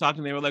they were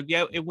talking. They were like,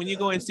 "Yeah, when you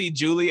go and see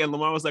Julie," and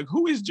Lamar was like,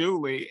 "Who is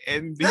Julie?"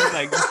 And he's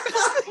like,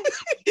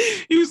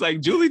 he was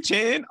like, "Julie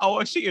Chen.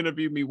 Oh, she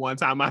interviewed me one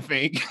time, I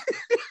think."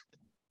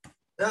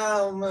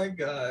 Oh my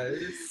god,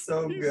 it's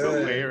so He's good.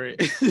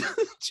 Hilarious.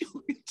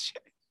 Julie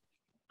Chen.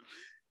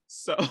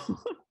 So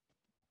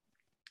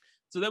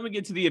then we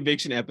get to the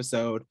eviction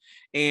episode,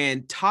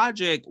 and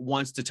Todrick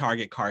wants to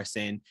target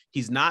Carson.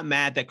 He's not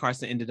mad that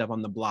Carson ended up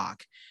on the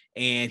block,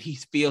 and he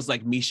feels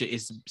like Misha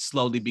is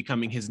slowly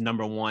becoming his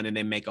number one, and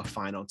they make a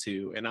final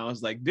two. And I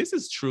was like, this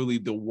is truly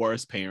the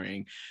worst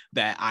pairing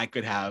that I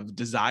could have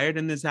desired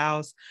in this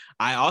house.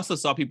 I also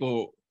saw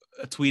people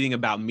tweeting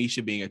about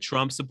Misha being a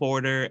Trump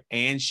supporter,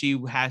 and she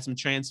had some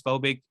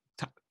transphobic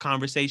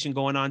conversation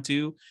going on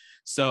too.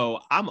 So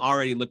I'm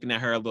already looking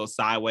at her a little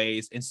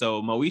sideways. And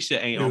so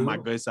Moesha ain't on my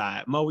good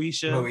side.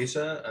 Moesha?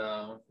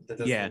 That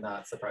does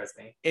not surprise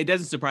me. It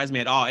doesn't surprise me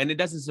at all. And it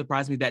doesn't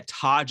surprise me that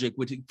Todrick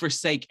would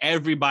forsake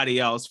everybody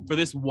else for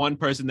this one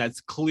person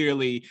that's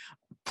clearly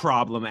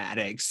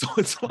problematic. So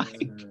it's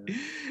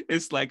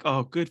like,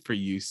 oh, good for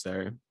you,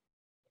 sir.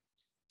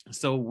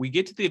 So we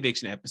get to the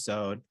eviction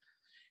episode,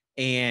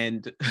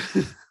 and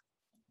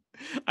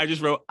I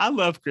just wrote, I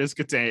love Chris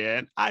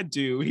Kattan. I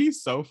do.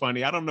 He's so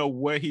funny. I don't know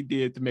what he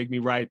did to make me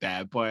write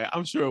that, but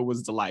I'm sure it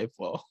was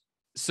delightful.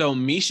 So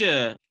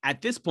Misha,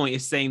 at this point,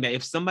 is saying that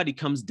if somebody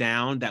comes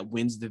down that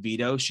wins the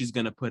veto, she's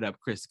going to put up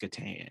Chris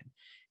Kattan.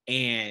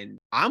 And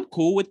I'm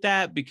cool with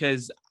that,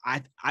 because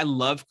I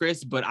love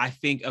Chris, but I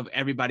think of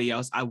everybody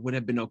else, I would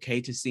have been okay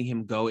to see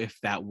him go if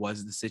that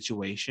was the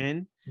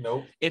situation.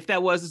 Nope. If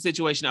that was the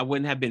situation, I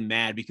wouldn't have been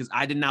mad, because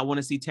I did not want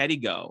to see Teddy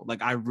go.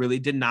 Like, I really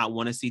did not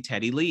want to see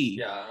Teddy leave.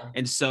 Yeah.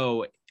 And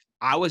so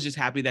I was just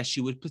happy that she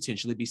would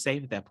potentially be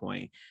safe at that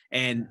point.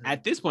 And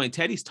at this point,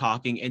 Teddy's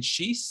talking, and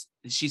she's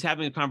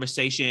having a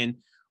conversation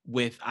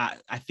with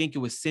I think it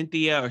was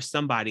Cynthia or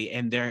somebody,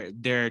 and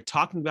they're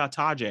talking about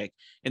Tajik,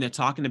 and they're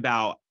talking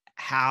about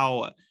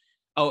how,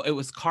 oh, it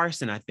was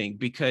Carson, I think,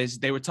 because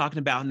they were talking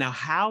about, now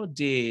how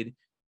did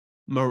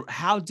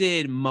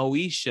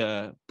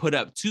Moesha put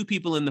up two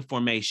people in the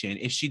formation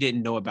if she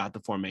didn't know about the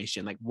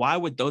formation? Like, why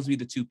would those be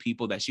the two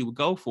people that she would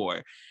go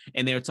for?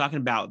 And they were talking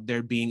about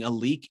there being a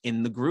leak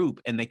in the group,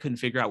 and they couldn't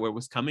figure out where it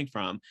was coming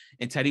from.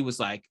 And Teddy was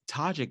like,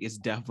 Tajik is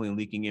definitely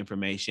leaking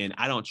information.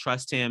 I don't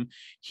trust him.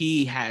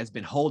 He has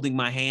been holding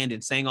my hand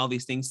and saying all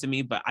these things to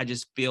me, but I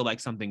just feel like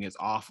something is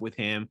off with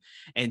him.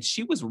 And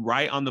she was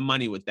right on the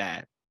money with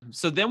that.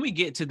 So then we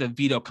get to the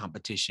veto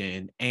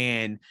competition,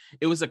 and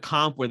it was a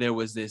comp where there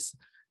was this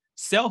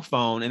cell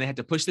phone, and they had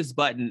to push this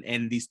button,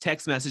 and these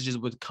text messages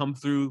would come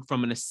through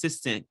from an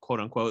assistant, quote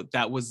unquote,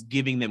 that was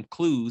giving them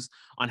clues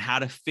on how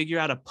to figure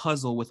out a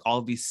puzzle with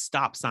all these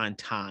stop sign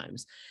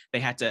times. They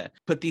had to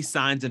put these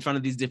signs in front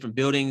of these different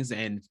buildings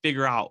and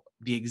figure out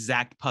the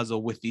exact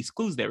puzzle with these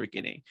clues they were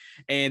getting.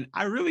 And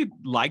I really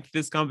liked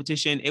this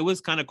competition. It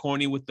was kind of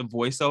corny with the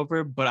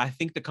voiceover, but I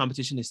think the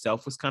competition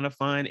itself was kind of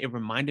fun. It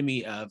reminded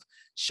me of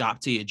Shop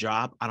Till You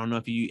Drop. I don't know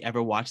if you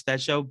ever watched that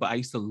show, but I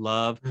used to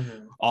love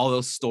all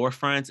those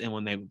storefronts. And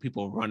when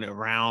people run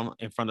around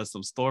in front of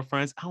some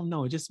storefronts, I don't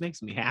know, it just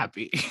makes me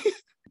happy.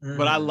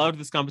 But I loved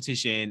this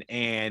competition,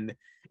 and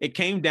it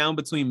came down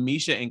between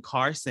Misha and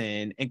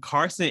Carson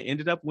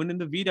ended up winning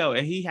the veto,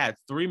 and he had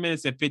 3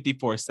 minutes and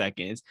 54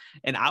 seconds.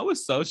 And I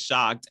was so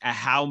shocked at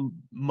how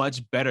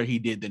much better he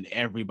did than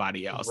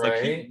everybody else. Right?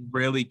 Like, he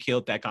really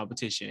killed that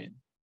competition.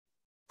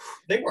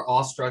 They were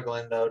all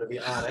struggling, though, to be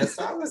honest.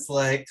 I was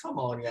like, come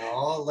on,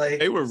 y'all. Like,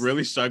 they were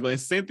really struggling.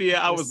 Cynthia,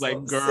 I was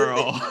like,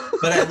 girl.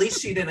 But at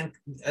least she didn't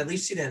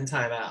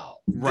time out.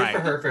 Right. Good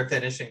for her for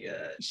finishing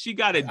it. She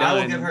got it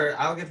done.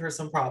 I'll give her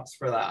some props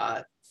for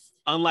that.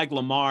 Unlike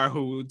Lamar,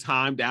 who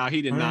timed out,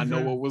 he did not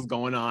know what was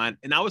going on.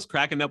 And I was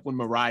cracking up when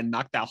Mariah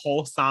knocked that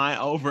whole sign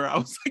over. I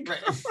was like,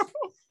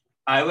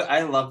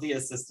 I love the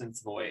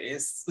assistant's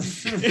voice.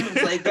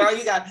 Like, girl,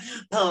 you got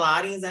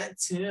Pilates at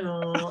 2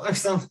 or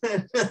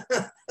something.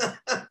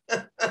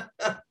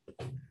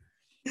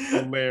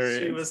 Hilarious.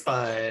 She was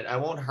fun. I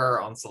want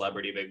her on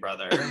Celebrity Big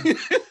Brother.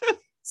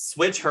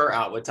 Switch her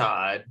out with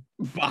Todd.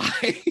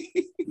 Bye.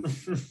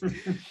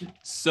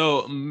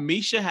 So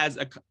Misha has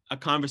a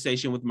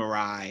conversation with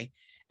Mariah,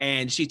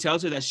 and she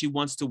tells her that she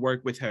wants to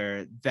work with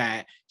her,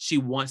 that she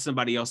wants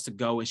somebody else to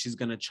go, and she's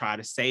going to try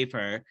to save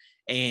her.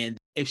 And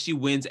if she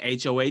wins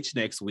HOH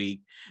next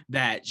week,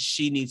 that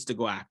she needs to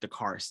go after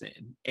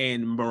Carson.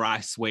 And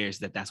Mariah swears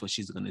that that's what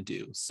she's going to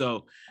do.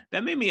 So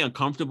that made me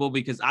uncomfortable,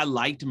 because I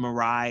liked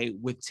Mariah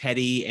with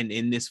Teddy and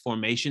in this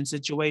formation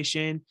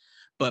situation.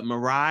 But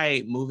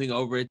Mariah moving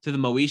over to the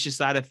Moesha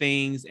side of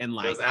things, and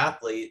like those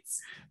athletes.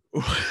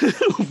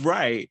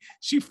 Right.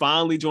 She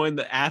finally joined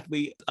the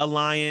Athlete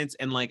Alliance,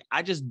 and like,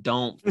 I just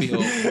don't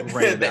feel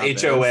great about the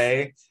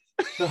HOA,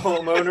 the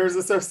Homeowners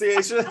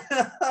Association.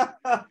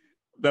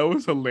 That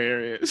was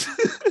hilarious.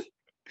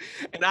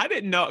 And I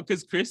didn't know,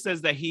 because Chris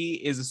says that he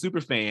is a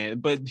super fan,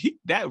 but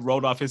that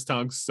rolled off his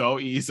tongue so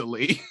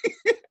easily.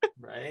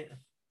 Right.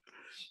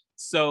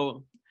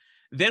 So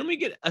then we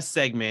get a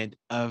segment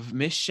of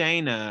Miss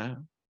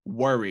Shayna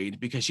worried,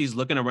 because she's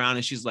looking around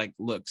and she's like,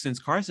 look, since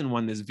Carson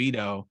won this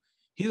veto,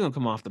 he's gonna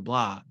come off the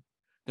block.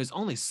 There's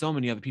only so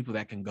many other people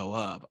that can go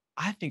up.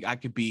 I think I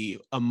could be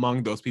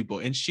among those people.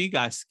 And she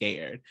got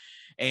scared.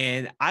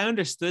 And I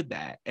understood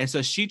that. And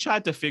so she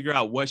tried to figure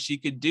out what she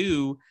could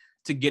do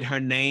to get her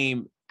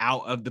name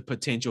out of the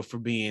potential for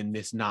being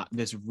this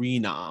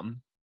renom.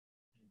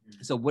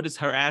 So what does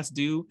her ass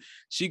do?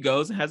 She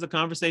goes and has a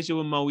conversation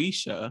with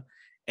Moesha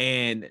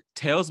and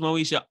tells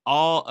Moesha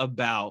all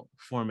about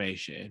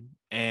formation.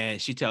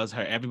 And she tells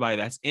her everybody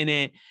that's in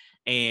it,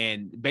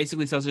 and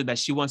basically tells her that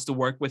she wants to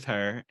work with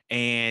her.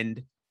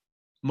 And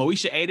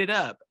Moesha ate it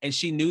up, and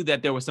she knew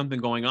that there was something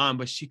going on,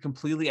 but she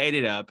completely ate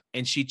it up,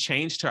 and she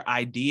changed her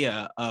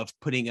idea of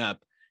putting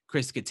up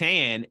Chris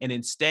Kattan, and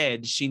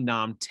instead she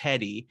nommed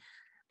Teddy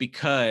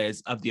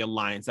because of the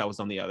alliance that was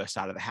on the other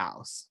side of the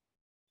house.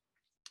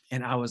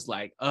 And I was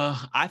like,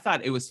 I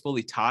thought it was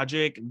fully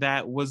Tajik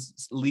that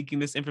was leaking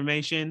this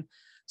information.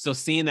 So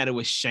seeing that it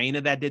was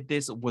Shayna that did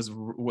this was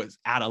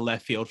out of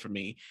left field for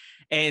me.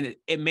 And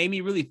it made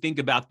me really think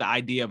about the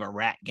idea of a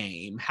rat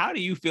game. How do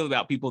you feel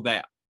about people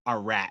that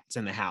are rats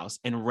in the house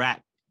and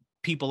rat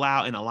people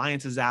out and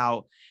alliances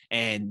out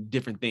and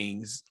different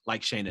things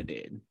like Shayna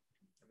did?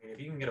 I mean, if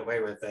you can get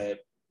away with it,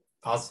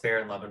 all's fair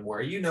in love and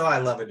war. You know I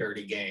love a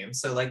dirty game.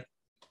 So like,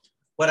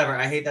 whatever.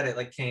 I hate that it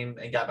like came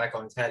and got back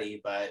on Teddy,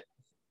 but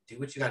do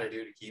what you got to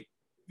do to keep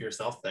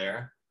yourself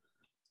there.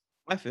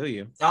 I feel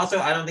you. Also,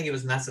 I don't think it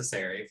was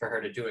necessary for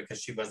her to do it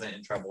because she wasn't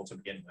in trouble to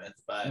begin with.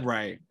 But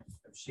right,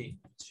 she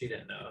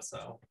didn't know,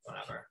 so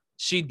whatever.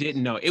 She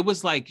didn't know. It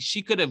was like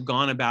she could have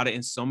gone about it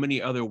in so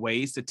many other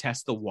ways to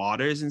test the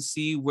waters and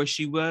see where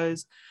she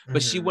was,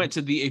 but she went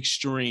to the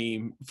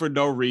extreme for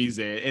no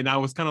reason. And I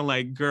was kind of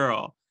like,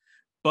 girl,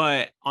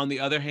 But on the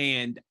other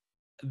hand,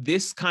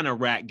 this kind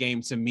of rat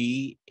game to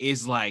me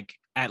is like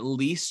at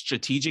least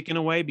strategic in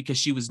a way, because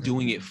she was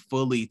doing it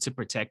fully to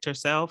protect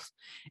herself,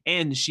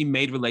 and she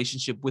made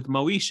relationship with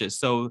Moesha.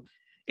 So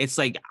it's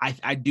like,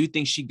 I do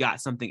think she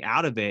got something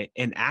out of it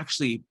and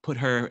actually put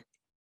her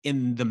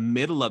in the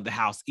middle of the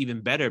house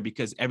even better,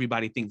 because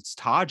everybody thinks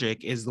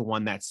Todrick is the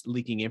one that's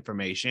leaking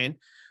information,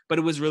 but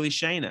it was really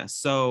Shayna.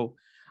 So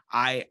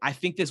I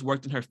think this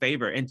worked in her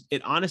favor. And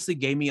it honestly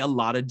gave me a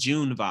lot of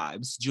June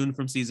vibes, June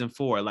from season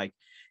 4, like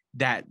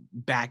that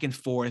back and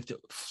forth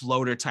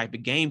floater type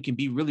of game can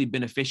be really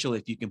beneficial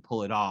if you can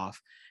pull it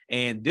off.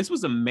 And this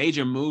was a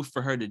major move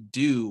for her to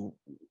do.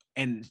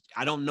 And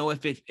I don't know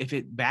if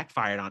it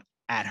backfired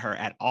at her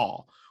at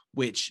all,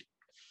 which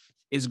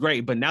is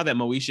great. But now that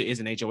Moesha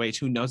is an HOH,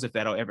 who knows if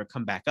that'll ever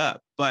come back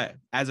up. But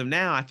as of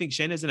now, I think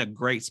Shayna's in a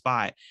great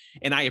spot,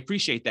 and I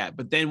appreciate that.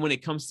 But then when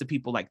it comes to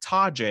people like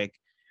Todrick,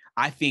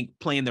 I think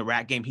playing the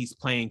rat game he's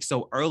playing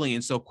so early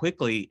and so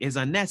quickly is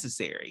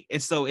unnecessary.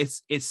 And so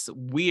it's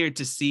weird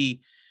to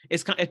see.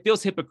 It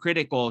feels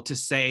hypocritical to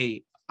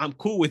say I'm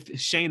cool with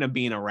Shayna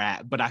being a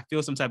rat, but I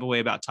feel some type of way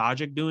about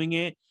Todrick doing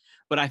it.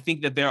 But I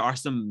think that there are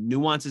some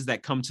nuances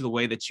that come to the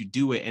way that you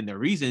do it and the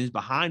reasons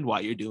behind why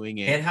you're doing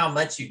it. And how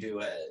much you do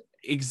it.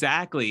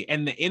 Exactly.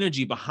 And the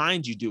energy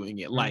behind you doing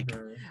it. Like,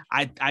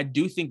 I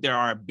do think there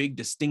are big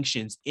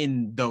distinctions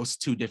in those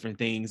two different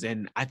things.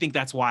 And I think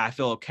that's why I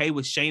feel okay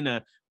with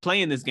Shayna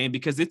playing this game,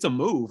 because it's a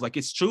move. Like,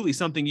 it's truly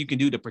something you can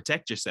do to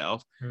protect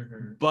yourself.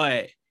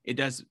 But it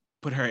does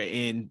put her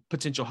in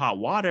potential hot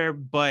water,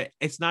 but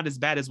it's not as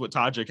bad as what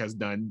Todrick has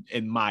done,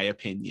 in my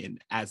opinion,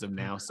 as of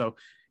now. So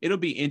it'll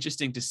be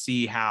interesting to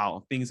see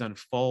how things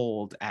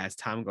unfold as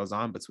time goes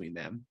on between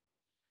them.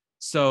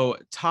 So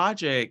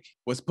Todrick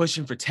was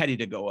pushing for Teddi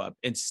to go up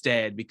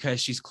instead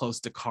because she's close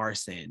to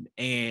Carson.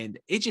 And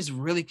it just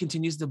really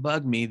continues to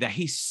bug me that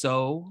he's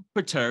so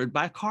perturbed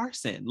by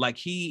Carson. Like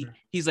he's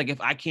like,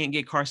 if I can't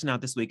get Carson out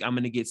this week, I'm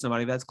going to get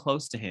somebody that's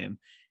close to him.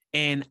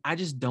 And I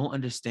just don't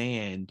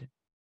understand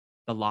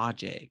the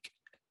logic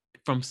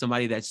from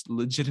somebody that's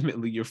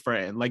legitimately your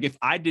friend. Like, if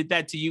I did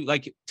that to you,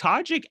 like,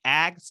 Todrick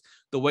acts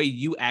the way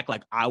you act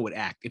like I would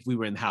act if we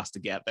were in the house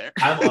together.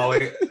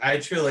 I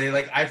truly,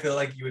 like, I feel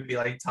like you would be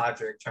like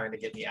Todrick trying to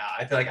get me out.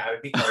 I feel like I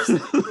would be Carson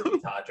and you would be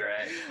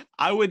Todrick.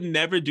 I would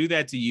never do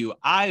that to you.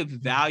 I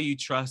value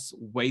trust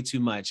way too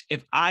much.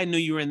 If I knew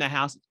you were in the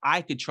house,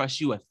 I could trust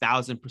you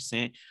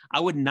 1,000%. I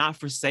would not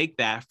forsake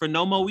that for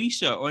no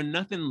Moesha or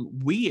nothing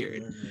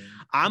weird.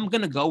 I'm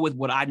going to go with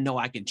what I know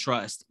I can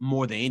trust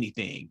more than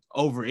anything,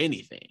 over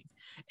anything.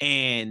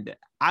 And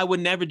I would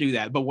never do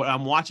that. But when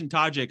I'm watching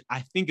Todrick, I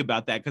think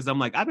about that, because I'm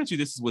like, I bet you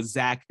this is what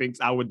Zach thinks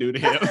I would do to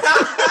him.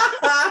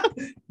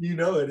 You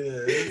know it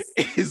is.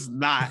 It's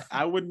not.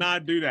 I would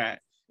not do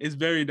that. It's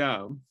very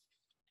dumb.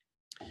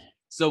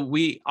 So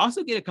we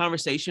also get a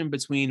conversation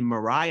between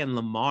Mariah and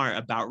Lamar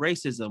about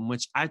racism,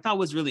 which I thought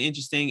was really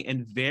interesting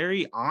and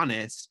very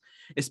honest,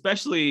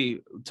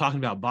 especially talking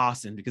about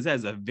Boston, because that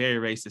is a very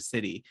racist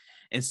city.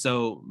 And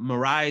so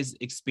Mariah's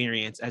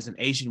experience as an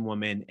Asian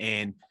woman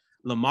and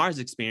Lamar's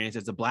experience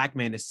as a Black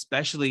man,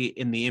 especially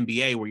in the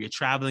NBA where you're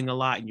traveling a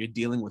lot and you're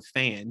dealing with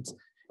fans,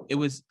 it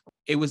was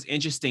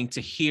interesting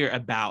to hear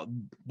about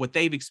what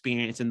they've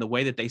experienced and the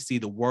way that they see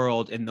the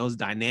world and those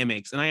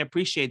dynamics. And I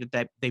appreciate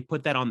that they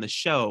put that on the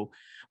show,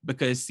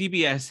 because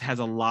CBS has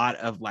a lot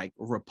of like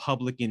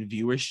Republican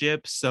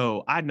viewership.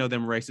 So I know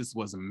them racists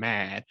was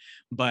mad,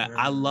 but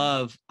I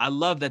love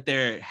that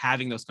they're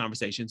having those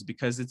conversations,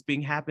 because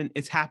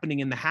it's happening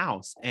in the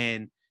house.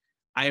 And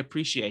I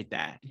appreciate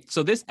that.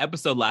 So this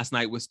episode last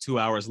night was 2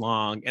 hours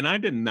long, and I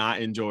did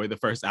not enjoy the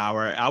first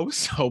hour. I was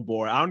so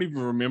bored. I don't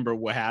even remember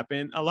what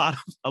happened, a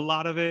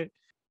lot of it.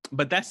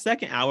 But that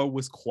second hour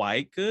was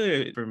quite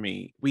good for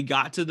me. We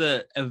got to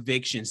the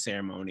eviction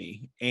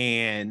ceremony,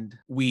 and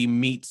we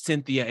meet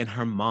Cynthia in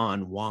her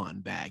Mon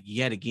Juan bag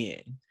yet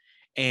again.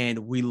 And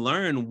we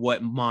learn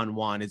what Mon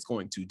Juan is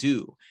going to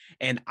do.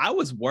 And I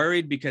was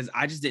worried because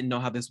I just didn't know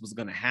how this was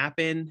going to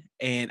happen.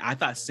 And I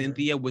thought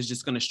Cynthia was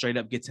just going to straight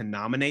up get to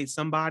nominate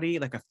somebody,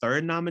 like a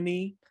third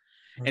nominee.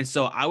 And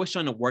so I was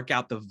trying to work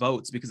out the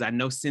votes, because I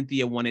know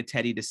Cynthia wanted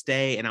Teddi to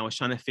stay, and I was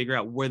trying to figure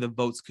out where the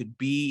votes could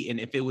be and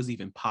if it was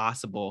even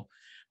possible.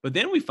 But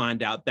then we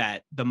find out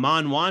that the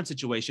Mon Juan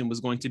situation was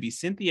going to be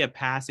Cynthia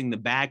passing the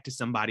bag to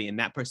somebody and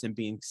that person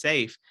being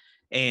safe,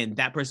 and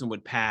that person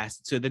would pass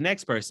to the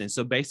next person.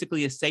 So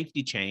basically a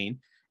safety chain,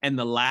 and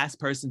the last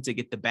person to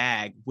get the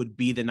bag would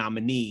be the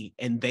nominee,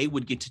 and they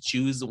would get to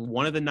choose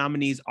one of the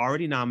nominees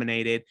already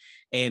nominated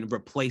and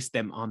replace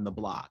them on the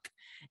block.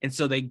 And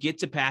so they get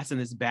to passing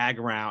this bag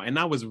around. And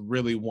I was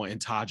really wanting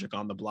Todrick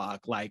on the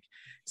block. Like,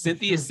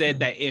 Cynthia said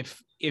that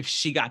if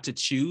she got to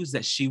choose,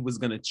 that she was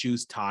going to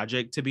choose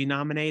Todrick to be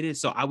nominated.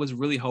 So I was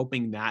really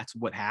hoping that's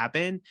what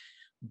happened.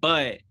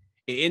 But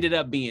it ended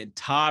up being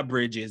Todd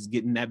Bridges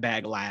getting that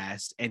bag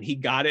last. And he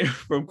got it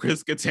from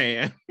Chris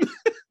Kattan.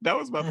 That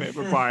was my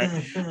favorite part.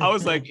 I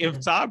was like, if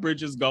Todd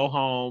Bridges go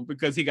home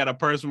because he got a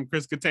purse from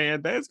Chris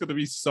Kattan, that's going to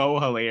be so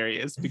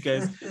hilarious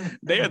because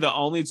they are the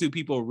only two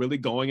people really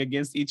going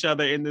against each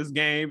other in this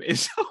game. And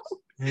so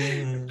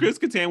Chris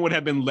Kattan would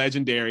have been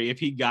legendary if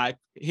he got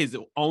his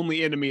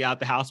only enemy out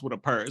the house with a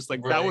purse.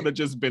 Like that would have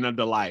just been a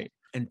delight.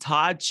 And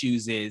Todd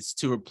chooses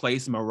to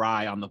replace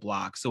Mirai on the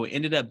block. So it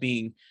ended up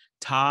being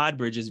Todd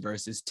Bridges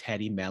versus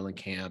Teddi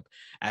Mellencamp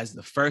as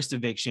the first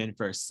eviction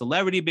for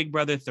Celebrity Big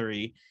Brother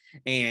 3.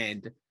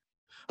 And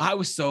I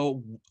was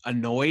so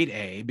annoyed,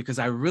 because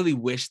I really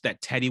wish that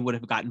Teddi would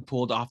have gotten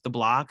pulled off the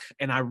block.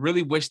 And I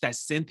really wish that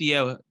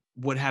Cynthia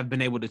would have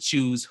been able to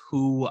choose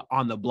who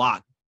on the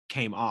block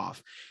came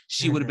off.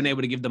 She would have been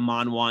able to give the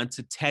Manwan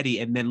to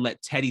Teddi and then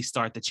let Teddi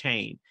start the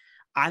chain.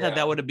 I thought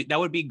that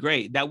would be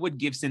great. That would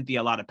give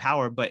Cynthia a lot of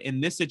power. But in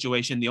this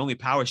situation, the only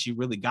power she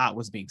really got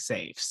was being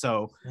safe.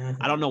 So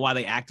I don't know why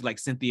they acted like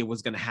Cynthia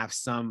was going to have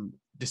some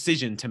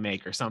decision to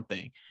make or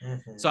something.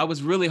 So I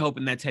was really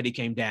hoping that Teddi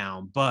came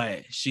down,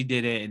 but she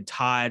did it. And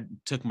Todd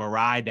took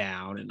Mirai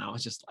down. And I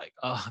was just like,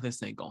 oh,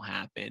 this ain't going to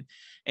happen.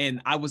 And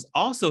I was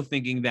also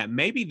thinking that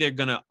maybe they're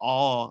going to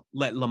all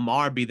let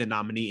Lamar be the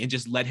nominee and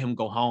just let him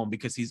go home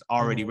because he's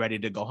already ready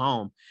to go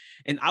home.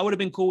 And I would have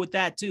been cool with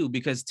that too,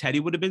 because Teddi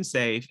would have been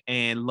safe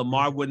and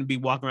Lamar wouldn't be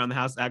walking around the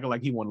house acting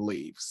like he want to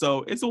leave.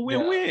 So it's a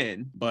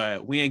win-win,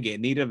 but we ain't get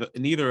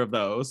neither of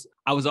those.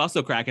 I was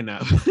also cracking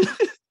up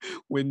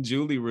when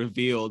Julie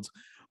revealed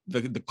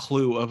the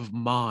clue of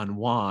Mon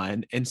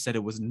Wan and said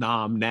it was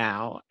Nom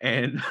Now.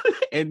 And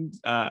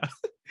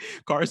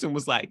Carson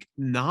was like,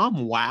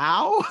 Nom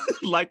Wow?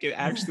 Like it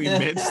actually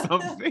meant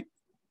something.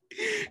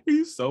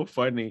 He's so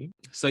funny.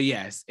 So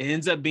yes, it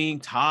ends up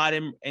being Todd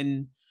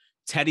and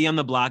Teddi on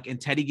the block, and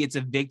Teddi gets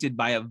evicted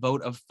by a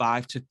vote of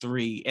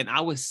 5-3. And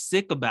I was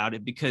sick about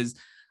it because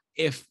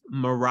if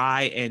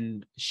Mirai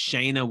and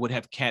Shayna would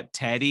have kept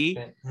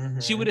Teddi,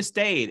 she would have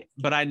stayed.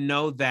 But I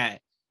know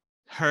that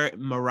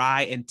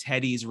Mirai and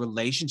Teddi's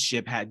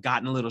relationship had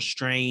gotten a little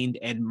strained,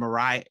 and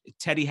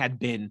Teddi had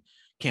been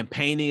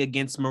campaigning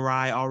against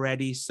Mirai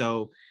already.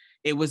 So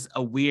it was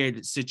a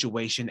weird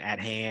situation at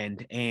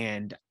hand.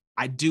 And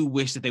I do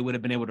wish that they would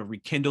have been able to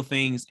rekindle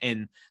things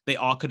and they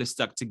all could have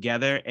stuck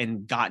together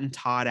and gotten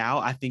Todd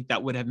out. I think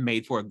that would have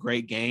made for a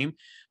great game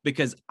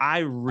because I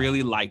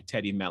really like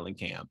Teddi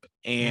Mellencamp.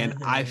 And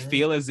I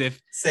feel as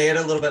if... Say it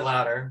a little bit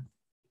louder.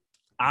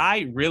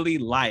 I really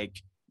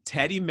like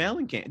Teddi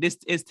Mellencamp.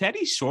 Is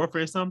Teddi short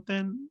for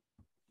something?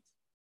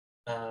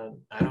 I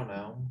don't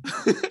know.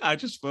 I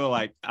just feel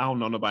like I don't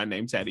know nobody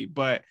named Teddi,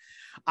 but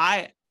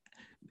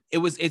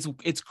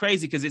it's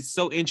crazy because it's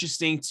so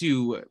interesting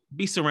to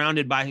be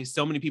surrounded by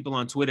so many people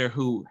on Twitter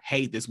who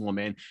hate this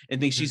woman and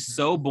think she's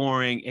so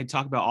boring and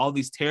talk about all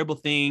these terrible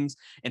things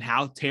and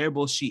how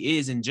terrible she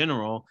is in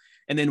general.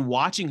 And then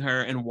watching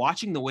her and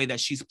watching the way that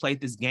she's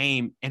played this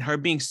game and her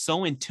being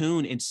so in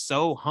tune and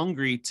so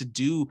hungry to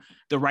do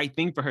the right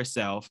thing for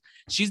herself.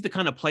 She's the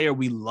kind of player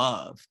we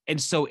love.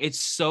 And so it's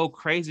so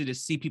crazy to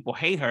see people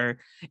hate her.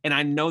 And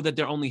I know that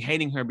they're only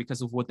hating her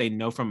because of what they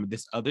know from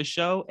this other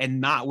show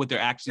and not what they're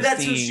actually seeing.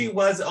 That's who she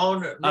was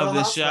on Real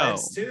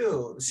Housewives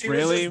too. She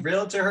was just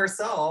real to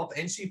herself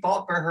and she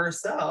fought for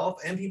herself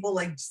and people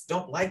like just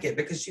don't like it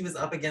because she was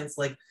up against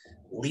like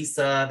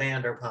Lisa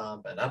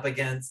Vanderpump and up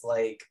against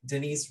like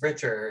Denise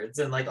Richards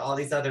and like all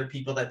these other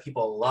people that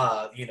people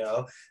love, you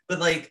know, but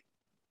like,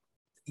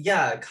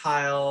 yeah,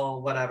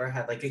 Kyle, whatever,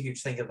 had like a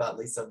huge thing about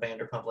Lisa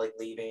Vanderpump like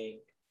leaving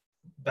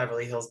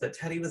Beverly Hills, but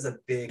Teddi was a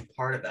big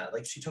part of that.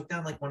 Like she took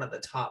down like one of the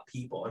top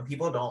people and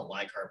people don't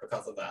like her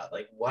because of that,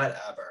 like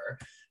whatever.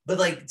 But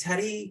like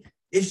Teddi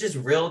is just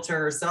real to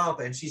herself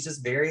and she's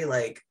just very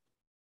like,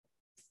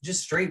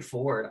 just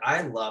straightforward.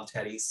 I love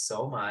Teddi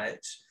so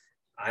much.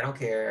 I don't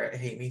care,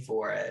 hate me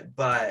for it,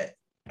 but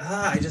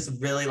I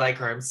just really like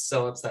her. I'm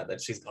so upset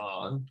that she's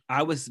gone.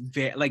 I was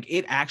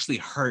it actually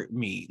hurt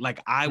me.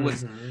 Like I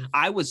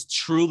was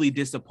truly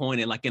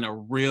disappointed, like in a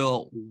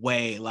real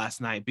way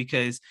last night,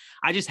 because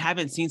I just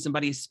haven't seen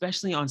somebody,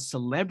 especially on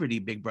Celebrity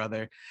Big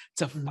Brother,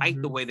 to fight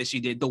the way that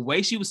she did. The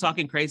way she was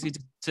talking crazy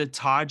to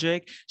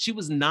Todrick, she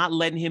was not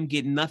letting him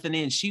get nothing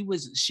in.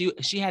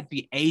 She had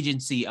the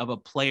agency of a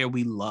player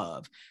we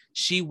love.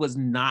 She was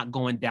not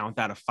going down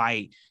without a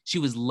fight. She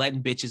was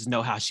letting bitches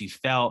know how she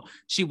felt.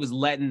 She was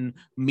letting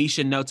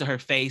Misha know to her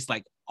face,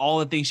 like all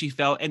the things she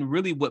felt. And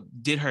really what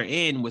did her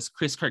in was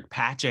Chris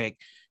Kirkpatrick.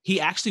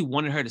 He actually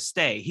wanted her to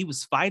stay. He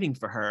was fighting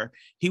for her.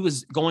 He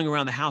was going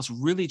around the house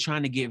really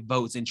trying to get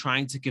votes and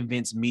trying to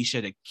convince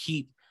Misha to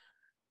keep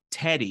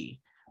Teddi.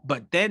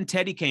 But then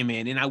Teddi came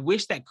in, and I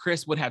wish that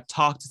Chris would have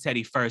talked to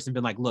Teddi first and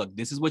been like, look,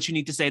 this is what you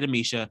need to say to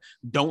Misha.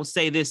 Don't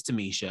say this to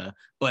Misha.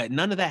 But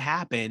none of that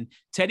happened.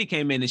 Teddi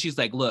came in and she's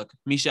like, look,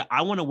 Misha,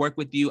 I want to work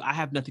with you. I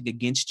have nothing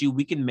against you.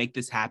 We can make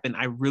this happen.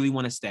 I really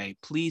want to stay.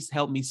 Please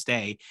help me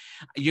stay.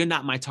 You're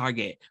not my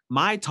target.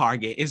 My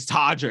target is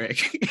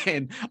Todrick,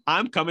 and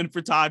I'm coming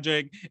for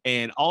Todrick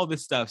and all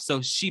this stuff.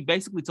 So she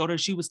basically told her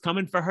she was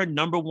coming for her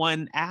number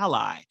one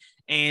ally.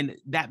 And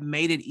that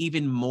made it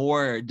even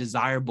more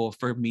desirable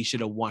for Misha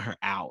to want her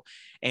out.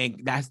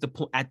 And that's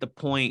at the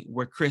point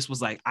where Chris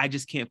was like, I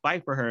just can't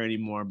fight for her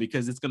anymore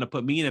because it's going to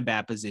put me in a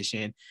bad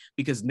position,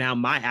 because now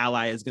my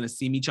ally is going to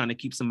see me trying to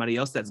keep somebody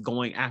else that's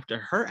going after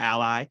her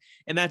ally.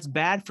 And that's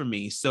bad for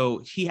me.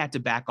 So he had to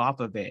back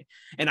off of it.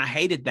 And I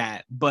hated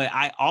that. But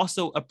I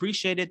also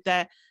appreciated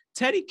that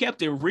Teddy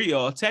kept it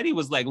real. Teddy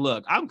was like,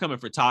 look, I'm coming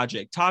for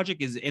Tajik. Tajik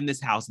is in this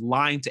house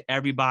lying to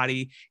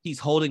everybody. He's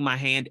holding my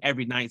hand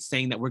every night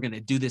saying that we're going to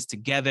do this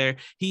together.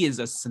 He is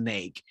a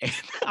snake. And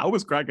I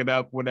was cracking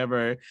up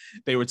whenever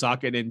they were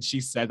talking and she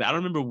said that. I don't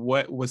remember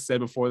what was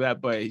said before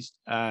that, but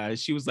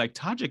she was like,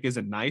 Tajik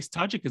isn't nice.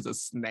 Tajik is a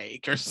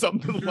snake or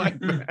something like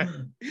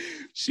that.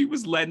 She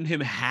was letting him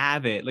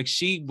have it. Like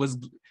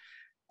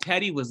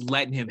Teddy was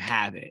letting him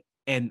have it.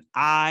 And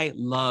I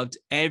loved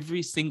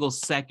every single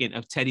second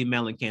of Teddi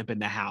Mellencamp in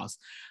the house.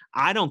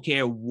 I don't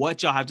care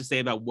what y'all have to say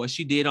about what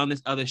she did on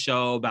this other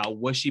show, about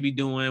what she be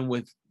doing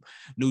with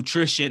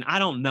nutrition. I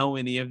don't know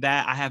any of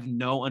that. I have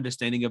no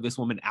understanding of this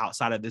woman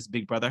outside of this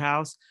Big Brother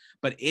house.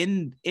 But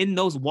in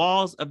those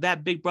walls of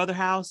that Big Brother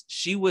house,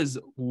 she was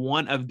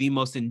one of the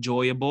most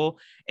enjoyable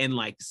and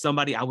like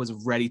somebody I was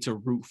ready to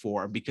root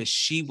for, because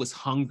she was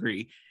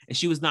hungry and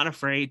she was not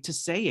afraid to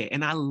say it.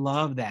 And I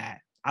love that.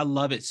 I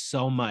love it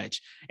so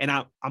much. And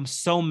I'm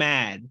so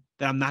mad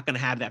that I'm not going to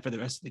have that for the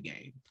rest of the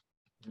game.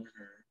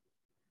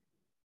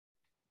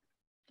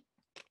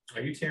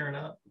 Are you tearing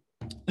up?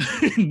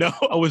 No,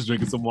 I was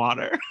drinking some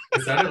water.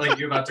 It sounded like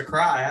you were about to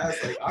cry. I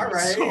was like, all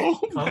right,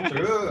 come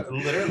through.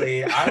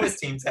 Literally, I was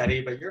Team Teddy,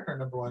 but you're her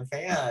number one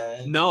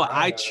fan. No,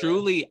 I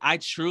truly,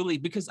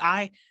 because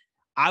I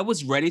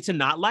was ready to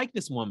not like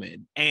this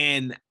woman.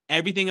 And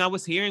everything I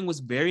was hearing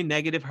was very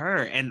negative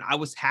her. And I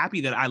was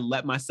happy that I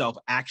let myself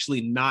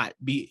actually not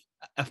be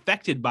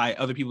affected by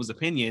other people's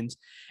opinions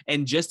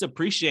and just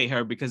appreciate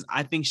her, because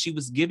I think she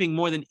was giving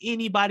more than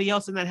anybody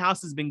else in that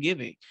house has been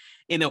giving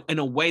in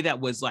a way that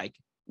was like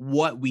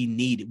what we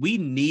needed. We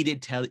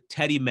needed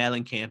Teddi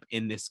Mellencamp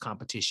in this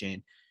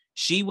competition.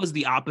 She was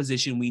the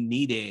opposition we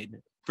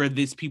needed for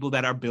these people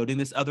that are building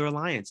this other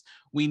alliance.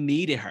 We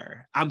needed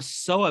her. I'm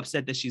so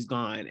upset that she's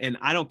gone. And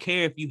I don't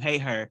care if you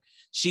hate her.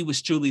 She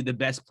was truly the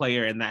best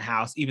player in that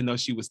house, even though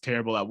she was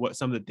terrible at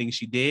some of the things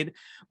she did.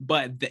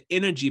 But the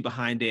energy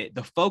behind it,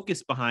 the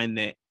focus behind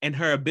it, and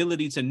her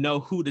ability to know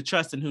who to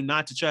trust and who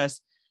not to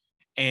trust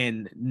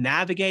and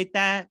navigate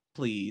that,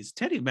 please.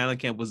 Teddi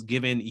Mellencamp was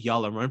giving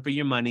y'all a run for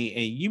your money.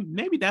 And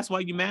maybe that's why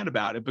you're mad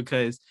about it,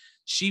 because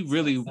she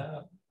really,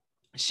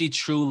 she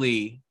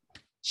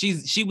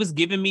was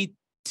giving me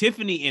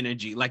Tiffany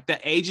energy, like the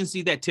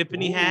agency that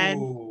Tiffany had.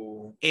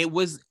 It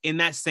was in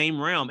that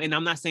same realm. And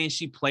I'm not saying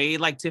she played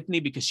like Tiffany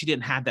because she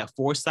didn't have that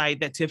foresight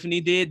that Tiffany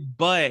did,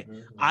 but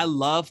I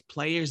love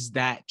players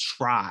that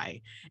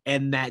try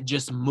and that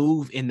just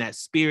move in that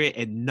spirit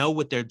and know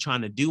what they're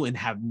trying to do and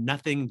have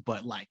nothing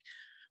but like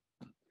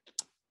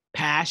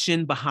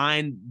passion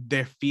behind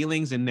their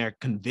feelings and their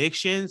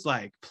convictions.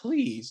 Like,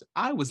 please,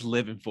 I was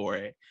living for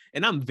it.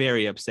 And I'm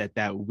very upset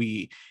that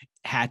we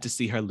had to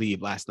see her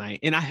leave last night.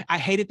 And I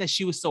hated that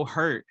she was so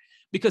hurt,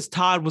 because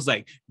Todd was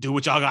like, do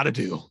what y'all got to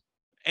do.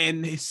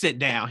 And sit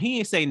down. He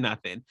ain't say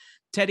nothing.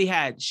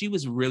 She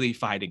was really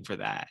fighting for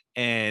that.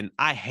 And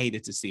I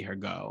hated to see her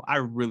go. I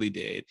really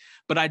did.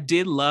 But I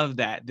did love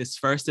that this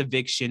first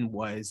eviction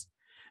was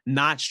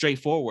not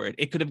straightforward.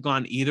 It could have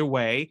gone either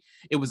way.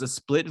 It was a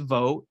split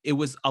vote. It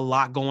was a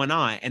lot going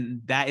on.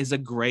 And that is a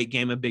great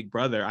game of Big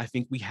Brother. I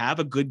think we have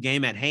a good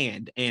game at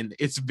hand. And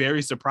it's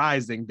very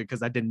surprising,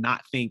 because I did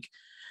not think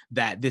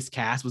that this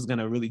cast was going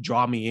to really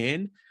draw me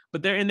in.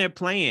 But they're in there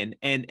playing.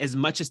 And as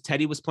much as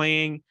Teddi was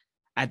playing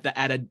at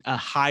a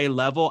high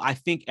level, I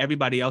think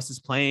everybody else is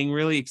playing,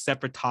 really,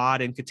 except for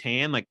Todd and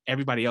Katan. Like,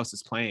 everybody else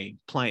is playing.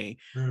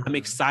 I'm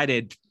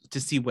excited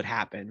to see what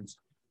happens.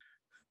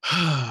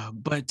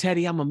 But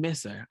Teddi, I'm gonna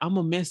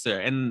miss her.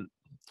 And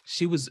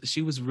she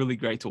was really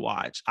great to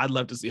watch. I'd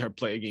love to see her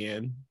play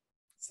again.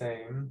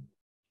 Same,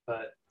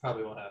 but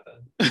probably won't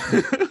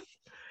happen.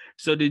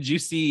 So did you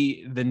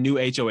see the new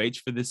HOH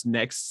for this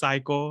next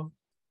cycle?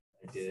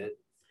 I did.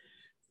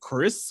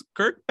 Chris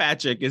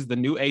Kirkpatrick is the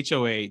new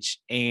HOH,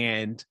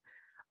 and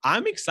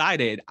I'm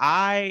excited.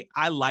 I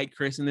like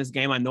Chris in this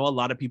game. I know a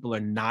lot of people are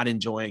not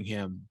enjoying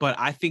him, but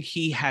I think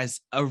he has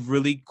a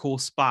really cool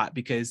spot,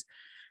 because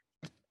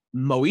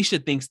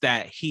Moesha thinks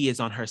that he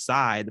is on her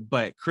side,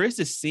 but Chris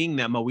is seeing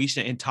that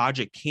Moesha and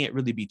Tajik can't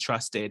really be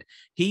trusted.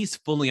 He's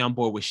fully on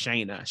board with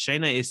Shayna.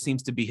 Shayna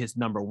seems to be his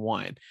number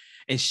one,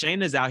 and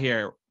Shayna's out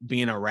here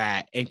being a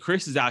rat, and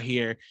Chris is out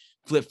here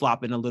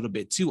flip-flopping a little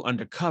bit too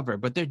undercover,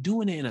 but they're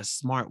doing it in a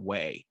smart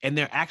way. And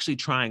they're actually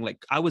trying.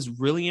 Like, I was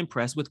really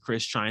impressed with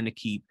Chris trying to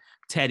keep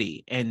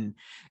Teddi and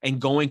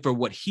going for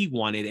what he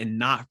wanted and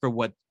not for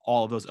what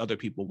all those other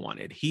people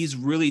wanted. He's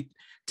really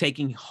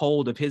taking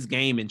hold of his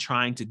game and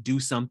trying to do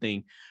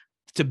something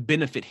to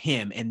benefit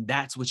him. And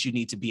that's what you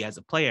need to be as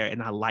a player.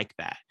 And I like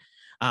that.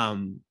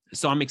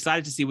 So I'm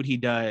excited to see what he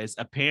does.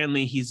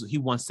 Apparently he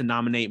wants to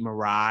nominate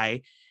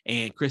Mirai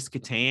and Chris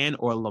Kattan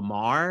or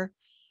Lamar.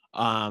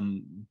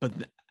 But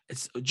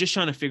it's just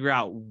trying to figure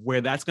out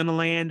where that's going to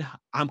land.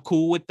 I'm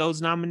cool with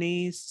those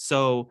nominees.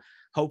 So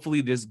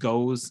hopefully this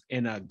goes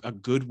in a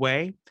good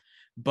way.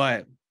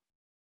 But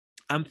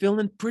I'm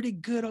feeling pretty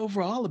good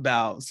overall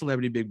about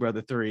Celebrity Big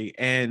Brother 3.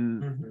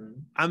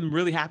 And I'm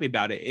really happy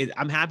about it.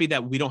 I'm happy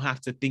that we don't have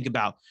to think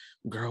about,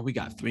 girl, we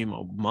got 3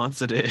 more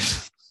months of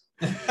this.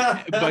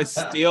 But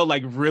still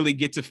like really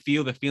get to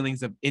feel the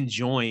feelings of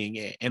enjoying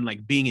it and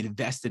like being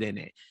invested in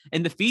it.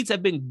 And the feeds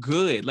have been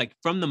good. Like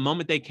from the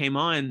moment they came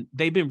on,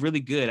 they've been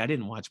really good. I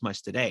didn't watch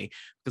much today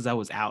because I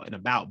was out and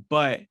about,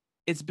 but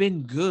it's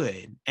been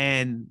good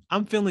and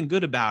I'm feeling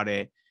good about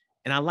it.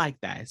 And I like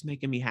that. It's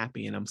making me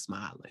happy and I'm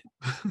smiling.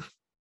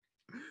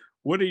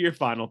 What are your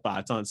final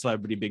thoughts on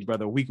Celebrity Big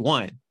Brother week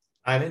 1?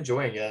 I'm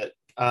enjoying it.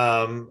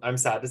 I'm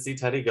sad to see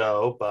Teddy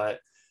go, but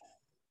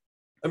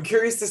I'm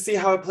curious to see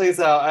how it plays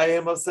out. I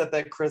am upset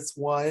that Chris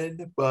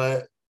won,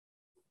 but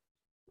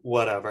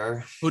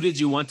whatever. Who did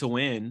you want to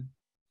win?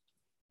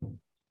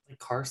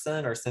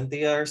 Carson or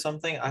Cynthia or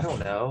something? I don't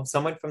know.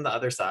 Someone from the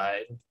other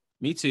side.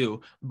 Me too.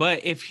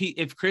 But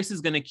if Chris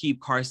is going to keep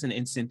Carson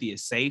and Cynthia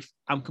safe,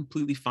 I'm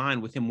completely fine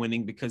with him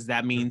winning because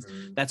that means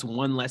that's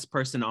one less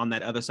person on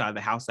that other side of the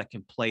house that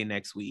can play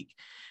next week.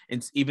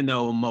 And even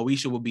though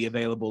Moesha will be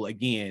available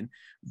again,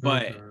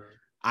 but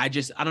I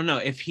don't know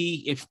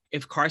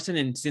if Carson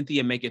and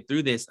Cynthia make it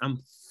through this, I'm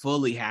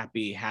fully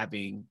happy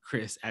having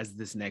Chris as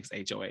this next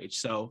HOH.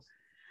 So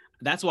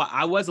that's why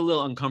I was a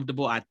little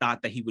uncomfortable. I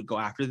thought that he would go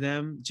after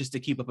them just to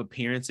keep up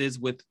appearances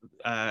with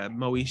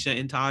Moesha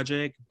and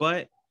Todrick,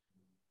 but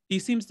he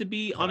seems to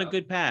be on a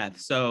good path.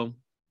 So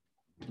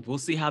we'll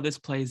see how this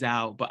plays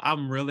out, but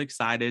I'm really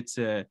excited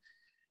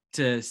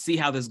to see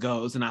how this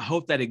goes. And I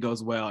hope that it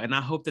goes well. And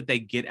I hope that they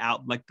get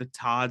out like the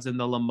Todds and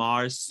the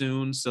Lamars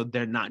soon. So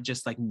they're not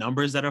just like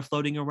numbers that are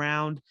floating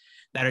around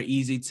that are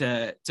easy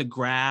to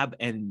grab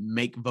and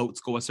make votes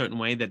go a certain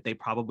way that they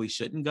probably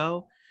shouldn't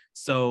go.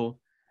 So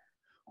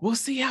we'll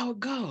see how it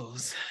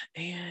goes.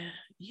 And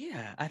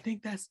yeah, I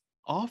think that's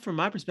all from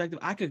my perspective.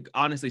 I could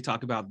honestly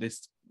talk about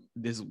this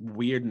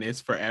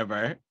weirdness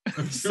forever.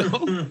 So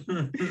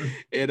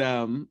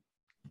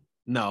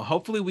no,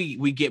 hopefully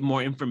we get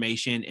more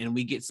information and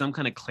we get some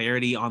kind of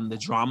clarity on the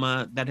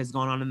drama that has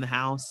gone on in the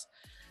house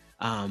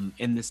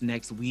in this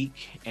next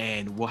week.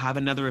 And we'll have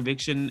another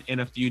eviction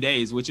in a few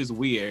days, which is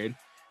weird.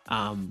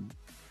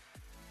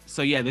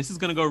 So yeah, this is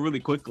going to go really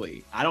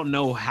quickly. I don't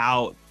know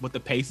what the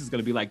pace is going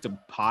to be like to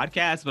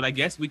podcast, but I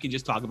guess we can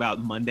just talk about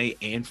Monday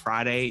and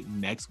Friday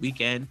next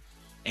weekend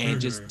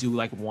and just do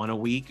like one a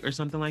week or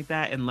something like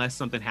that, unless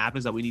something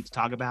happens that we need to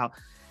talk about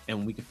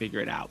and we can figure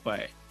it out.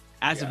 But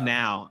as of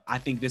now, I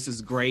think this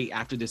is great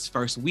after this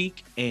first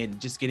week and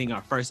just getting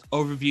our first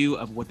overview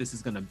of what this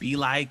is going to be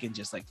like and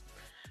just like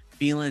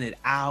feeling it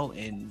out.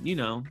 And, you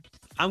know,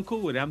 I'm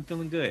cool with it. I'm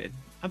feeling good.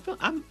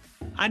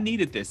 I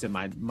needed this in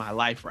my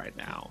life right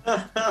now.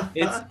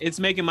 It's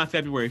making my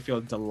February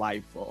feel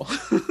delightful.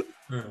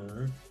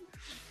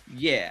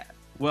 Yeah.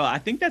 Well, I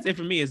think that's it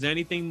for me. Is there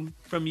anything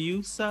from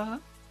you, sir?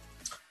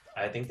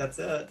 I think that's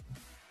it.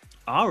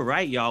 All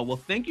right, y'all. Well,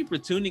 thank you for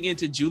tuning in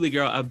to Julie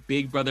Girl, a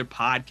Big Brother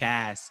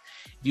podcast.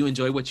 If you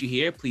enjoy what you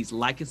hear, please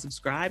like and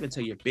subscribe and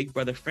tell your Big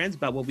Brother friends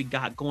about what we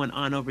got going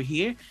on over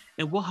here.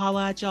 And we'll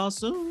holla at y'all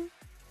soon.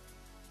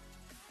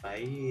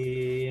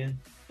 Bye.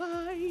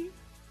 Bye.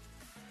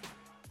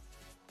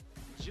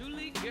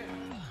 Julie Girl.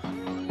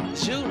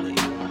 Julie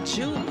Girl.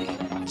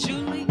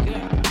 Julie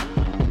Girl.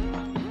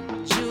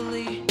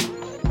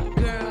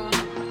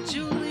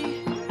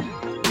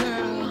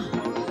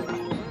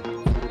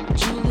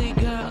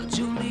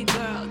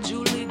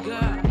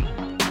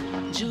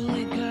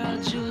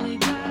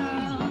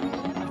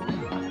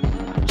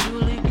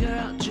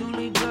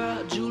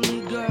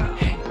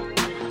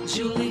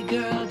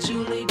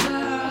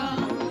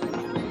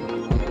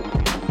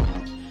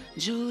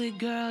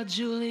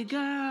 Julie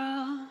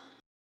Girl.